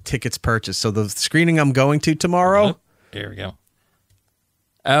are the tickets purchased. So the screening I'm going to tomorrow. There we go.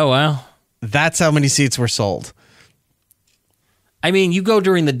 Oh, wow. That's how many seats were sold. I mean, you go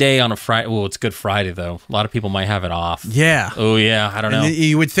during the day on a Friday. Well, it's Good Friday, though. A lot of people might have it off. Yeah. Oh, yeah. I don't know. And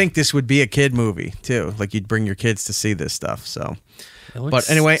you would think this would be a kid movie, too. Like, you'd bring your kids to see this stuff. So, but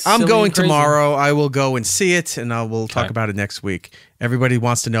anyway, I'm going tomorrow. I will go and see it, and we'll talk about it next week. Everybody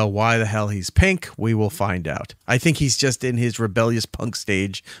wants to know why the hell he's pink. We will find out. I think he's just in his rebellious punk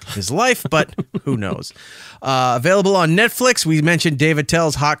stage of his life, but who knows? Available on Netflix. We mentioned Dave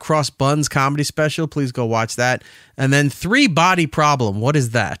Attell's Hot Cross Buns comedy special. Please go watch that. And then 3 Body Problem. What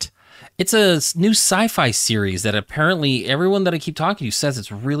is that? It's a new sci-fi series that apparently everyone that I keep talking to says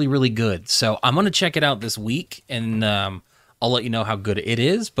it's really, really good. So I'm going to check it out this week, and I'll let you know how good it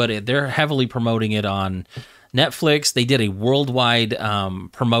is. But they're heavily promoting it on Netflix. They did a worldwide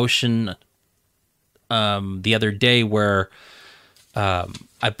promotion the other day where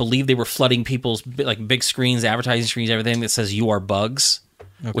I believe they were flooding people's big screens, advertising screens, everything that says "You are bugs."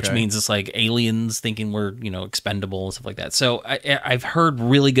 Which means it's like aliens thinking we're, expendable and stuff like that. So I've heard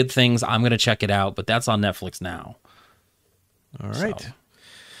really good things. I'm going to check it out, but that's on Netflix now. All right. So.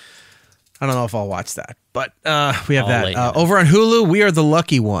 I don't know if I'll watch that, but we have that. Over on Hulu, We Are the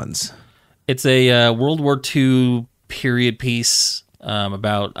Lucky Ones. It's a World War II period piece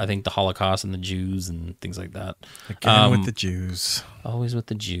about, I think, the Holocaust and the Jews and things like that. Again with the Jews. Always with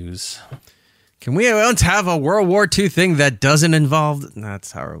the Jews. Can we once have a World War II thing that doesn't involve...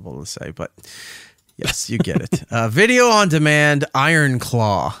 That's horrible to say, but yes, you get it. Video on demand, Iron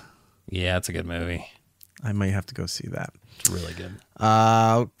Claw. Yeah, it's a good movie. I might have to go see that. It's really good.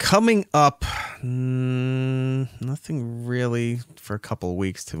 Coming up, nothing really for a couple of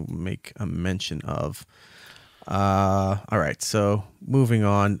weeks to make a mention of. All right, so moving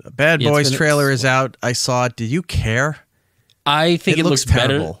on. Bad Boys trailer is out. I saw it. Did you care? I think it looks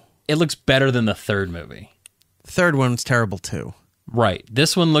terrible. Better. It looks better than the third movie. The third one's terrible too. Right.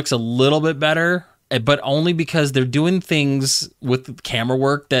 This one looks a little bit better, but only because they're doing things with camera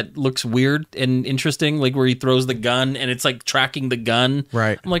work that looks weird and interesting, like where he throws the gun and it's like tracking the gun.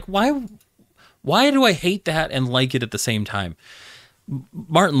 Right. I'm like, why do I hate that and like it at the same time?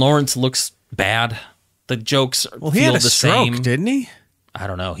 Martin Lawrence looks bad. The jokes he feel had a the stroke, same. Didn't he? I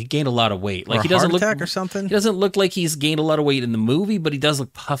don't know. He gained a lot of weight. Like, he doesn't look or something. He doesn't look like he's gained a lot of weight in the movie, but he does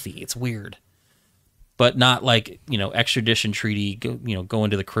look puffy. It's weird, but not like extradition treaty. Go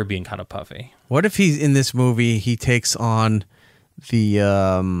into the Caribbean kind of puffy. What if he's in this movie? He takes on the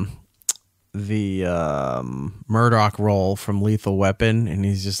Murdoch role from Lethal Weapon, and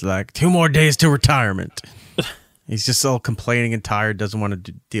he's just like 2 more days to retirement. He's just all complaining and tired. Doesn't want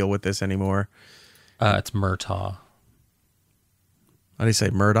to deal with this anymore. It's Murtaugh. How do you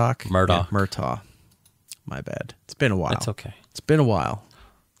say Murdoch? Murdoch. Yeah, Murtaugh. My bad. It's been a while. That's okay. It's been a while.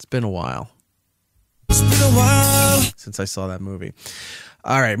 It's been a while. Since I saw that movie.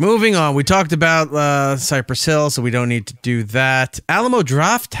 All right, moving on. We talked about Cypress Hill, so we don't need to do that. Alamo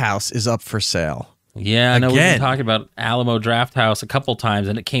Drafthouse is up for sale. Yeah, I know we've been talking about Alamo Drafthouse a couple times,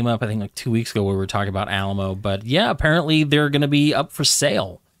 and it came up, I think, like 2 weeks ago where we were talking about Alamo. But yeah, apparently they're going to be up for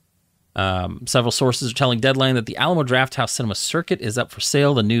sale. Several sources are telling Deadline that the Alamo Drafthouse Cinema Circuit is up for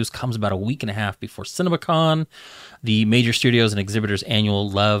sale. The news comes about a week and a half before CinemaCon, the major studios and exhibitors' annual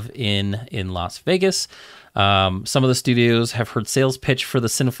Love in Las Vegas. Some of the studios have heard sales pitch for the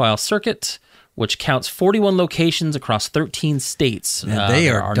Cinephile Circuit, which counts 41 locations across 13 states. They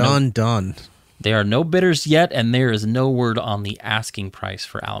are done. There are no bidders yet, and there is no word on the asking price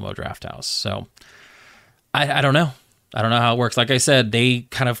for Alamo Drafthouse. So I don't know. I don't know how it works. Like I said, they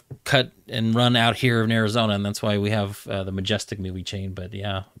kind of cut and run out here in Arizona, and that's why we have the Majestic movie chain. But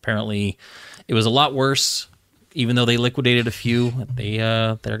yeah, apparently it was a lot worse. Even though they liquidated a few,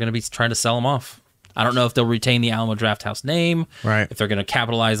 they're going to be trying to sell them off. I don't know if they'll retain the Alamo Drafthouse name, right? If they're going to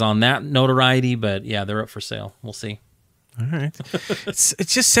capitalize on that notoriety, but yeah, they're up for sale. We'll see. All right. It's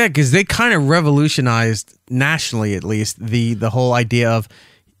just sad because they kind of revolutionized, nationally at least, the whole idea of,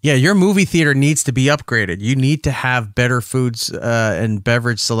 yeah, your movie theater needs to be upgraded. You need to have better foods and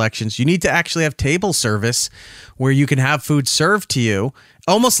beverage selections. You need to actually have table service where you can have food served to you,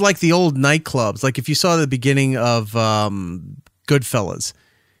 almost like the old nightclubs. Like if you saw the beginning of Goodfellas,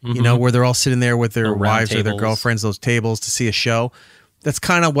 you know, where they're all sitting there with their wives or their girlfriends, those tables to see a show. That's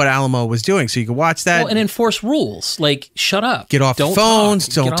kind of what Alamo was doing. So you could watch that. Well, and enforce rules like shut up, get off phones,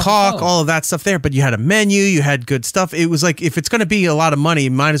 don't talk, all all of that stuff there. But you had a menu, you had good stuff. It was like, if it's going to be a lot of money,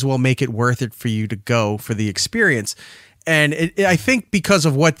 you might as well make it worth it for you to go for the experience. And I think because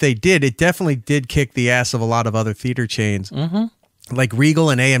of what they did, it definitely did kick the ass of a lot of other theater chains. Mm-hmm. Like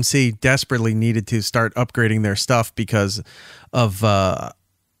Regal and AMC desperately needed to start upgrading their stuff because of,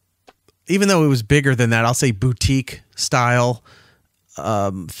 even though it was bigger than that, I'll say boutique style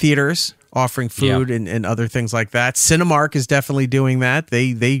theaters offering food and other things like that. Cinemark is definitely doing that.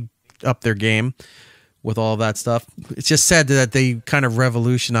 They up their game with all of that stuff. It's just sad that they kind of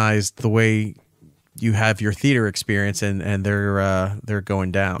revolutionized the way you have your theater experience, and they're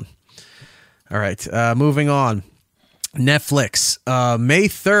going down. All right, moving on. Netflix, May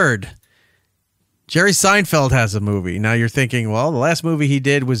 3rd. Jerry Seinfeld has a movie. Now you're thinking, well, the last movie he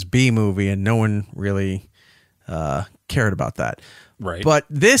did was B-movie, and no one really cared about that. Right. But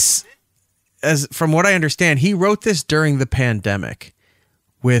this, as from what I understand, he wrote this during the pandemic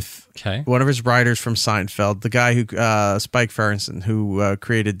with one of his writers from Seinfeld, the guy who Spike Ferenczen, who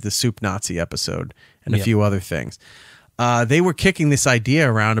created the Soup Nazi episode and a few other things. They were kicking this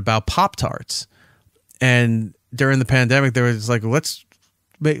idea around about Pop-Tarts. And during the pandemic, there was like, let's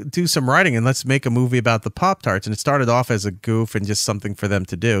do some writing and let's make a movie about the Pop-Tarts. And it started off as a goof and just something for them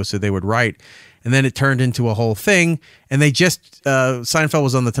to do. So they would write. And then it turned into a whole thing. And they just, Seinfeld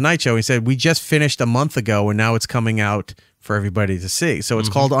was on The Tonight Show. He said, we just finished a month ago and now it's coming out for everybody to see. So it's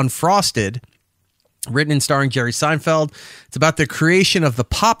called Unfrosted, written and starring Jerry Seinfeld. It's about the creation of the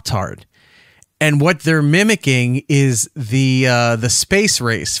Pop-Tart. And what they're mimicking is the space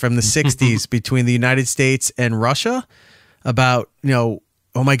race from the 60s between the United States and Russia about, you know,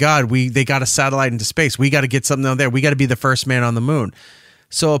 oh my God, they got a satellite into space. We got to get something out there. We got to be the first man on the moon.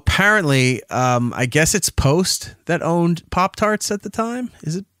 So apparently, I guess it's Post that owned Pop-Tarts at the time.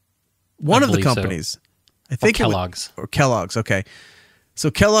 Is it one of the companies? So. I think Kellogg's. Or Kellogg's. Okay.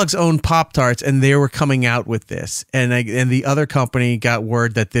 So Kellogg's owned Pop-Tarts, and they were coming out with this, and the other company got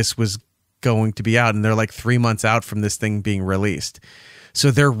word that this was going to be out, and they're like 3 months out from this thing being released.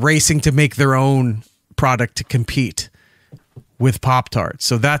 So they're racing to make their own product to compete with Pop-Tarts.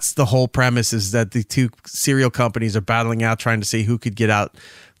 So that's the whole premise, is that the two cereal companies are battling out, trying to see who could get out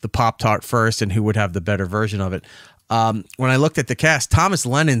the Pop-Tart first and who would have the better version of it. When I looked at the cast, Thomas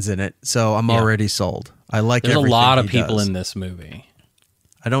Lennon's in it, so I'm already sold. I like There's a everything lot of he people does. in this movie.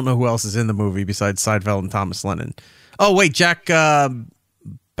 I don't know who else is in the movie besides Seinfeld and Thomas Lennon. Oh, wait, Jack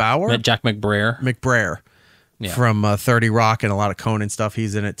Bauer? Jack McBrayer. From 30 Rock and a lot of Conan stuff.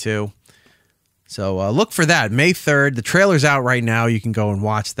 He's in it too. So look for that. May 3rd. The trailer's out right now. You can go and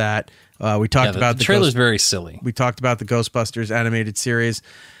watch that. We talked about the trailer's very silly. We talked about the Ghostbusters animated series.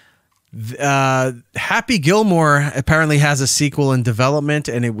 Happy Gilmore apparently has a sequel in development,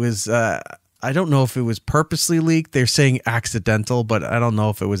 and it was I don't know if it was purposely leaked. They're saying accidental, but I don't know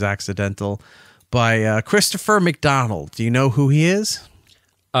if it was accidental. By Christopher McDonald. Do you know who he is?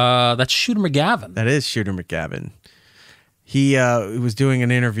 That's Shooter McGavin. That is Shooter McGavin. He was doing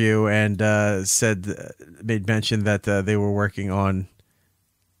an interview and made mention that they were working on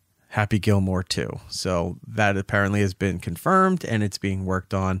Happy Gilmore 2. So that apparently has been confirmed and it's being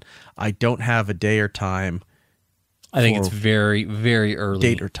worked on. I don't have a day or time. I think it's very, very early.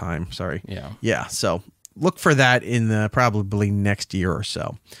 Date or time, sorry. Yeah. Yeah, so look for that in probably next year or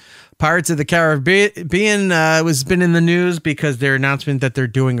so. Pirates of the Caribbean has been in the news because their announcement that they're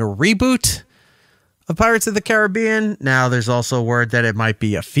doing a reboot of Pirates of the Caribbean. Now there's also word that it might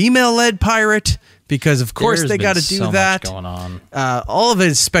be a female-led pirate because, of course, they got to do so that. Much going on. All of it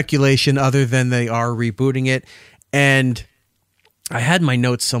is speculation other than they are rebooting it. And I had my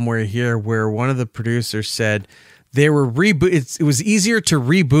notes somewhere here where one of the producers said they were it was easier to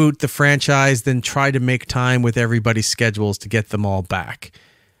reboot the franchise than try to make time with everybody's schedules to get them all back.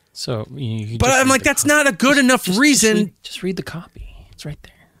 So, but I'm like, that's not a good enough reason. Just read the copy. It's right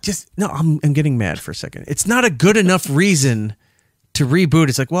there. I'm getting mad for a second. It's not a good enough reason to reboot.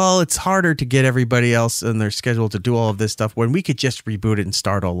 It's like, well, it's harder to get everybody else in their schedule to do all of this stuff when we could just reboot it and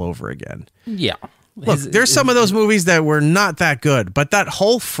start all over again. Yeah. Look, there's some of those movies that were not that good, but that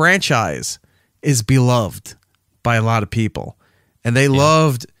whole franchise is beloved by a lot of people. And they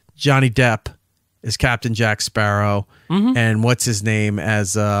loved Johnny Depp as Captain Jack Sparrow, and what's his name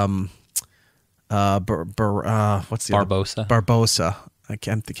as what's the Barbossa. Barbossa. I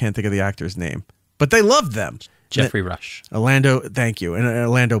can't think of the actor's name, but they loved them. Jeffrey Rush. Orlando, thank you. And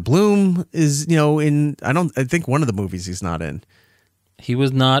Orlando Bloom is, in I think one of the movies he's not in. He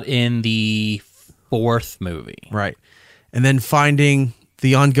was not in the 4th movie. Right. And then finding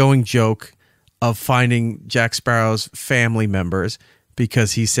the ongoing joke of finding Jack Sparrow's family members,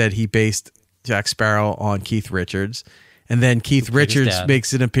 because he said he based Jack Sparrow on Keith Richards. And then Keith Richards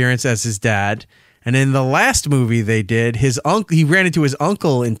makes an appearance as his dad. And in the last movie they did, he ran into his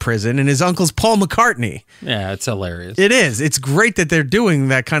uncle in prison, and his uncle's Paul McCartney. Yeah, it's hilarious. It is. It's great that they're doing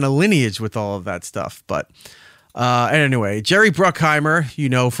that kind of lineage with all of that stuff. But anyway, Jerry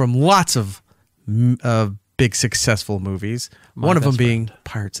Bruckheimer, from lots of big successful movies. One of them being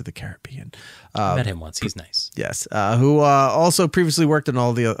Pirates of the Caribbean. I met him once. He's nice. Yes. Who also previously worked on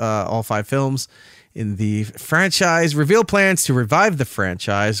all 5 films in the franchise, revealed plans to revive the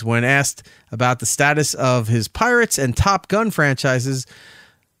franchise. When asked about the status of his Pirates and Top Gun franchises,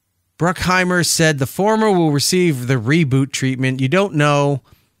 Bruckheimer said the former will receive the reboot treatment. You don't know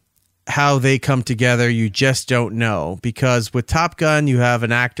how they come together. You just don't know, because with Top Gun, you have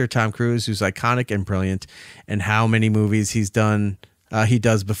an actor, Tom Cruise, who's iconic and brilliant, and how many movies he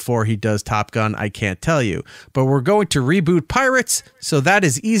does before he does Top Gun, I can't tell you. But we're going to reboot Pirates, so that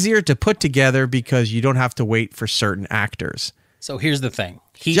is easier to put together because you don't have to wait for certain actors. So here's the thing.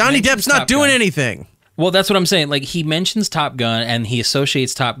 Johnny Depp's not doing anything. Well, that's what I'm saying. Like, he mentions Top Gun, and he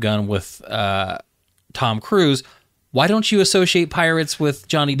associates Top Gun with Tom Cruise. Why don't you associate Pirates with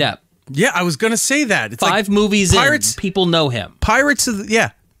Johnny Depp? Yeah, I was going to say that. It's 5 movies Pirates, in, people know him. Pirates,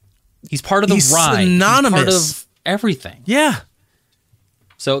 yeah. He's part of the ride. Synonymous. He's part of everything. Yeah.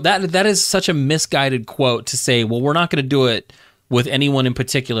 So that is such a misguided quote to say, well, we're not going to do it with anyone in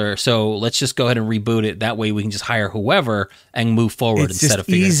particular, so let's just go ahead and reboot it. That way we can just hire whoever and move forward instead of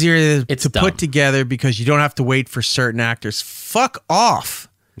figuring. It's easier to dumb. put together because you don't have to wait for certain actors. Fuck off.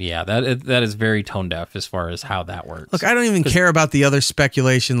 Yeah, that is very tone deaf as far as how that works. Look, I don't even care about the other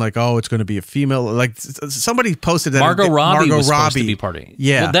speculation, like, oh, it's going to be a female. Like, somebody posted that Margot Robbie was supposed to be part of it.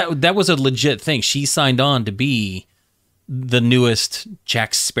 Yeah, well, that was a legit thing. She signed on to be the newest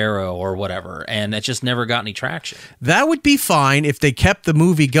Jack Sparrow or whatever, and it just never got any traction. That would be fine if they kept the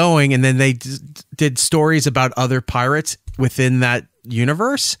movie going and then they did stories about other pirates within that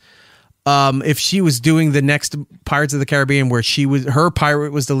universe. If she was doing the next Pirates of the Caribbean where her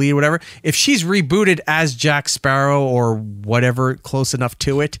pirate was the lead, whatever, if she's rebooted as Jack Sparrow or whatever close enough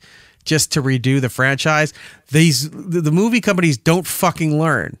to it just to redo the franchise, the movie companies don't fucking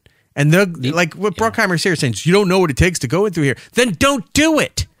learn. And they're like what Bruckheimer's here saying, you don't know what it takes to go in through here. Then don't do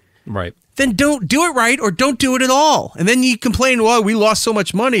it. Right. Then don't do it right, or don't do it at all. And then you complain, well, we lost so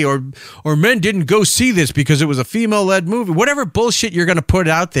much money, or men didn't go see this because it was a female-led movie. Whatever bullshit you're going to put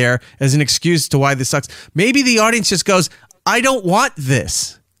out there as an excuse to why this sucks. Maybe the audience just goes, I don't want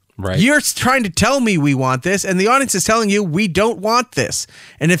this. Right. You're trying to tell me we want this, and the audience is telling you we don't want this.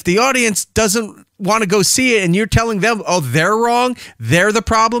 And if the audience doesn't want to go see it, and you're telling them, oh, they're wrong, they're the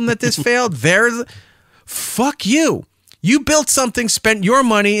problem that this failed, fuck you. You built something, spent your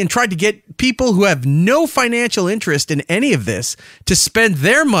money, and tried to get people who have no financial interest in any of this to spend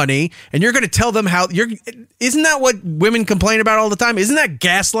their money, and you're going to tell them how isn't that what women complain about all the time? Isn't that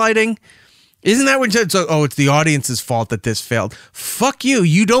gaslighting? Isn't that what it's the audience's fault that this failed? Fuck you.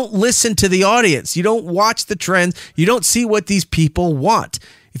 You don't listen to the audience. You don't watch the trends. You don't see what these people want.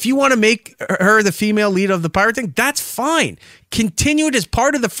 If you want to make her the female lead of the pirate thing, that's fine. Continue it as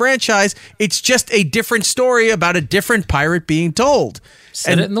part of the franchise. It's just a different story about a different pirate being told.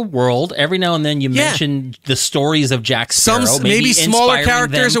 Set it in the world. Every now and then you mention the stories of Jack Sparrow. Maybe smaller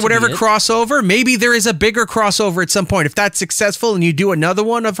characters or whatever crossover. Maybe there is a bigger crossover at some point. If that's successful and you do another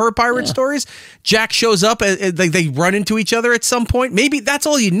one of her pirate stories, Jack shows up, they run into each other at some point. Maybe that's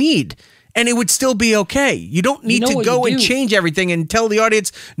all you need. And it would still be okay. You don't need to go and change everything and tell the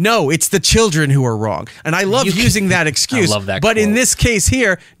audience, no, it's the children who are wrong. And I love using that excuse. I love that But quote. In this case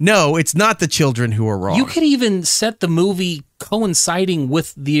here, no, it's not the children who are wrong. You could even set the movie coinciding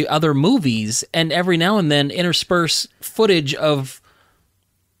with the other movies and every now and then intersperse footage of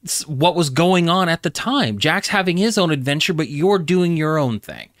what was going on at the time. Jack's having his own adventure, but you're doing your own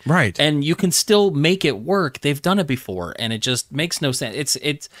thing. Right. And you can still make it work. They've done it before, and it just makes no sense.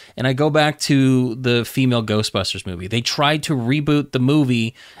 It's and I go back to the female Ghostbusters movie. They tried to reboot the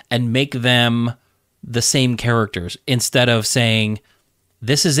movie and make them the same characters instead of saying,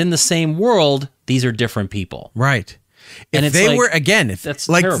 this is in the same world, these are different people. Right. And if they were, again, if that's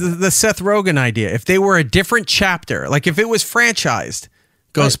like terrible. the Seth Rogen idea, if they were a different chapter, like if it was franchised,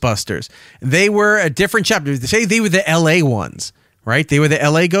 Ghostbusters. Right. They were a different chapter. Say they were the LA ones, right? They were the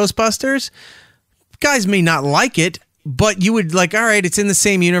LA Ghostbusters. Guys may not like it, but you would like, all right, it's in the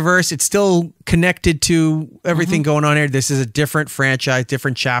same universe. It's still connected to everything going on here. This is a different franchise,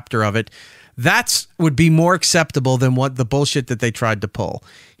 different chapter of it. That's would be more acceptable than what the bullshit that they tried to pull.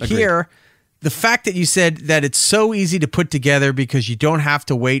 Agreed. Here, the fact that you said that it's so easy to put together because you don't have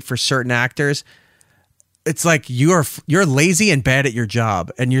to wait for certain actors, it's like you're lazy and bad at your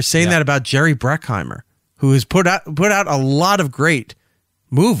job. And you're saying that about Jerry Bruckheimer, who has put out a lot of great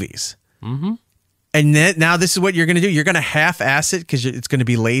movies. Mm-hmm. And then, now this is what you're going to do. You're going to half-ass it because it's going to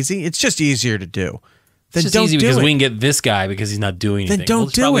be lazy. It's just easier to do. Then it's just easy because we can get this guy because he's not doing anything. Then don't do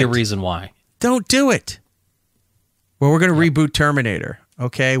it. There's probably a reason why. Don't do it. Well, we're going to reboot Terminator.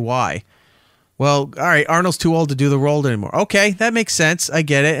 Okay, why? Well, all right, Arnold's too old to do the role anymore. Okay, that makes sense. I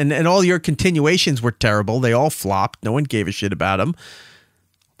get it. And all your continuations were terrible. They all flopped. No one gave a shit about them.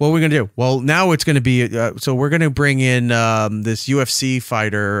 What are we going to do? Well, now it's going to be... so we're going to bring in this UFC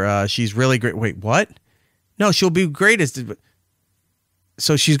fighter. She's really great. Wait, what? No, she'll be great as...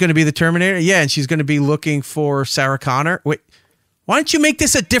 So she's going to be the Terminator? Yeah, and she's going to be looking for Sarah Connor? Wait, why don't you make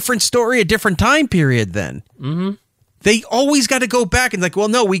this a different story, a different time period then? Mm-hmm. They always got to go back and like, well,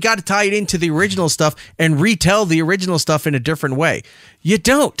 no, we got to tie it into the original stuff and retell the original stuff in a different way. You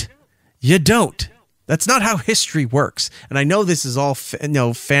don't. You don't. That's not how history works. And I know this is all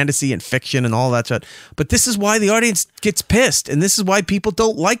fantasy and fiction and all that stuff, but this is why the audience gets pissed. And this is why people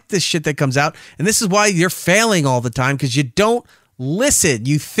don't like this shit that comes out. And this is why you're failing all the time, because you don't listen.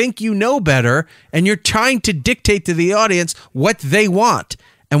 You think you know better, and you're trying to dictate to the audience what they want.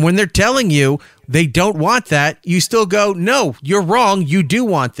 And when they're telling you they don't want that, you still go, no, you're wrong. You do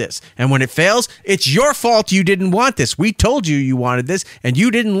want this. And when it fails, it's your fault you didn't want this. We told you you wanted this, and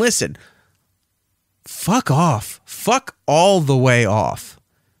you didn't listen. Fuck off. Fuck all the way off.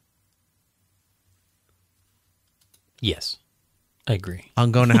 Yes, I agree.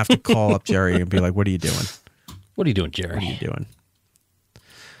 I'm going to have to call up Jerry and be like, what are you doing? What are you doing, Jerry? What are you doing?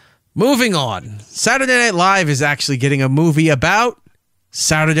 Moving on. Saturday Night Live is actually getting a movie about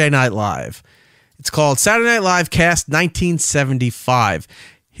Saturday Night Live. It's called Saturday Night Live Cast 1975.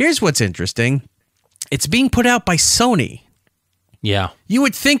 Here's what's interesting. It's being put out by Sony. Yeah. You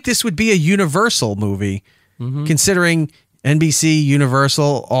would think this would be a Universal movie, considering NBC,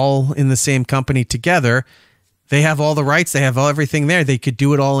 Universal, all in the same company together. They have all the rights. They have everything there. They could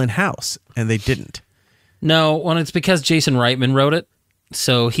do it all in-house, and they didn't. No, well, it's because Jason Reitman wrote it.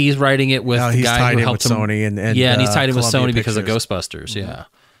 So he's writing it with the guy who helped him. Sony and he's tied in with Sony because of Pictures. Ghostbusters. Yeah.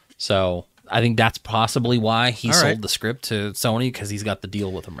 So I think that's possibly why he sold the script to Sony, because he's got the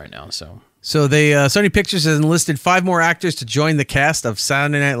deal with them right now. So they Sony Pictures has enlisted 5 more actors to join the cast of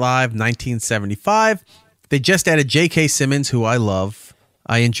Saturday Night Live 1975. They just added J.K. Simmons, who I love.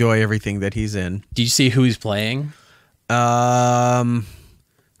 I enjoy everything that he's in. Did you see who he's playing? Who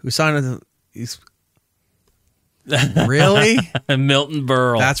signed? He's really Milton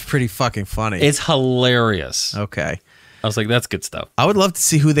Berle. That's pretty fucking funny. It's hilarious. Okay. I was like, that's good stuff. I would love to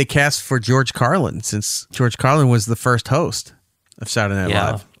see who they cast for George Carlin, since George Carlin was the first host of Saturday Night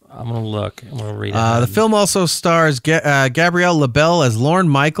Live. I'm going to look. I'm going to read it. The film also stars Gabrielle LaBelle as Lorne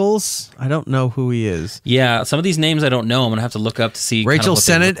Michaels. I don't know who he is. Yeah, some of these names I don't know. I'm going to have to look up to see. Rachel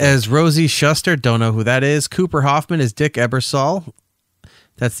Sennett as Rosie Shuster. Don't know who that is. Cooper Hoffman as Dick Ebersol.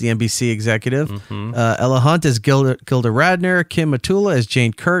 That's the NBC executive. Ella Hunt as Gilda Radner. Kim Matula as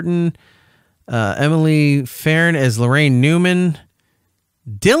Jane Curtin. Emily Farron as Lorraine Newman.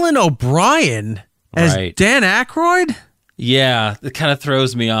 Dylan O'Brien as Dan Aykroyd? Yeah, it kind of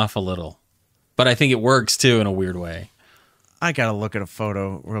throws me off a little. But I think it works, too, in a weird way. I got to look at a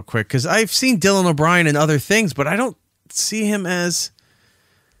photo real quick, because I've seen Dylan O'Brien in other things, but I don't see him as...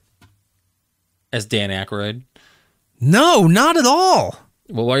 As Dan Aykroyd? No, not at all.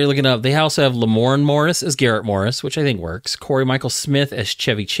 Well, while you're looking up, they also have Lamorne Morris as Garrett Morris, which I think works. Corey Michael Smith as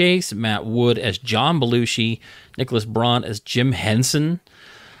Chevy Chase. Matt Wood as John Belushi. Nicholas Braun as Jim Henson.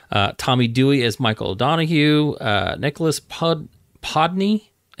 Tommy Dewey as Michael O'Donoghue. Nicholas Podney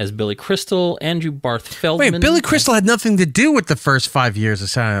as Billy Crystal. Andrew Barth Feldman. Wait, Billy Crystal had nothing to do with the first 5 years of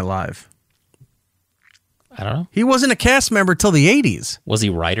Saturday Night Live. I don't know. He wasn't a cast member till the 80s. Was he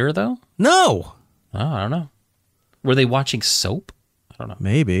writer, though? No. Oh, I don't know. Were they watching soap? I don't know.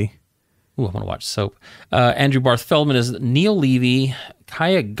 Maybe. Ooh, I'm going to watch soap. Andrew Barth Feldman as Neil Levy.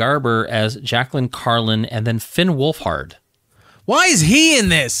 Kaya Garber as Jacqueline Carlin. And then Finn Wolfhard. Why is he in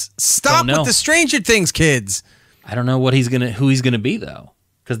this? Stop with the Stranger Things kids. I don't know who he's gonna be, though,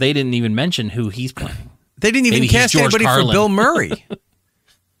 because they didn't even mention who he's playing. They didn't even cast anybody for Bill Murray.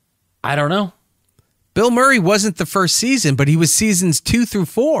 I don't know. Bill Murray wasn't the first season, but he was seasons 2 through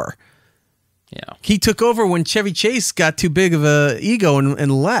 4. Yeah. He took over when Chevy Chase got too big of a ego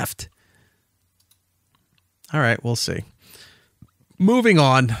and left. All right, we'll see. Moving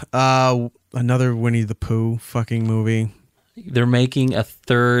on. Another Winnie the Pooh fucking movie. They're making a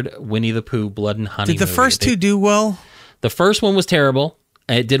third Winnie the Pooh Blood and Honey Did the movie. first two do well? The first one was terrible.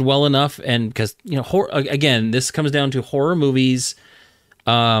 It did well enough, and because again, this comes down to horror movies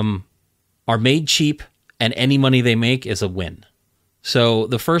are made cheap, and any money they make is a win. So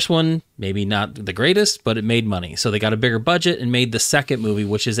the first one, maybe not the greatest, but it made money. So they got a bigger budget and made the second movie,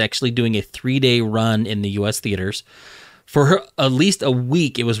 which is actually doing a 3-day run in the U.S. theaters. For at least a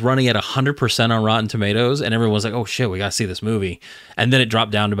week, it was running at 100% on Rotten Tomatoes, and everyone was like, oh shit, we got to see this movie. And then it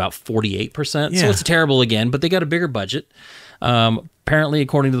dropped down to about 48%. Yeah. So it's terrible again, but they got a bigger budget. Apparently,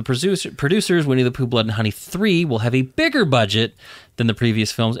 according to the producers, Winnie the Pooh Blood and Honey 3 will have a bigger budget than the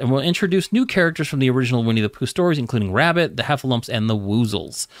previous films and will introduce new characters from the original Winnie the Pooh stories, including Rabbit, the Heffalumps, and the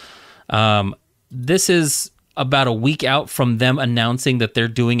Woozles. This is about a week out from them announcing that they're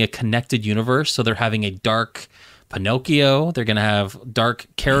doing a connected universe, so they're having a dark Pinocchio. They're going to have dark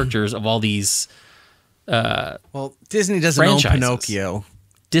characters of all these well, Disney doesn't franchises. own Pinocchio.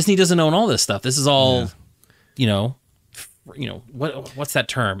 Disney doesn't own all this stuff. This is all, what's that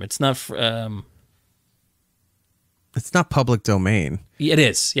term? It's not it's not public domain. It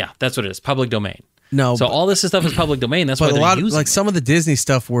is. Yeah, that's what it is. Public domain. No. So all this stuff is public domain. That's why But they're a lot of, using like some of the Disney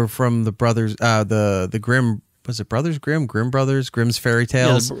stuff were from the brothers, the Grimm. Was it Brothers Grimm? Grimm Brothers? Grimm's Fairy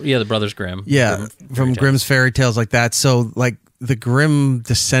Tales? the Brothers Grimm. Yeah, from Grimm's Fairy Tales like that. So like the Grimm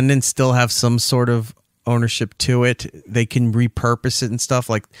descendants still have some sort of ownership to it. They can repurpose it and stuff.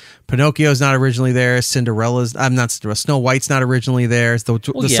 Like Pinocchio's not originally there. Cinderella's, I'm not Cinderella. Snow White's not originally there.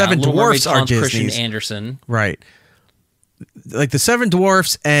 The Seven Dwarfs are Disney's. Christian Andersen. Right. Like the Seven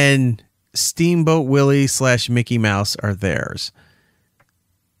Dwarfs and Steamboat Willie / Mickey Mouse are theirs.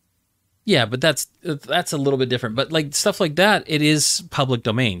 Yeah, but that's a little bit different. But like stuff like that, it is public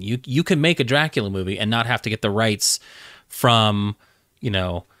domain. You can make a Dracula movie and not have to get the rights from,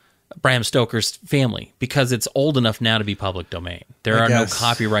 Bram Stoker's family because it's old enough now to be public domain. There are no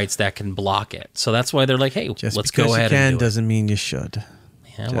copyrights that can block it. So that's why they're like, hey, let's go ahead and do it. Doesn't mean you should.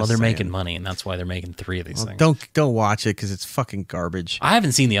 Yeah, well, they're making money, and that's why they're making 3 of these things. Don't watch it because it's fucking garbage. I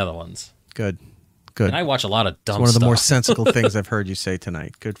haven't seen the other ones. Good. And I watch a lot of dumb stuff. It's one of the more sensible things I've heard you say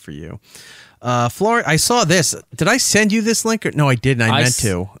tonight. Good for you. Florence, I saw this. Did I send you this link? I didn't. I meant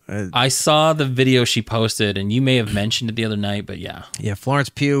to. I saw the video she posted, and you may have mentioned it the other night, but yeah. Yeah, Florence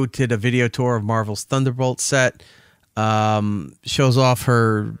Pugh did a video tour of Marvel's Thunderbolt set. Shows off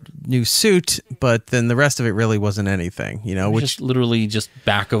her new suit, but then the rest of it really wasn't anything, which just literally just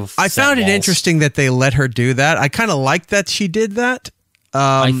back of I found it interesting that they let her do that. I kind of liked that she did that.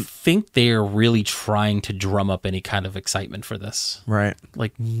 I think they are really trying to drum up any kind of excitement for this. Right.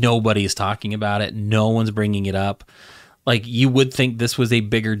 Like nobody is talking about it. No one's bringing it up. Like you would think this was a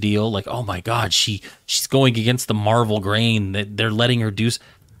bigger deal. Like, oh my God, she's going against the Marvel grain that they're letting her do.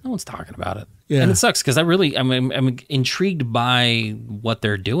 No one's talking about it. Yeah. And it sucks because I'm intrigued by what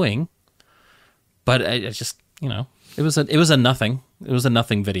they're doing, but I just, it was a nothing. It was a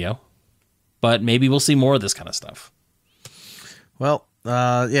nothing video, but maybe we'll see more of this kind of stuff. Well,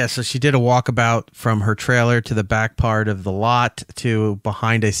 so she did a walkabout from her trailer to the back part of the lot to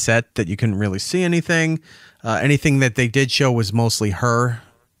behind a set that you couldn't really see anything. Anything that they did show was mostly her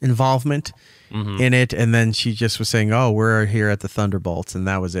involvement in it. And then she just was saying, oh, we're here at the Thunderbolts. And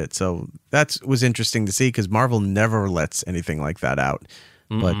that was it. So that was interesting to see because Marvel never lets anything like that out.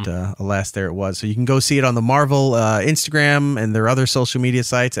 But alas, there it was. So you can go see it on the Marvel Instagram and their other social media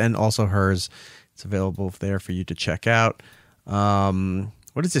sites and also hers. It's available there for you to check out.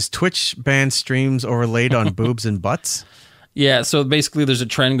 What is this? Twitch banned streams overlaid on boobs and butts? Yeah, so basically there's a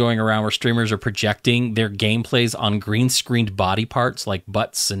trend going around where streamers are projecting their gameplays on green screened body parts like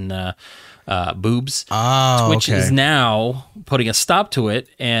butts and boobs. Oh, Twitch is now putting a stop to it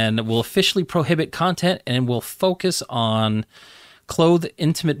and will officially prohibit content and will focus on clothed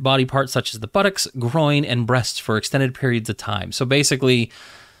intimate body parts such as the buttocks, groin, and breasts for extended periods of time. So basically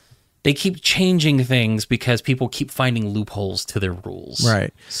they keep changing things because people keep finding loopholes to their rules.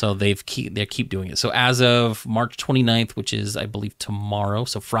 Right. So they keep doing it. So as of March 29th, which is, I believe, tomorrow,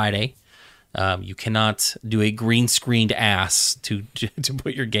 so Friday, you cannot do a green screened ass to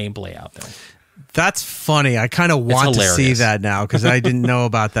put your gameplay out there. That's funny. I kind of want to see that now because I didn't know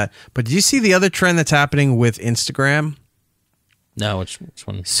about that. But do you see the other trend that's happening with Instagram? No, which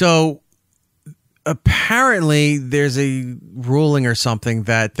one? So apparently there's a ruling or something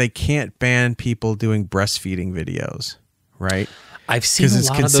that they can't ban people doing breastfeeding videos, right? I've seen because a it's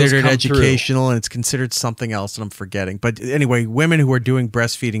lot of those considered come educational and it's considered something else, and I'm forgetting. But anyway, women who are doing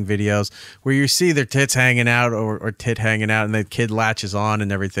breastfeeding videos where you see their tits hanging out or tit hanging out, and the kid latches on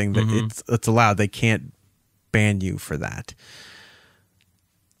and everything, it's allowed. They can't ban you for that.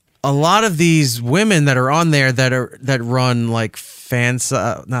 A lot of these women that are on there that run like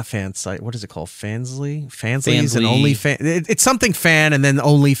not fan site. What is it called? Fansly's and OnlyFans. It's something fan and then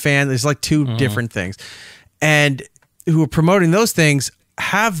OnlyFans. There's like two different things, and who are promoting those things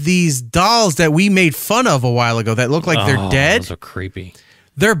have these dolls that we made fun of a while ago that look like they're dead. Those are creepy.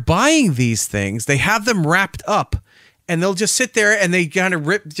 They're buying these things. They have them wrapped up, and they'll just sit there and they kind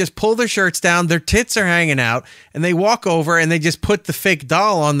of just pull their shirts down. Their tits are hanging out, and they walk over and they just put the fake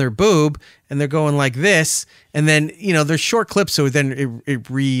doll on their boob, and they're going like this. And then, there's short clips, so then it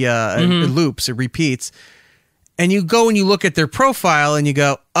loops, it repeats. And you go and you look at their profile and you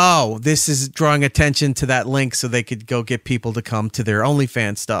go, oh, this is drawing attention to that link so they could go get people to come to their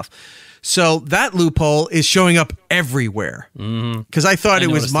OnlyFans stuff. So that loophole is showing up everywhere. Because I thought it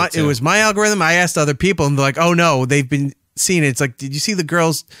was my algorithm. I asked other people and they're like, oh no, they've been seeing it. It's like, did you see the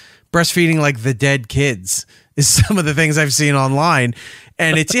girls breastfeeding like the dead kids? Is some of the things I've seen online.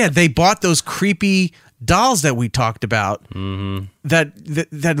 And it's, they bought those creepy dolls that we talked about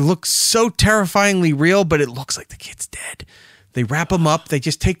that look so terrifyingly real, but it looks like the kid's dead. They wrap them up, they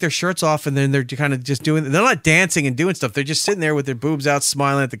just take their shirts off, and then they're kind of just they're not dancing and doing stuff. They're just sitting there with their boobs out,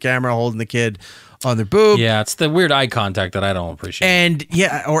 smiling at the camera, holding the kid on their boob. Yeah, it's the weird eye contact that I don't appreciate. And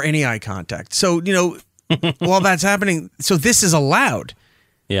or any eye contact. So, while that's happening, so this is allowed.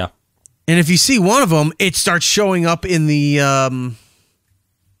 Yeah. And if you see one of them, it starts showing up in the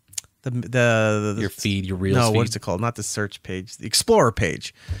your feed, your Reels feed. What is it called? Not the search page, the Explorer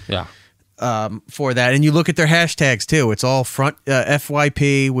page. Yeah. For that, and you look at their hashtags too. It's all front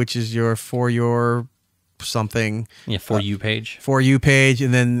FYP, which is for your something. Yeah, for you page. For you page,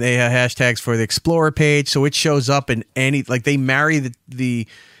 and then they have hashtags for the Explorer page, so it shows up in any they marry the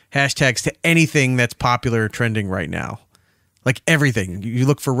hashtags to anything that's popular or trending right now. Like everything. You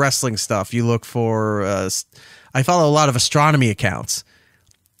look for wrestling stuff. You look for. I follow a lot of astronomy accounts.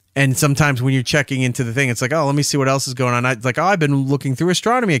 And sometimes when you're checking into the thing, it's like, oh, let me see what else is going on. It's like, oh, I've been looking through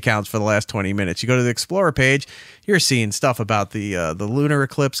astronomy accounts for the last 20 minutes. You go to the Explorer page, you're seeing stuff about the lunar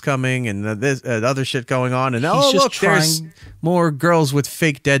eclipse coming and this other shit going on. And look, there's more girls with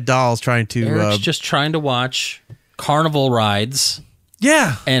fake dead dolls trying to. Eric's just trying to watch carnival rides.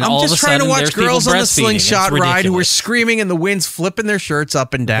 Yeah, and I'm all just of a trying to sudden, watch girls on the slingshot ride who are screaming and the wind's flipping their shirts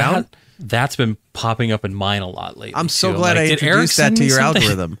up and down. That's been popping up in mine a lot lately. I'm so glad I introduced that to your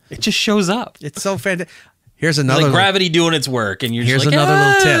algorithm. It just shows up. It's so fantastic. Here's another like gravity doing its work, and here's just like, another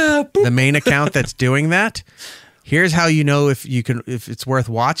little tip. The main account that's doing that. Here's how you know if it's worth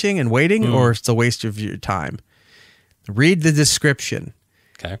watching and waiting or it's a waste of your time. Read the description.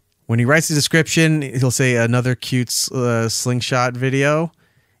 Okay. When he writes the description, he'll say another cute slingshot video.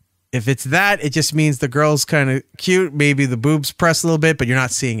 If it's that, it just means the girl's kind of cute. Maybe the boobs press a little bit, but you're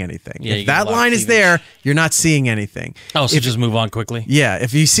not seeing anything. Yeah, if that line is there, you're not seeing anything. Oh, so just move on quickly? Yeah.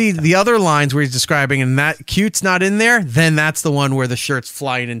 If you see the other lines where he's describing and that cute's not in there, then that's the one where the shirt's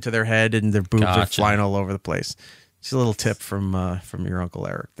flying into their head and their boobs are flying all over the place. Just a little tip from your Uncle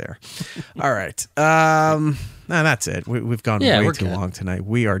Eric there. All right. That's it. We've gone way too long tonight.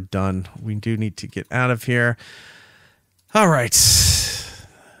 We are done. We do need to get out of here. All right.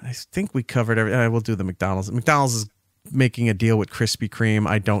 I think we covered everything. We'll do the McDonald's. McDonald's is making a deal with Krispy Kreme.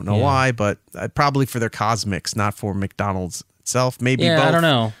 I don't know why, but probably for their cosmetics, not for McDonald's itself. Maybe both. I don't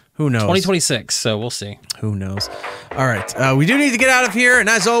know. Who knows? 2026, so we'll see. Who knows? All right. We do need to get out of here. And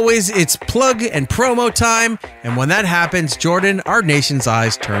as always, it's plug and promo time. And when that happens, Jordan, our nation's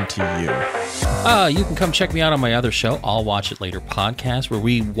eyes turn to you. You can come check me out on my other show, I'll Watch It Later podcast, where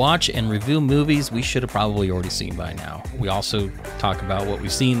we watch and review movies we should have probably already seen by now. We also talk about what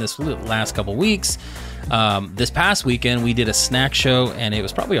we've seen this last couple weeks. This past weekend, we did a snack show, and it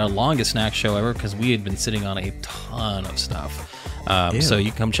was probably our longest snack show ever because we had been sitting on a ton of stuff. So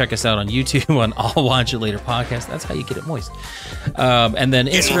you can come check us out on YouTube on I'll Watch It Later podcast. That's how you get it moist. And then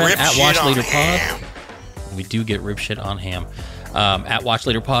Instagram at Watch Later Pod. We do get rip shit on ham. At Watch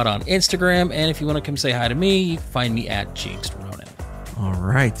Later Pod on Instagram. And if you want to come say hi to me, you can find me at Jinxed Ronan. All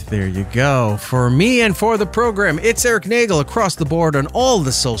right, there you go. For me and for the program, it's Erik Nagel across the board on all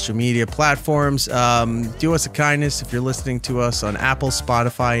the social media platforms. Do us a kindness if you're listening to us on Apple,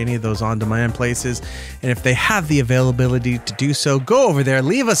 Spotify, any of those on-demand places. And if they have the availability to do so, go over there,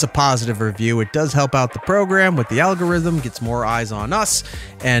 leave us a positive review. It does help out the program with the algorithm, gets more eyes on us,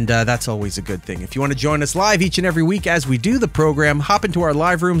 and that's always a good thing. If you want to join us live each and every week as we do the program, hop into our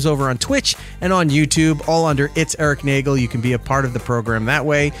live rooms over on Twitch and on YouTube, all under It's Erik Nagel. You can be a part of the program that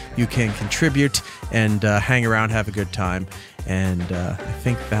way. You can contribute and hang around, have a good time. And I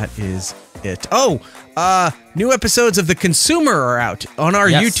think that is it. New episodes of The Consumer are out on our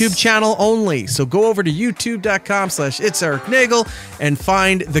YouTube channel only. So go over to youtube.com/itsErikNagel and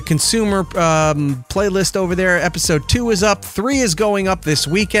find The Consumer playlist over there. Episode 2 is up. 3 is going up this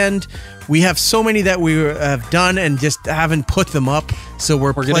weekend. We have so many that we have done and just haven't put them up. So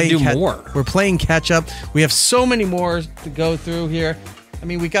we're going to do more. We're playing catch up. We have so many more to go through here. I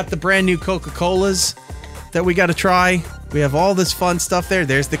mean, we got the brand new Coca-Colas that we got to try. We have all this fun stuff there.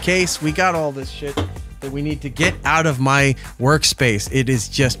 There's the case. We got all this shit that we need to get out of my workspace. It is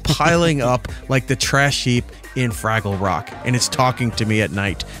just piling up like the trash heap in Fraggle Rock. And it's talking to me at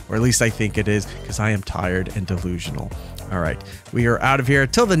night. Or at least I think it is, because I am tired and delusional. All right. We are out of here.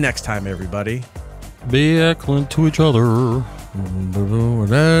 Till the next time, everybody. Be excellent to each other. And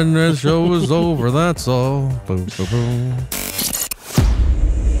then the show is over. That's all. Boom, boom, boom.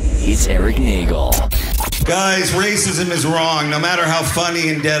 It's Erik Nagel. Guys, racism is wrong, no matter how funny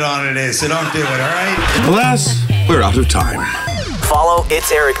and dead on it is, so don't do it, all right? Alas, we're out of time. Follow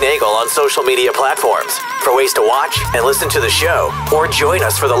It's Erik Nagel on social media platforms. For ways to watch and listen to the show, or join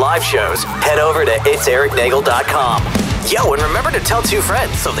us for the live shows, head over to itseriknagel.com. Yo, and remember to tell 2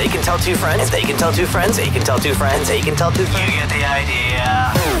 friends, so they can tell 2 friends, and they can tell 2 friends, they can tell 2 friends, they can tell 2 friends. You get the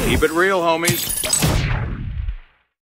idea. Keep it real, homies.